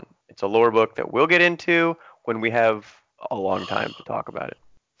going on. It's a lore book that we'll get into when we have a long time to talk about it.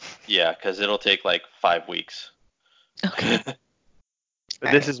 Yeah, because it'll take like 5 weeks. Okay.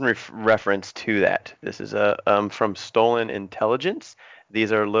 But this is in reference to that. This is from Stolen Intelligence.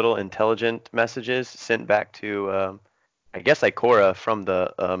 These are little intelligent messages sent back to, I guess, Ikora from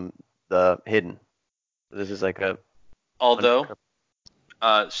the Hidden. This is like a Although,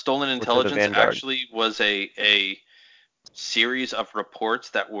 Stolen Intelligence Vanguard. actually was a series of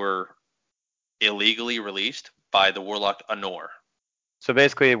reports that were illegally released by the warlock Anor. So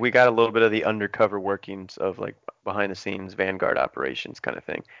basically, we got a little bit of the undercover workings of like behind the scenes Vanguard operations kind of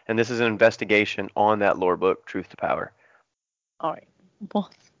thing. And this is an investigation on that lore book, Truth to Power. All right.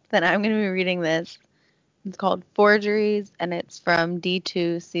 Well, then I'm going to be reading this. It's called Forgeries, and it's from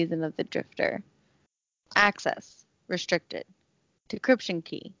D2 Season of the Drifter. Access restricted. Decryption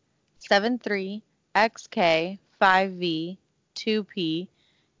key 73XK5V2P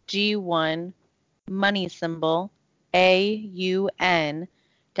G1 money symbol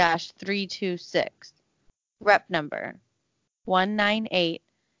AUN-326. Rep number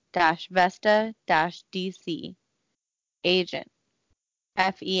 198-Vesta-DC. Agent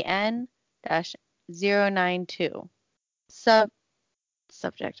FEN-092.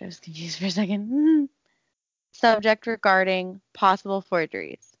 Subject, I was confused for a second. Subject regarding possible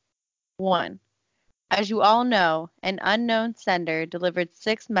forgeries. 1. As you all know, an unknown sender delivered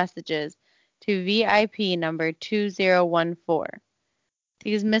 6 messages to VIP number 2014.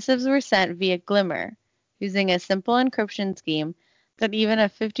 These missives were sent via Glimmer, using a simple encryption scheme that even a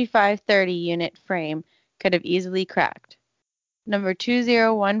 5530 unit frame could have easily cracked. Number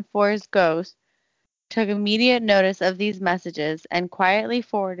 2014's ghost took immediate notice of these messages and quietly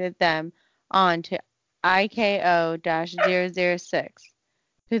forwarded them on to IKO-006,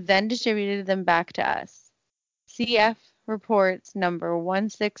 who then distributed them back to us. CF reports number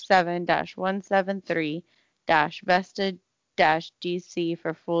 167-173-Vesta-DC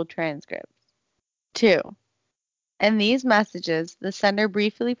for full transcripts. 2. In these messages, the sender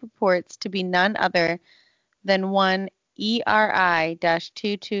briefly purports to be none other than one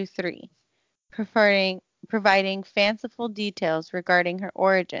ERI-223, providing fanciful details regarding her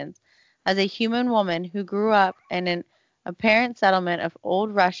origins as a human woman who grew up in an apparent settlement of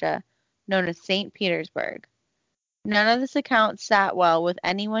old Russia known as St. Petersburg. None of this account sat well with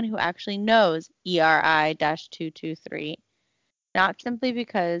anyone who actually knows ERI-223, not simply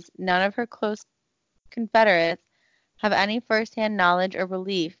because none of her close confederates have any first-hand knowledge or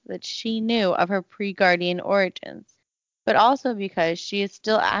belief that she knew of her pre-Guardian origins. but also because she is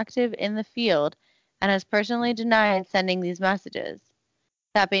still active in the field and has personally denied sending these messages.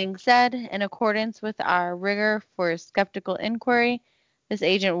 That being said, in accordance with our rigor for skeptical inquiry, this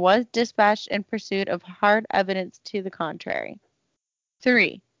agent was dispatched in pursuit of hard evidence to the contrary.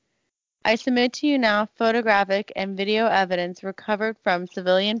 3. I submit to you now photographic and video evidence recovered from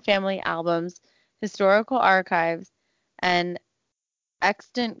civilian family albums, historical archives, and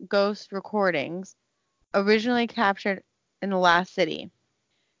extant ghost recordings originally captured in the last city.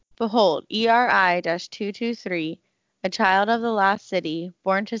 Behold, ERI-223, a child of the last city,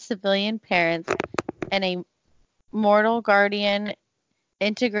 born to civilian parents in a mortal guardian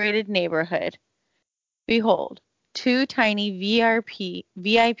integrated neighborhood. Behold, 2 tiny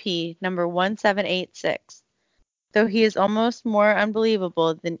VIP number 1786, though he is almost more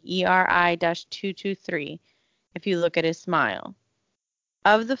unbelievable than ERI-223 if you look at his smile.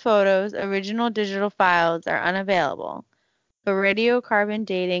 Of the photos, original digital files are unavailable, but radiocarbon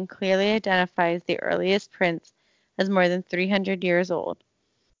dating clearly identifies the earliest prints as more than 300 years old.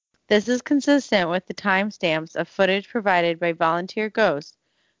 This is consistent with the timestamps of footage provided by volunteer ghosts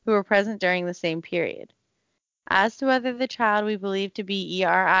who were present during the same period. As to whether the child we believe to be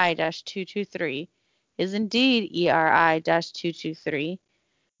ERI-223 is indeed ERI-223,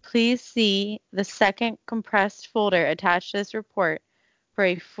 please see the second compressed folder attached to this report for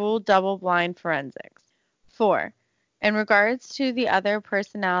a full double-blind forensics. 4. In regards to the other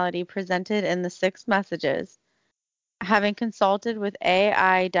personality presented in the 6 messages, having consulted with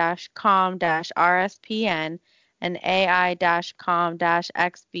AI-COM-RSPN and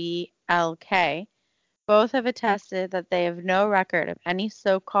AI-COM-XBLK, both have attested that they have no record of any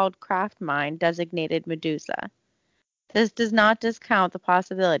so-called craft mine designated Medusa. This does not discount the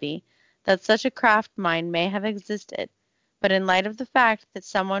possibility that such a craft mine may have existed, but in light of the fact that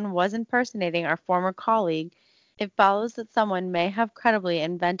someone was impersonating our former colleague, it follows that someone may have credibly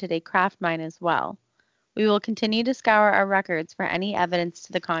invented a craft mine as well. We will continue to scour our records for any evidence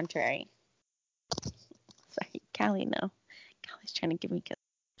to the contrary. Sorry, Callie, no. Callie's trying to give me kisses.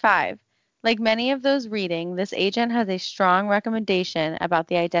 5. Like many of those reading, this agent has a strong recommendation about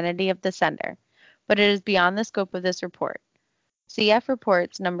the identity of the sender, but it is beyond the scope of this report. CF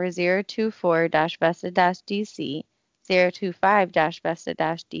reports number 024-Vesta-DC,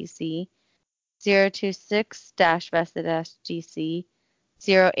 025-Vesta-DC, 026-Vesta-DC,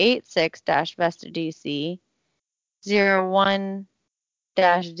 086-Vesta-DC,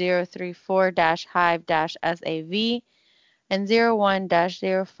 01-034-Hive-SAV, and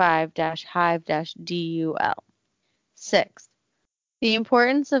 01-05-Hive-DUL. 6. The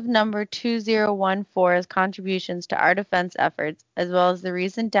importance of number 2014's contributions to our defense efforts, as well as the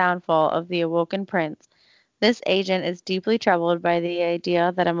recent downfall of the Awoken Prince, this agent is deeply troubled by the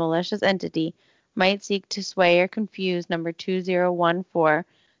idea that a malicious entity might seek to sway or confuse number 2014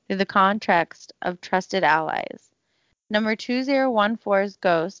 through the context of trusted allies. Number 2014's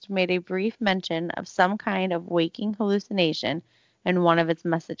ghost made a brief mention of some kind of waking hallucination in one of its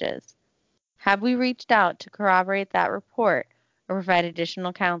messages. Have we reached out to corroborate that report or provide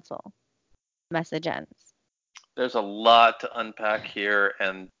additional counsel? Message ends. There's a lot to unpack here,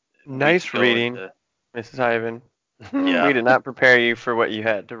 and nice reading, Mrs. Ivan. Yeah. We did not prepare you for what you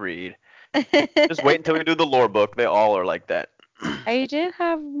had to read. Just wait until we do the lore book. They all are like that. I did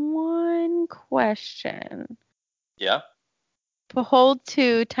have one question. Yeah. Behold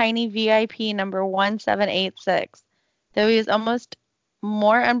 2 tiny VIP number 1786, though he is almost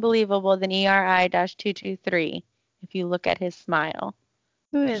more unbelievable than ERI-223 if you look at his smile.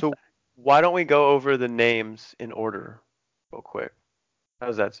 Who is that? Why don't we go over the names in order real quick? How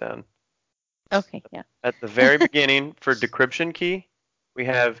does that sound? Okay, yeah. At the very beginning, for decryption key, we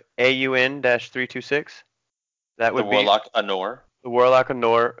have AUN-326. That would be the Warlock Anor. The Warlock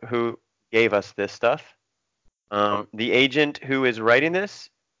Anor who gave us this stuff. The agent who is writing this,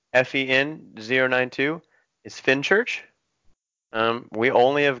 FEN092, is Finchurch. We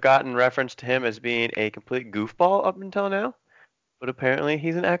only have gotten reference to him as being a complete goofball up until now, but apparently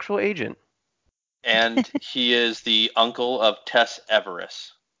he's an actual agent. And he is the uncle of Tess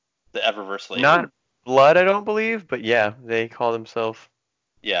Everest, the Eververse lady. Not blood, I don't believe, but yeah, they call themselves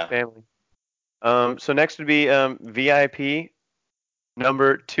family. So next would be VIP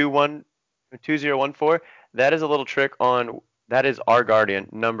number 2014. That is a little trick on, that is our Guardian,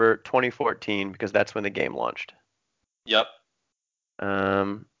 number 2014, because that's when the game launched. Yep.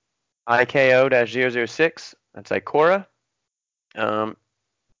 IKO-006, that's Ikora.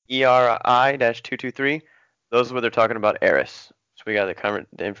 ERI-223, those are where they're talking about Eris. So we got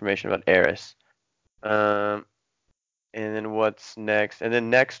the information about Eris. And then what's next? And then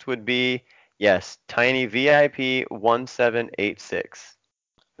next would be Yes, Tiny VIP 1786.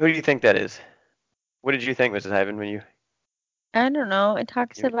 Who do you think that is? What did you think, Mrs. Hyven, when you? I don't know. It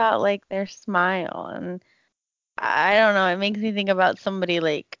talks about like their smile, and I don't know. It makes me think about somebody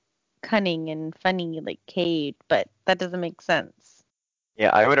like cunning and funny, like Cade, but that doesn't make sense.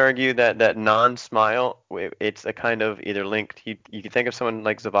 Yeah, I would argue that non-smile, it's a kind of either linked. You could think of someone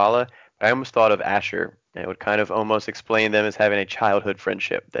like Zavala, but I almost thought of Asher, and it would kind of almost explain them as having a childhood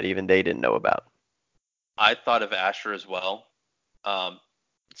friendship that even they didn't know about. I thought of Asher as well,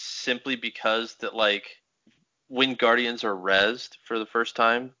 simply because that like when Guardians are rezzed for the first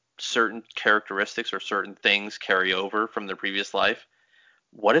time, certain characteristics or certain things carry over from their previous life.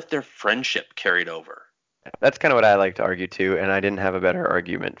 What if their friendship carried over? That's kind of what I like to argue too, and I didn't have a better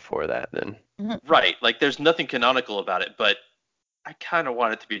argument for that then. Right, like there's nothing canonical about it, but I kind of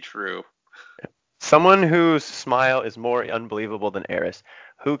want it to be true. Someone whose smile is more unbelievable than Eris.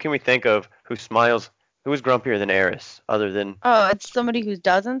 Who can we think of who smiles, who is grumpier than Eris, other than? Oh, it's somebody who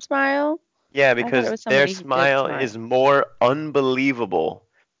doesn't smile? Yeah, I thought it because was their somebody who did smile smile. is more unbelievable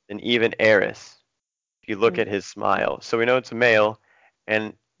than even Eris. If you look at his smile, so we know it's a male,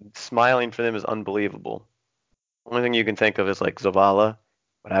 and smiling for them is unbelievable. Only thing you can think of is like Zavala,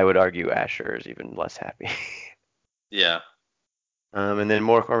 but I would argue Asher is even less happy. Yeah. And then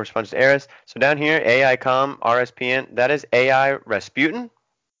more response to Eris. So down here, AICOM RSPN, that is AI Rasputin.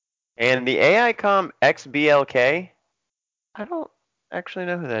 And the AICOM XBLK, I don't actually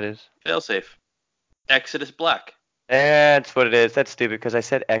know who that is. Failsafe. Exodus Black. That's what it is. That's stupid because I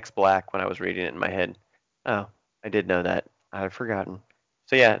said X Black when I was reading it in my head. Oh, I did know that. I'd forgotten.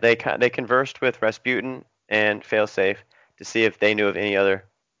 So yeah, they conversed with Rasputin and Failsafe to see if they knew of any other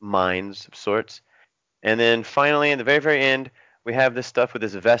minds of sorts. And then finally, in the very, very end, we have this stuff with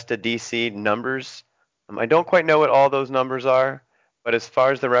this Vesta DC numbers. I don't quite know what all those numbers are, but as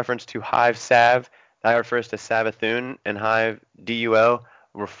far as the reference to Hive Sav, that refers to Savathun, and Hive DUL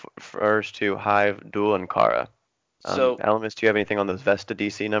refers to Hive Dual and Kara. So Alamis, do you have anything on those Vesta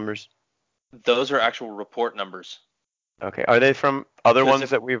DC numbers? those are actual report numbers. Okay. Are they from other ones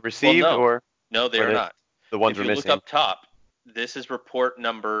that we've received, well, or no, they are not. the ones if we're you missing? Look up top, this is report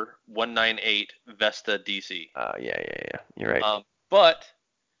number 198 Vesta DC. Yeah. You're right. But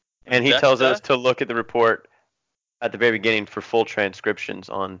and he tells us to look at the report at the very beginning for full transcriptions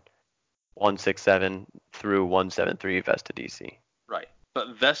on 167 through 173 Vesta DC. Right.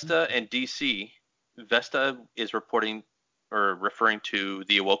 But Vesta and DC, Vesta is reporting or referring to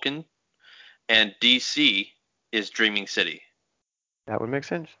the Awoken, and DC is Dreaming City. That would make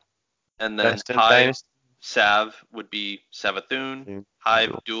sense. And then Hive Sav would be Savathun,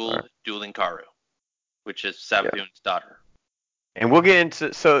 Hive Dual Dueling Karu, which is Savathun's daughter. And we'll get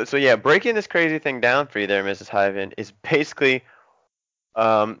into so yeah, breaking this crazy thing down for you there, Mrs. Hyven, is basically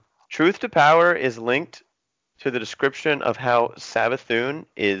Truth to Power is linked to the description of how Savathun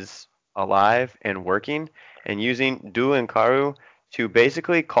is alive and working, and using Du and Karu to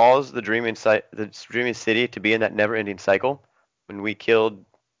basically cause the dreaming city to be in that never-ending cycle. When we killed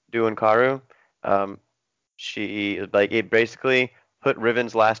Du and Karu, it basically put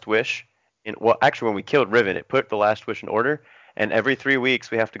Riven's last wish in. Well, actually, when we killed Riven, it put the last wish in order. And every 3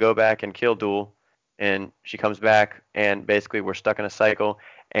 weeks, we have to go back and kill Duel, and she comes back, and basically we're stuck in a cycle.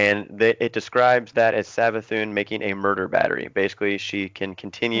 And it describes that as Savathun making a murder battery. Basically, she can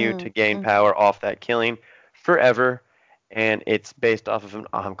continue to gain power off that killing forever, and it's based off of an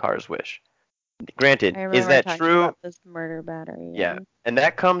Ahamkar's wish. Granted, is that true? About this murder battery. Yeah, and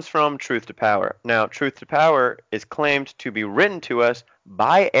that comes from Truth to Power. Now, Truth to Power is claimed to be written to us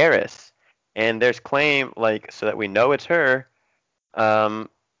by Eris, and there's claim so that we know it's her.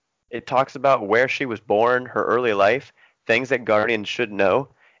 It talks about where she was born, her early life, things that Guardians should know.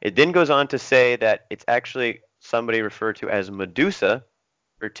 It then goes on to say that it's actually somebody referred to as Medusa,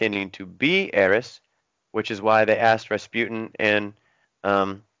 pretending to be Eris, which is why they asked Rasputin and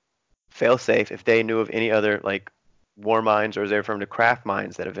Failsafe if they knew of any other war mines or is there from the craft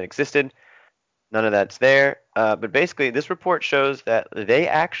mines that have existed. None of that's there. But basically, this report shows that they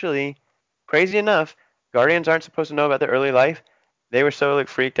actually, crazy enough, Guardians aren't supposed to know about their early life. They were so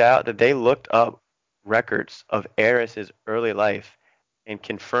freaked out that they looked up records of Eris's early life and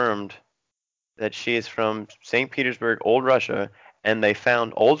confirmed that she is from St. Petersburg, Old Russia, and they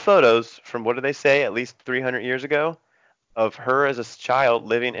found old photos from, what do they say, at least 300 years ago, of her as a child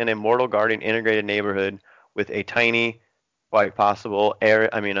living in a Mortal Guardian integrated neighborhood with a tiny, quite possible,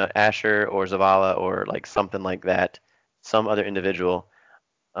 Asher or Zavala or something like that, some other individual.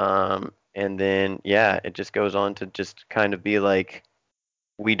 And then, yeah, it just goes on to just kind of be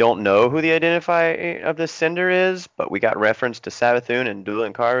we don't know who the identifier of the sender is, but we got reference to Savathun and Duel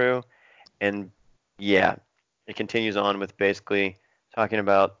and Karu. And yeah, it continues on with basically talking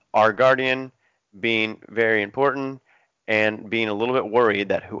about our guardian being very important and being a little bit worried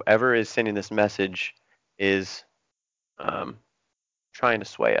that whoever is sending this message is um, trying to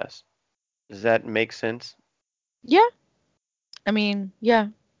sway us. Does that make sense? Yeah. I mean, yeah.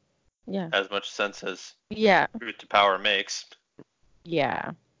 Yeah. As much sense as Yeah. Truth to Power makes.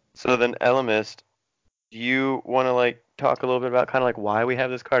 Yeah. So then, Elemist, do you want to like talk a little bit about kind of like why we have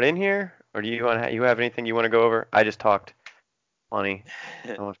this card in here, or do you want to you have anything you want to go over? I just talked plenty. I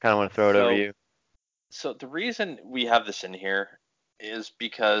kind of want to throw it over to you. So the reason we have this in here is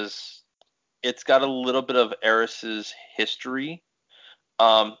because it's got a little bit of Eris's history,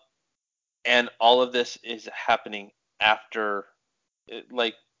 and all of this is happening after,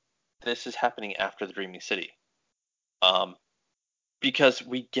 like, this is happening after the Dreaming City, because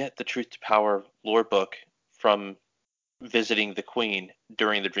we get the Truth to Power lore book from visiting the Queen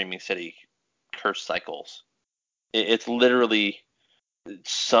during the Dreaming City curse cycles. It's literally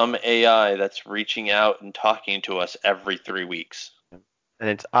some AI that's reaching out and talking to us every 3 weeks. And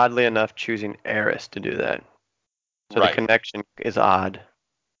it's oddly enough choosing Eris to do that. So Right. The connection is odd.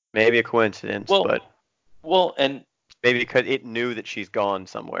 Maybe a coincidence, but and maybe because it knew that she's gone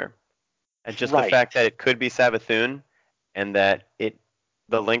somewhere. And just right. the fact that it could be Savathun and that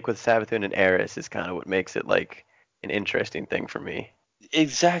the link with Savathun and Eris is kind of what makes it like an interesting thing for me.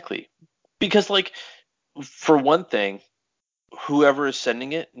 Exactly. Because, like, for one thing, whoever is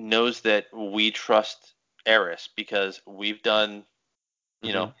sending it knows that we trust Eris because we've done,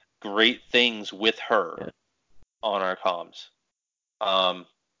 you know, great things with her on our comms.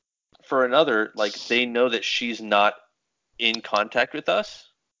 For another, like, they know that she's not in contact with us,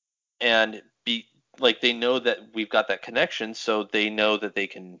 and they know that we've got that connection, so they know that they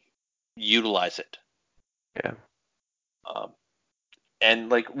can utilize it. Yeah.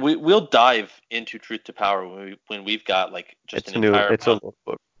 And like we'll dive into Truth to Power when we've got like just an entire month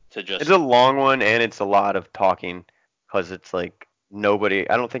to just. It's a long one and it's a lot of talking because it's like nobody.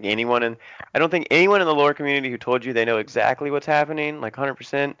 I don't think anyone in the lore community who told you they know exactly what's happening, like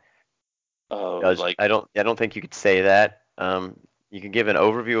 100%. I don't think you could say that. You can give an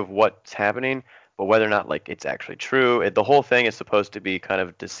overview of what's happening, but whether or not like it's actually true, the whole thing is supposed to be kind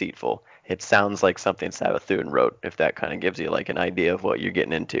of deceitful. It sounds like something Savathun wrote, if that kind of gives you like an idea of what you're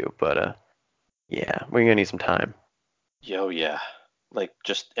getting into. But yeah, we're gonna need some time. Yeah, like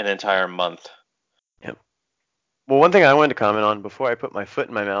just an entire month. Yep. Well, one thing I wanted to comment on before I put my foot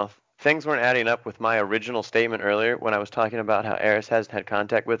in my mouth, things weren't adding up with my original statement earlier when I was talking about how Eris hasn't had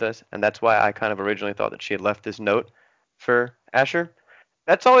contact with us, and that's why I kind of originally thought that she had left this note for Asher.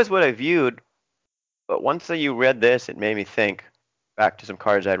 That's always what I viewed, but once you read this, it made me think back to some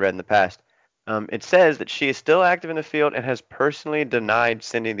cards I'd read in the past. It says that she is still active in the field and has personally denied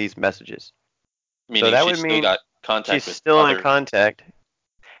sending these messages. Meaning so that would mean got contact she's still in contact.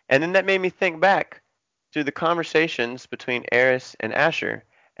 And then that made me think back to the conversations between Eris and Asher,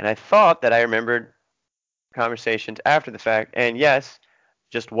 and I thought that I remembered conversations after the fact. And yes,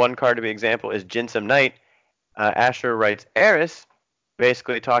 just one card to be example is Jinsum Knight. Asher writes Eris,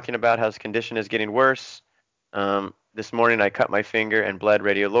 basically talking about how his condition is getting worse. This morning I cut my finger and bled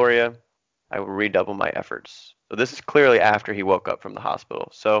radioluria. I will redouble my efforts. So this is clearly after he woke up from the hospital.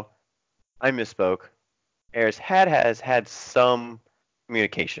 So I misspoke. Eris has had some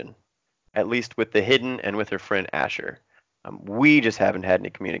communication, at least with the Hidden and with her friend Asher. We just haven't had any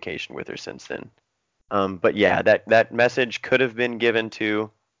communication with her since then. But yeah, that message could have been given to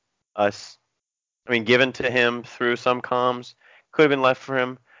us. I mean, given to him through some comms. Could have been left for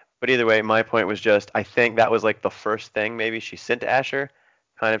him. But either way, my point was just, I think that was like the first thing maybe she sent to Asher,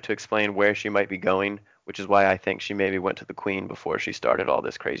 kind of to explain where she might be going, which is why I think she maybe went to the Queen before she started all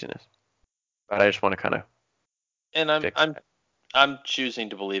this craziness. But I just want to kind of. And I'm choosing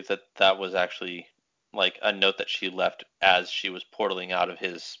to believe that that was actually like a note that she left as she was portaling out of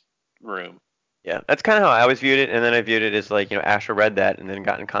his room. Yeah, that's kind of how I always viewed it, and then I viewed it as like, Asher read that and then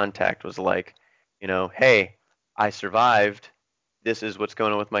got in contact, was like, hey, I survived. This is what's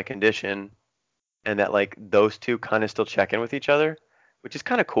going on with my condition, and that like those two kind of still check in with each other, which is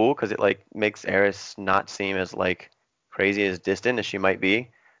kind of cool because it like makes Eris not seem as like crazy as distant as she might be.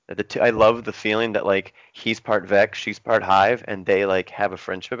 I love the feeling that like he's part Vex, she's part Hive, and they like have a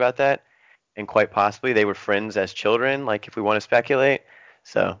friendship about that, and quite possibly they were friends as children, like if we want to speculate.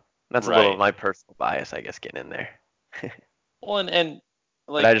 So that's a little of my personal bias, I guess, getting in there. Well, and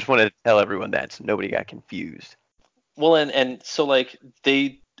like, but I just wanted to tell everyone that so nobody got confused. Well, and so like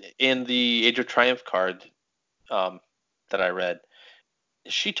they in the Age of Triumph card that I read,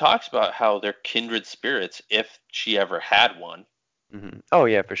 she talks about how they're kindred spirits if she ever had one. Mm-hmm. Oh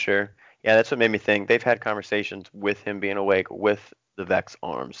yeah, for sure. Yeah, that's what made me think. They've had conversations with him being awake with the Vex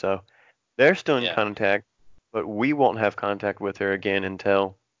arm. So they're still in contact, but we won't have contact with her again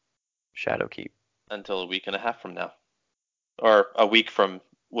until Shadowkeep. Until a week and a half from now. Or a week from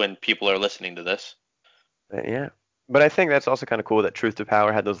when people are listening to this. Yeah. But I think that's also kind of cool that Truth to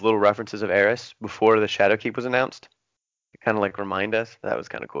Power had those little references of Eris before the Shadowkeep was announced. To kind of like remind us. That was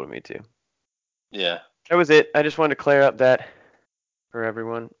kind of cool to me too. Yeah. That was it. I just wanted to clear up that for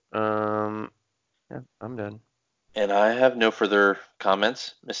everyone. Yeah, I'm done. And I have no further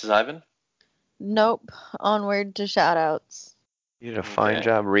comments, Mrs. Ivan. Nope. Onward to shoutouts. You did a fine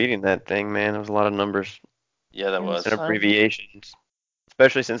job reading that thing, man. There was a lot of numbers. Yeah, that was. And abbreviations.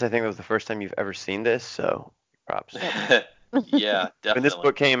 Especially since I think it was the first time you've ever seen this, so props. Yeah, definitely. When this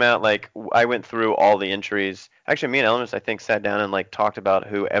book came out, like I went through all the entries. Actually, me and Elemis, I think, sat down and like talked about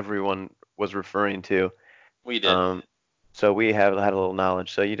who everyone was referring to. We did. So we have had a little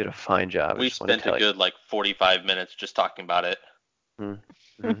knowledge. So you did a fine job. We spent a good like 45 minutes just talking about it.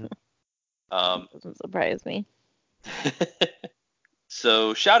 Mm-hmm. Doesn't surprise me.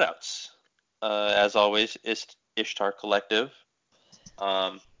 So shoutouts, as always, is Ishtar Collective.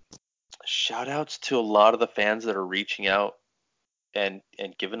 Shoutouts to a lot of the fans that are reaching out and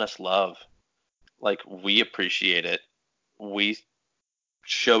giving us love. Like, we appreciate it. We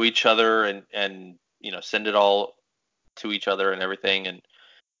show each other and send it all to each other and everything, and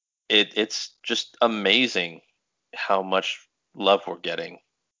it's just amazing how much love we're getting.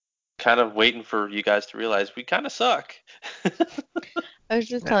 Kind of waiting for you guys to realize we kind of suck. I was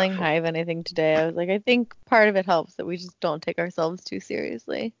just telling Hyven, I think today, I was like, I think part of it helps that we just don't take ourselves too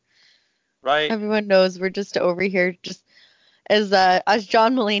seriously. Right. Everyone knows we're just over here, just as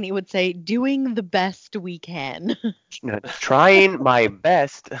John Mulaney would say, doing the best we can. Trying my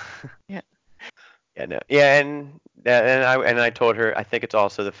best. Yeah. Yeah, no. Yeah, and I told her I think it's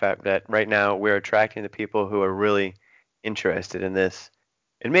also the fact that right now we're attracting the people who are really interested in this.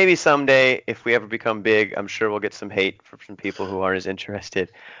 And maybe someday, if we ever become big, I'm sure we'll get some hate from some people who aren't as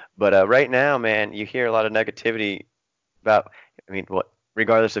interested. But right now, man, you hear a lot of negativity about, I mean,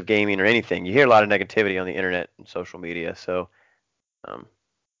 regardless of gaming or anything, you hear a lot of negativity on the internet and social media. So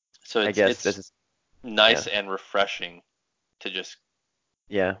I guess this is nice and refreshing to just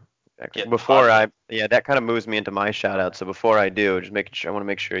exactly. That kind of moves me into my shout out. So before I do, just making sure I want to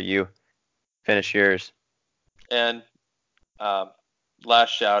make sure you finish yours. And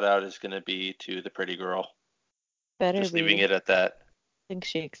last shout out is going to be to the pretty girl. Just leaving it at that. I think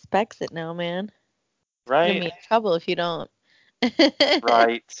she expects it now, man. Right. You'll be in trouble if you don't.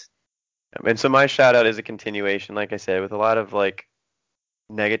 Right. And so my shout out is a continuation, like I said, with a lot of like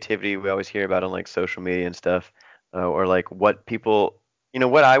negativity we always hear about on like social media and stuff, or like what people,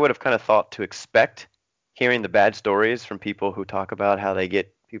 what I would have kind of thought to expect, hearing the bad stories from people who talk about how they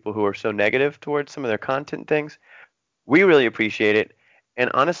get people who are so negative towards some of their content things. We really appreciate it. And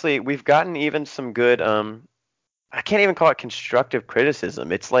honestly, we've gotten even some good I can't even call it constructive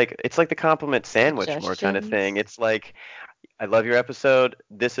criticism. It's like the compliment sandwich more kind of thing. It's like, I love your episode.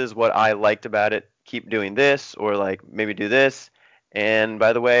 This is what I liked about it. Keep doing this, or like maybe do this. And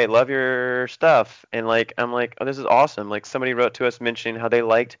by the way, love your stuff. And like I'm like, oh, this is awesome. Like somebody wrote to us mentioning how they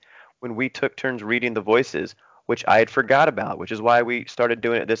liked when we took turns reading the voices, which I had forgot about, which is why we started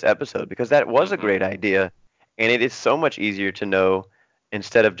doing it this episode, because that was a great idea. And it is so much easier to know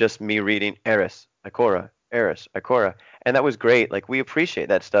instead of just me reading Eris, Ikora, Eris, Ikora. And that was great. Like we appreciate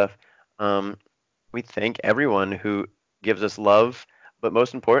that stuff. We thank everyone who gives us love, but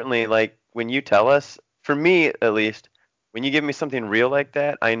most importantly, like when you tell us, for me at least, when you give me something real like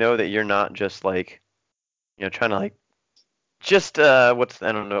that, I know that you're not just like, trying to like, just I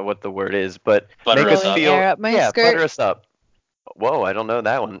don't know what the word is, but butter make us up. feel, skirt. Butter us up. Whoa, I don't know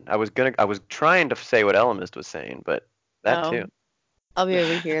that one. I was trying to say what Elemist was saying, but that too. I'll be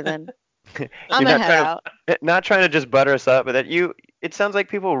over here then. I'm gonna head out. Not trying to just butter us up, but that it sounds like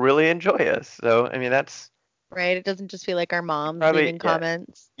people really enjoy us. So I mean that's right. It doesn't just feel like our moms leaving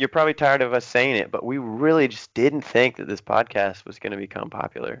comments. You're probably tired of us saying it, but we really just didn't think that this podcast was going to become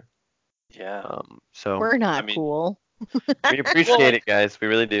popular. Yeah. So we're not cool. We appreciate it, guys. We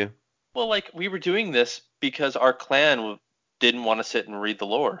really do. Well, like we were doing this because our clan didn't want to sit and read the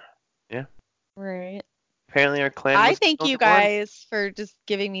lore. Yeah. Right. Apparently our clan. I thank you guys for just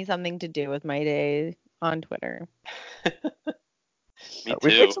giving me something to do with my day on Twitter. Me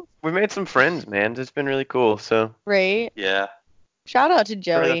too. We've made some friends, man. It's been really cool. So. Right. Yeah. Shout out to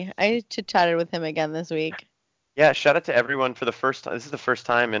Joey. I chit-chatted with him again this week. Yeah, shout out to everyone for the first time. This is the first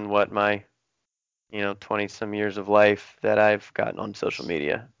time in my 20 some years of life that I've gotten on social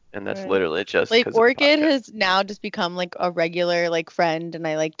media. And that's literally just like 'cause Orchid has now just become like a regular like friend, and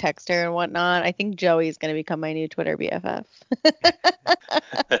I like text her and whatnot. I think Joey's gonna become my new Twitter BFF.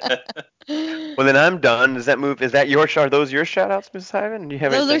 Well, then I'm done. Does that move? Is that are those your shout outs, Mrs. Hyven? Do you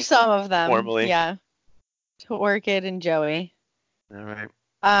have Those are anything some of them. formally? Yeah. To Orchid and Joey. All right.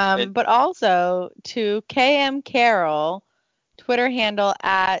 But also to KM Carroll, Twitter handle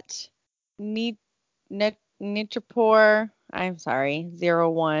at Nitrapor, I'm sorry,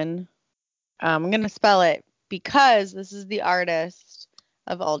 01. I'm going to spell it because this is the artist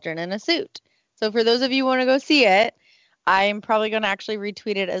of Aldrin in a Suit. So for those of you who want to go see it, I'm probably going to actually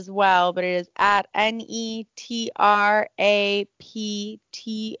retweet it as well, but it is at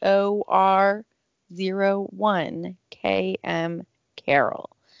NETRAPTOR01 KM Carroll.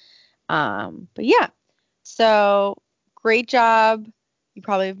 But yeah, so great job. You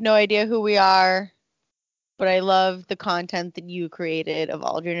probably have no idea who we are, but I love the content that you created of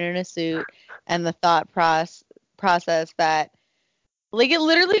Aldrin in a Suit and the thought process that, like, it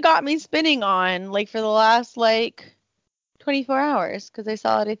literally got me spinning on, like, for the last, like, 24 hours, because I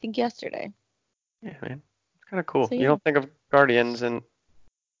saw it, I think, yesterday. Yeah, man. It's kind of cool. So, yeah. You don't think of Guardians and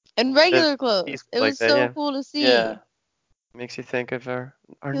regular clothes. It was so cool to see. Yeah. Makes you think of our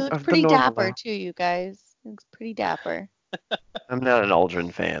He looked pretty dapper too, you guys. He looks pretty dapper. I'm not an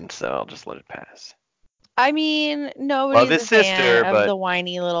Aldrin fan, so I'll just let it pass. I mean, nobody's a fan of the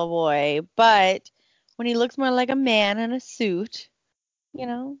whiny little boy, but when he looks more like a man in a suit, you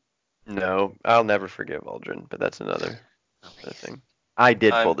know. No, I'll never forgive Aldrin, but that's another thing. I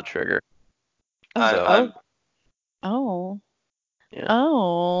did pull the trigger. Oh. Yeah.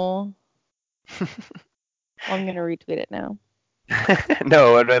 Oh. I'm gonna retweet it now.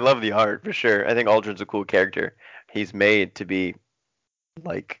 No, and I love the art for sure. I think Aldrin's a cool character. He's made to be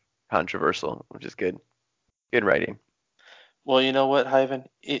like controversial, which is good. Good writing. Well, you know what, Hyven?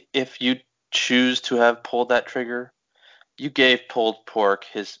 If you choose to have pulled that trigger, you gave pulled pork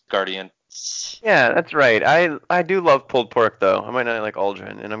his guardian. Yeah, that's right. I do love pulled pork though. I might not like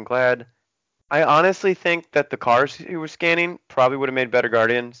Aldrin, and I'm glad. I honestly think that the cars he was scanning probably would have made better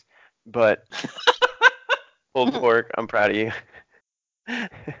guardians, but pulled pork, I'm proud of you.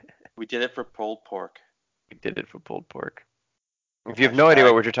 We did it for pulled pork. We did it for pulled pork. If you have no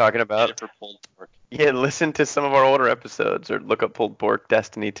idea what you're talking about, did it for pulled pork. Yeah, listen to some of our older episodes or look up Pulled Pork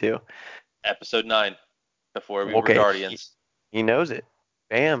Destiny 2. Episode 9, before we were Guardians. He knows it.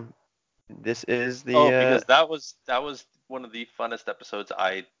 Bam. This is the because that was one of the funnest episodes.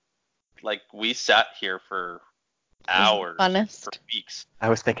 We sat here for hours, for weeks. I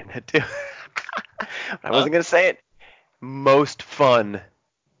was thinking that too. I wasn't gonna say it. Most fun.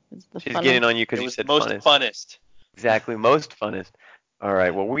 She's getting on you because you said most funnest. Exactly, most funnest. All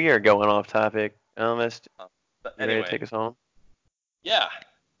right, well, we are going off topic. Almost. Anyway, ready to take us home? Yeah.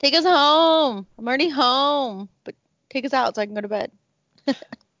 Take us home. I'm already home, but take us out so I can go to bed.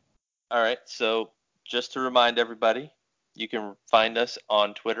 All right, so just to remind everybody, you can find us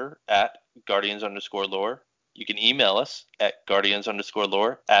on Twitter at Guardians_lore. You can email us at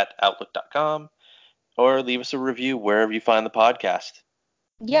Guardians_lore@outlook.com, or leave us a review wherever you find the podcast.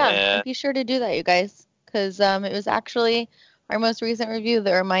 Yeah, and be sure to do that, you guys, because it was actually our most recent review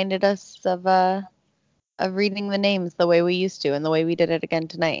that reminded us of reading the names the way we used to and the way we did it again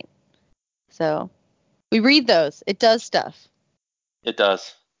tonight. So we read those. It does stuff. It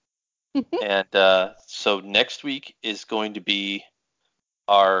does. And so next week is going to be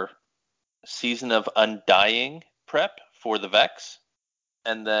our Season of Undying prep for the Vex.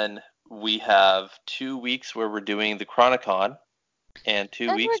 And then we have 2 weeks where we're doing the Chronicon. And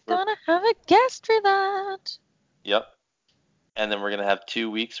 2 weeks we're going to have a guest for that. Yep. And then we're going to have 2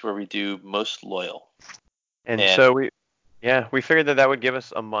 weeks where we do Most Loyal. And so we figured that would give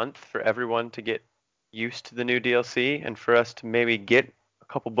us a month for everyone to get used to the new DLC and for us to maybe get a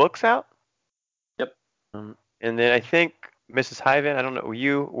couple books out. Yep. And then I think Mrs. Hyven, I don't know,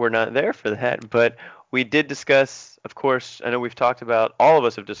 you were not there for that, but we did discuss, of course, I know we've talked about, all of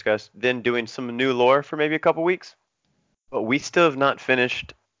us have discussed, then doing some new lore for maybe a couple weeks. But we still have not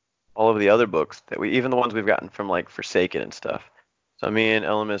finished all of the other books even the ones we've gotten from like Forsaken and stuff. So me and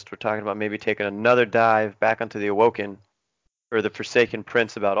Elemist were talking about maybe taking another dive back onto the Awoken for the Forsaken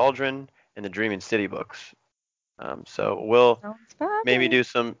Prince about Aldrin and the Dreaming City books. So we'll probably do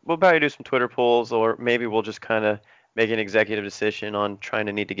some Twitter polls, or maybe we'll just kind of make an executive decision on trying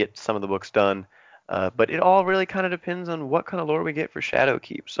to need to get some of the books done. But it all really kind of depends on what kind of lore we get for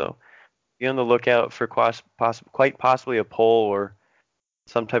Shadowkeep. So be on the lookout for quite possibly a poll or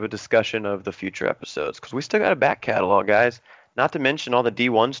some type of discussion of the future episodes, because we still got a back catalog, guys. Not to mention all the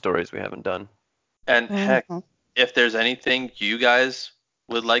D1 stories we haven't done. And heck, if there's anything you guys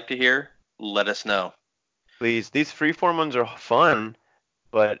would like to hear, let us know. Please. These freeform ones are fun,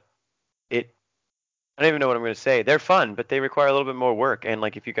 but I don't even know what I'm going to say. They're fun, but they require a little bit more work. And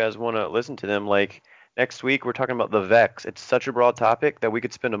like, if you guys want to listen to them, like next week we're talking about the Vex. It's such a broad topic that we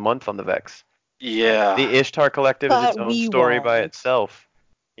could spend a month on the Vex. Yeah. The Ishtar Collective is its own story by itself,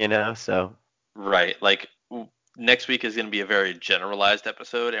 so. Right. Like, next week is going to be a very generalized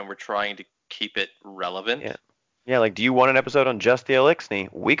episode, and we're trying to keep it relevant. Yeah. Yeah, like, do you want an episode on just the Eliksni?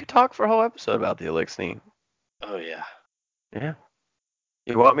 We could talk for a whole episode about the Eliksni. Oh, yeah. Yeah.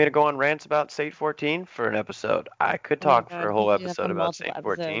 You want me to go on rants about Saint 14 for an episode? I could talk for a whole episode about Saint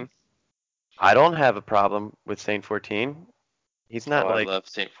 14. I don't have a problem with Saint 14. He's not I love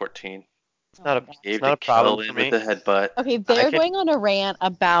Saint 14. It's not a problem for me. With the headbutt. Okay, they're going on a rant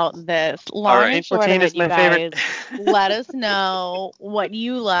about this. Long and short of it, you guys, let us know what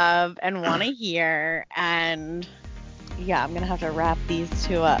you love and want to hear. And yeah, I'm gonna have to wrap these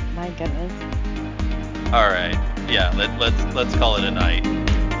two up. My goodness. All right. Yeah. Let's call it a night.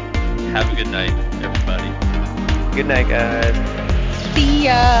 Have a good night, everybody. Good night, guys. See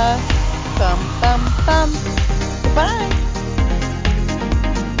ya. Bum. Goodbye.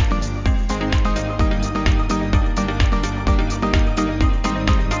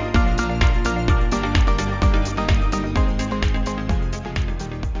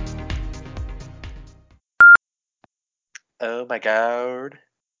 Oh my God.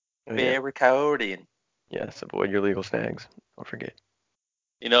 We're recording. Yes, avoid your legal snags. Don't forget.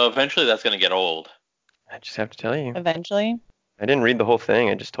 Eventually that's going to get old. I just have to tell you. Eventually? I didn't read the whole thing.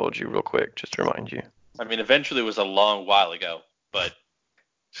 I just told you real quick, just to remind you. I mean, eventually was a long while ago, but...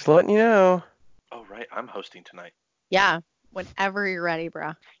 Just letting you know. Oh, right. I'm hosting tonight. Yeah. Whenever you're ready,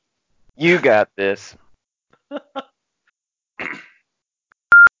 bro. You got this.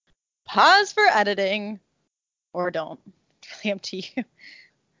 Pause for editing. Or don't. It's really up to you.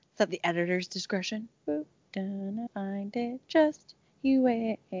 Is that the editor's discretion? Boop, gonna find it just you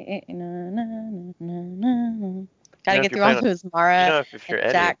wait. Gotta get through all those Mara and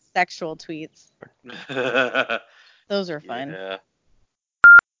Jack sexual tweets. Those are fun. Yeah.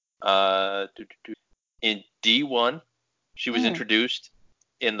 In D1, she was introduced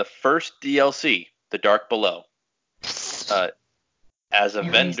in the first DLC, The Dark Below, as a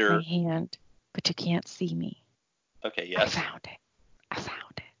vendor. Raise my hand, but you can't see me. Okay, yes. I found it.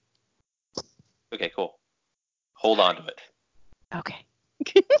 Okay, cool. Hold on to it. Okay.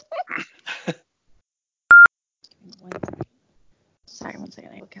 Sorry, one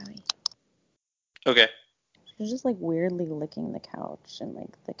second. I look at me. Okay. She's just like weirdly licking the couch and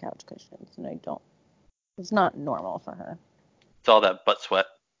like the couch cushions, and it's not normal for her. It's all that butt sweat.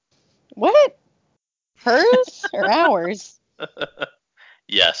 What? Hers or ours?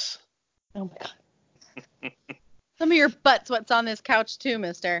 Yes. Oh my God. Some of your butt sweat's on this couch too,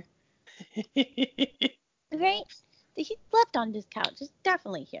 mister. Okay. He's left on this couch. It's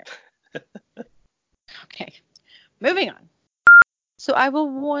definitely here. Okay. Moving on. So I will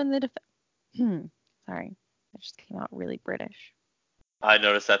warn the sorry. That just came out really British. I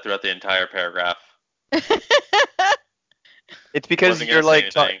noticed that throughout the entire paragraph. It's because you're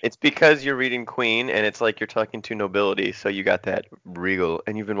like it's because you're reading Queen and it's like you're talking to nobility, so you got that regal,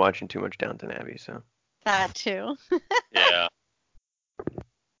 and you've been watching too much Downton Abbey, so. That too. Yeah.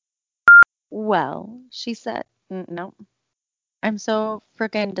 Well, she said, no. I'm so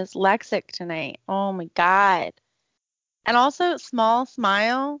freaking dyslexic tonight. Oh my God. And also, small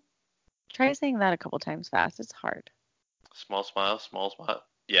smile. Try saying that a couple times fast. It's hard. Small smile, small smile.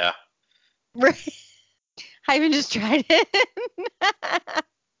 Yeah. I even just tried it.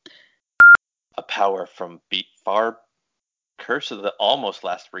 A power from far. Curse of the almost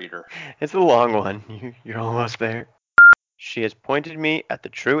last reader. It's a long one. You're almost there. She has pointed me at the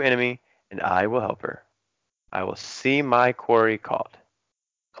true enemy, and I will help her. I will see my quarry caught.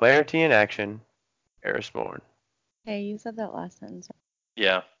 Clarity in action, Eris Morn. Hey, you said that last sentence.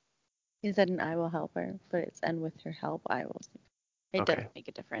 Yeah. You said, and I will help her, but it's, and with her help, I will see. It doesn't make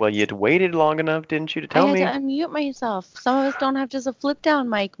a difference. Well, you'd waited long enough, didn't you, to tell me? I had to unmute myself. Some of us don't have just a flip down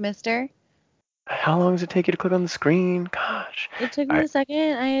mic, mister. How long does it take you to click on the screen? Gosh. It took me a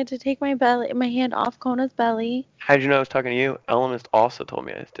second. I had to take my hand off Kona's belly. How did you know I was talking to you? Elemist also told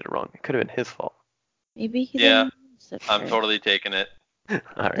me I just did it wrong. It could have been his fault. Maybe he didn't. I'm totally taking it. All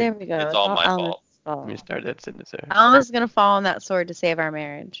right. There we go. It's all my fault. Let me start that sentence there. Ellen's going to fall on that sword to save our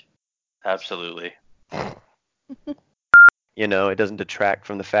marriage. Absolutely. It doesn't detract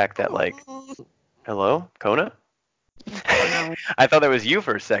from the fact that, like, hello, Kona? I thought that was you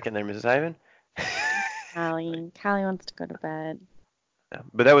for a second there, Mrs. Ivan. Callie wants to go to bed. Yeah,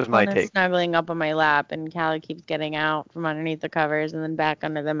 but that was my They're take. snuggling up on my lap, and Callie keeps getting out from underneath the covers and then back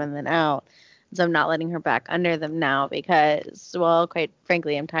under them and then out. So I'm not letting her back under them now because, well, quite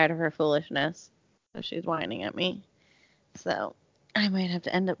frankly, I'm tired of her foolishness. So she's whining at me. So I might have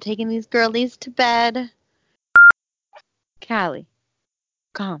to end up taking these girlies to bed. Callie,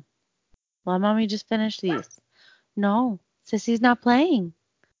 calm. Let mommy just finish these. No, Sissy's not playing.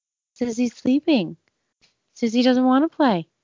 Sissy's sleeping. Sissy doesn't want to play.